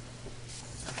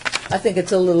 I think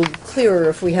it's a little clearer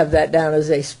if we have that down as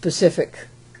a specific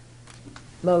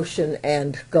motion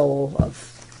and goal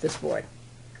of this board.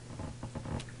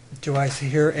 Do I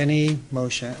hear any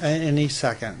motion, any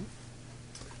second?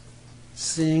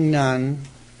 Seeing none,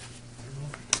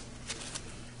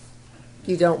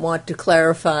 You don't want to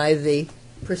clarify the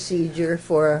procedure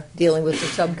for dealing with the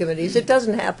subcommittees? It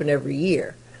doesn't happen every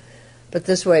year, but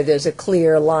this way there's a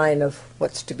clear line of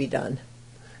what's to be done.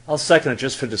 I'll second it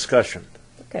just for discussion.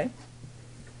 Okay.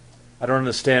 I don't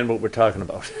understand what we're talking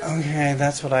about. okay,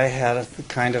 that's what I had, a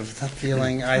kind of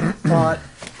feeling. I thought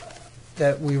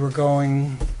that we were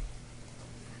going,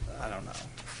 I don't know.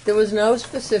 There was no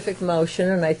specific motion,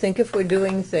 and I think if we're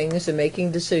doing things and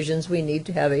making decisions, we need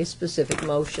to have a specific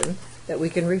motion that we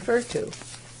can refer to.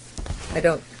 I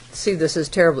don't see this as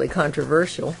terribly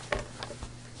controversial.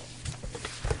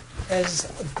 As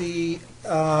the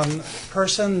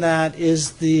person that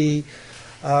is the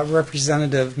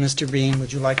representative, Mr. Bean,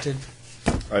 would you like to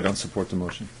support the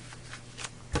motion.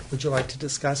 Would you like to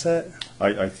discuss it?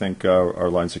 I think our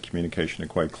lines of communication are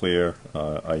quite clear.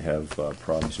 I have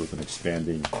problems with an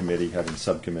expanding committee, having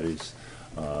subcommittees.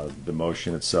 The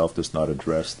motion itself does not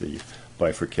address the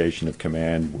bifurcation of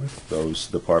command with those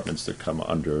departments that come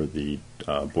under the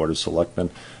Board of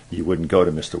Selectmen. You wouldn't go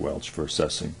to Mr. Welch for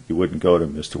assessing. You wouldn't go to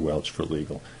Mr. Welch for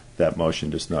legal. That motion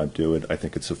does not do it. I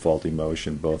think it's a faulty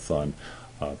motion, both on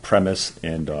premise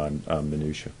and on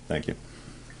minutia. Thank you.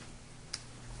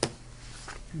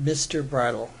 Mr.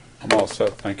 Bridle. I'm all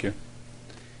set, thank you.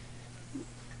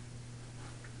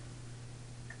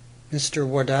 Mr.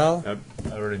 Wardell? I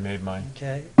already made mine.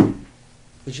 Okay.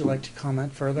 Would you like to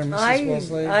comment further, Mrs.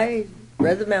 Wolseley? I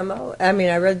read the memo. I mean,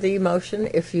 I read the motion.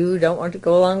 If you don't want to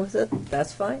go along with it,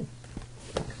 that's fine.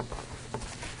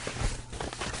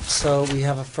 So we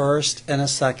have a first and a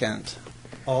second.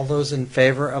 All those in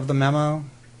favor of the memo?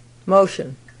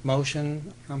 Motion.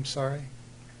 Motion, I'm sorry.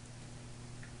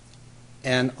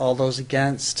 And all those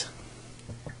against?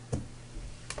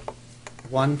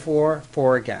 1 for,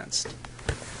 4 against.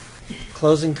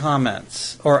 Closing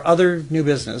comments or other new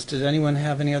business. Did anyone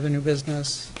have any other new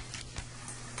business?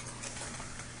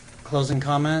 Closing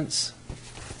comments?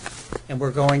 And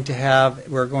we're going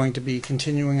to be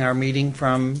continuing our meeting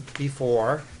from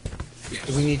before. Yes.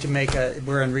 Do we need to make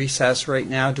we're in recess right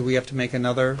now. Do we have to make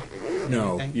another?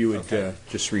 No, anything? you would Okay.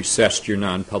 just recess your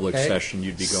non-public Okay. session.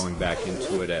 You'd be going back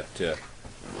into it at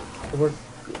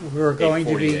We're going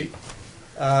to be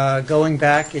 8:48. going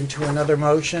back into another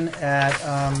motion at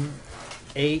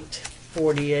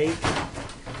 8:48.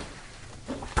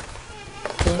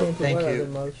 Thank What you. other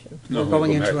motion? No, We're going we'll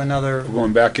go into back. another. We're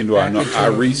going back into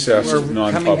our recess We're coming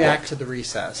non-public. back to the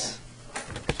recess.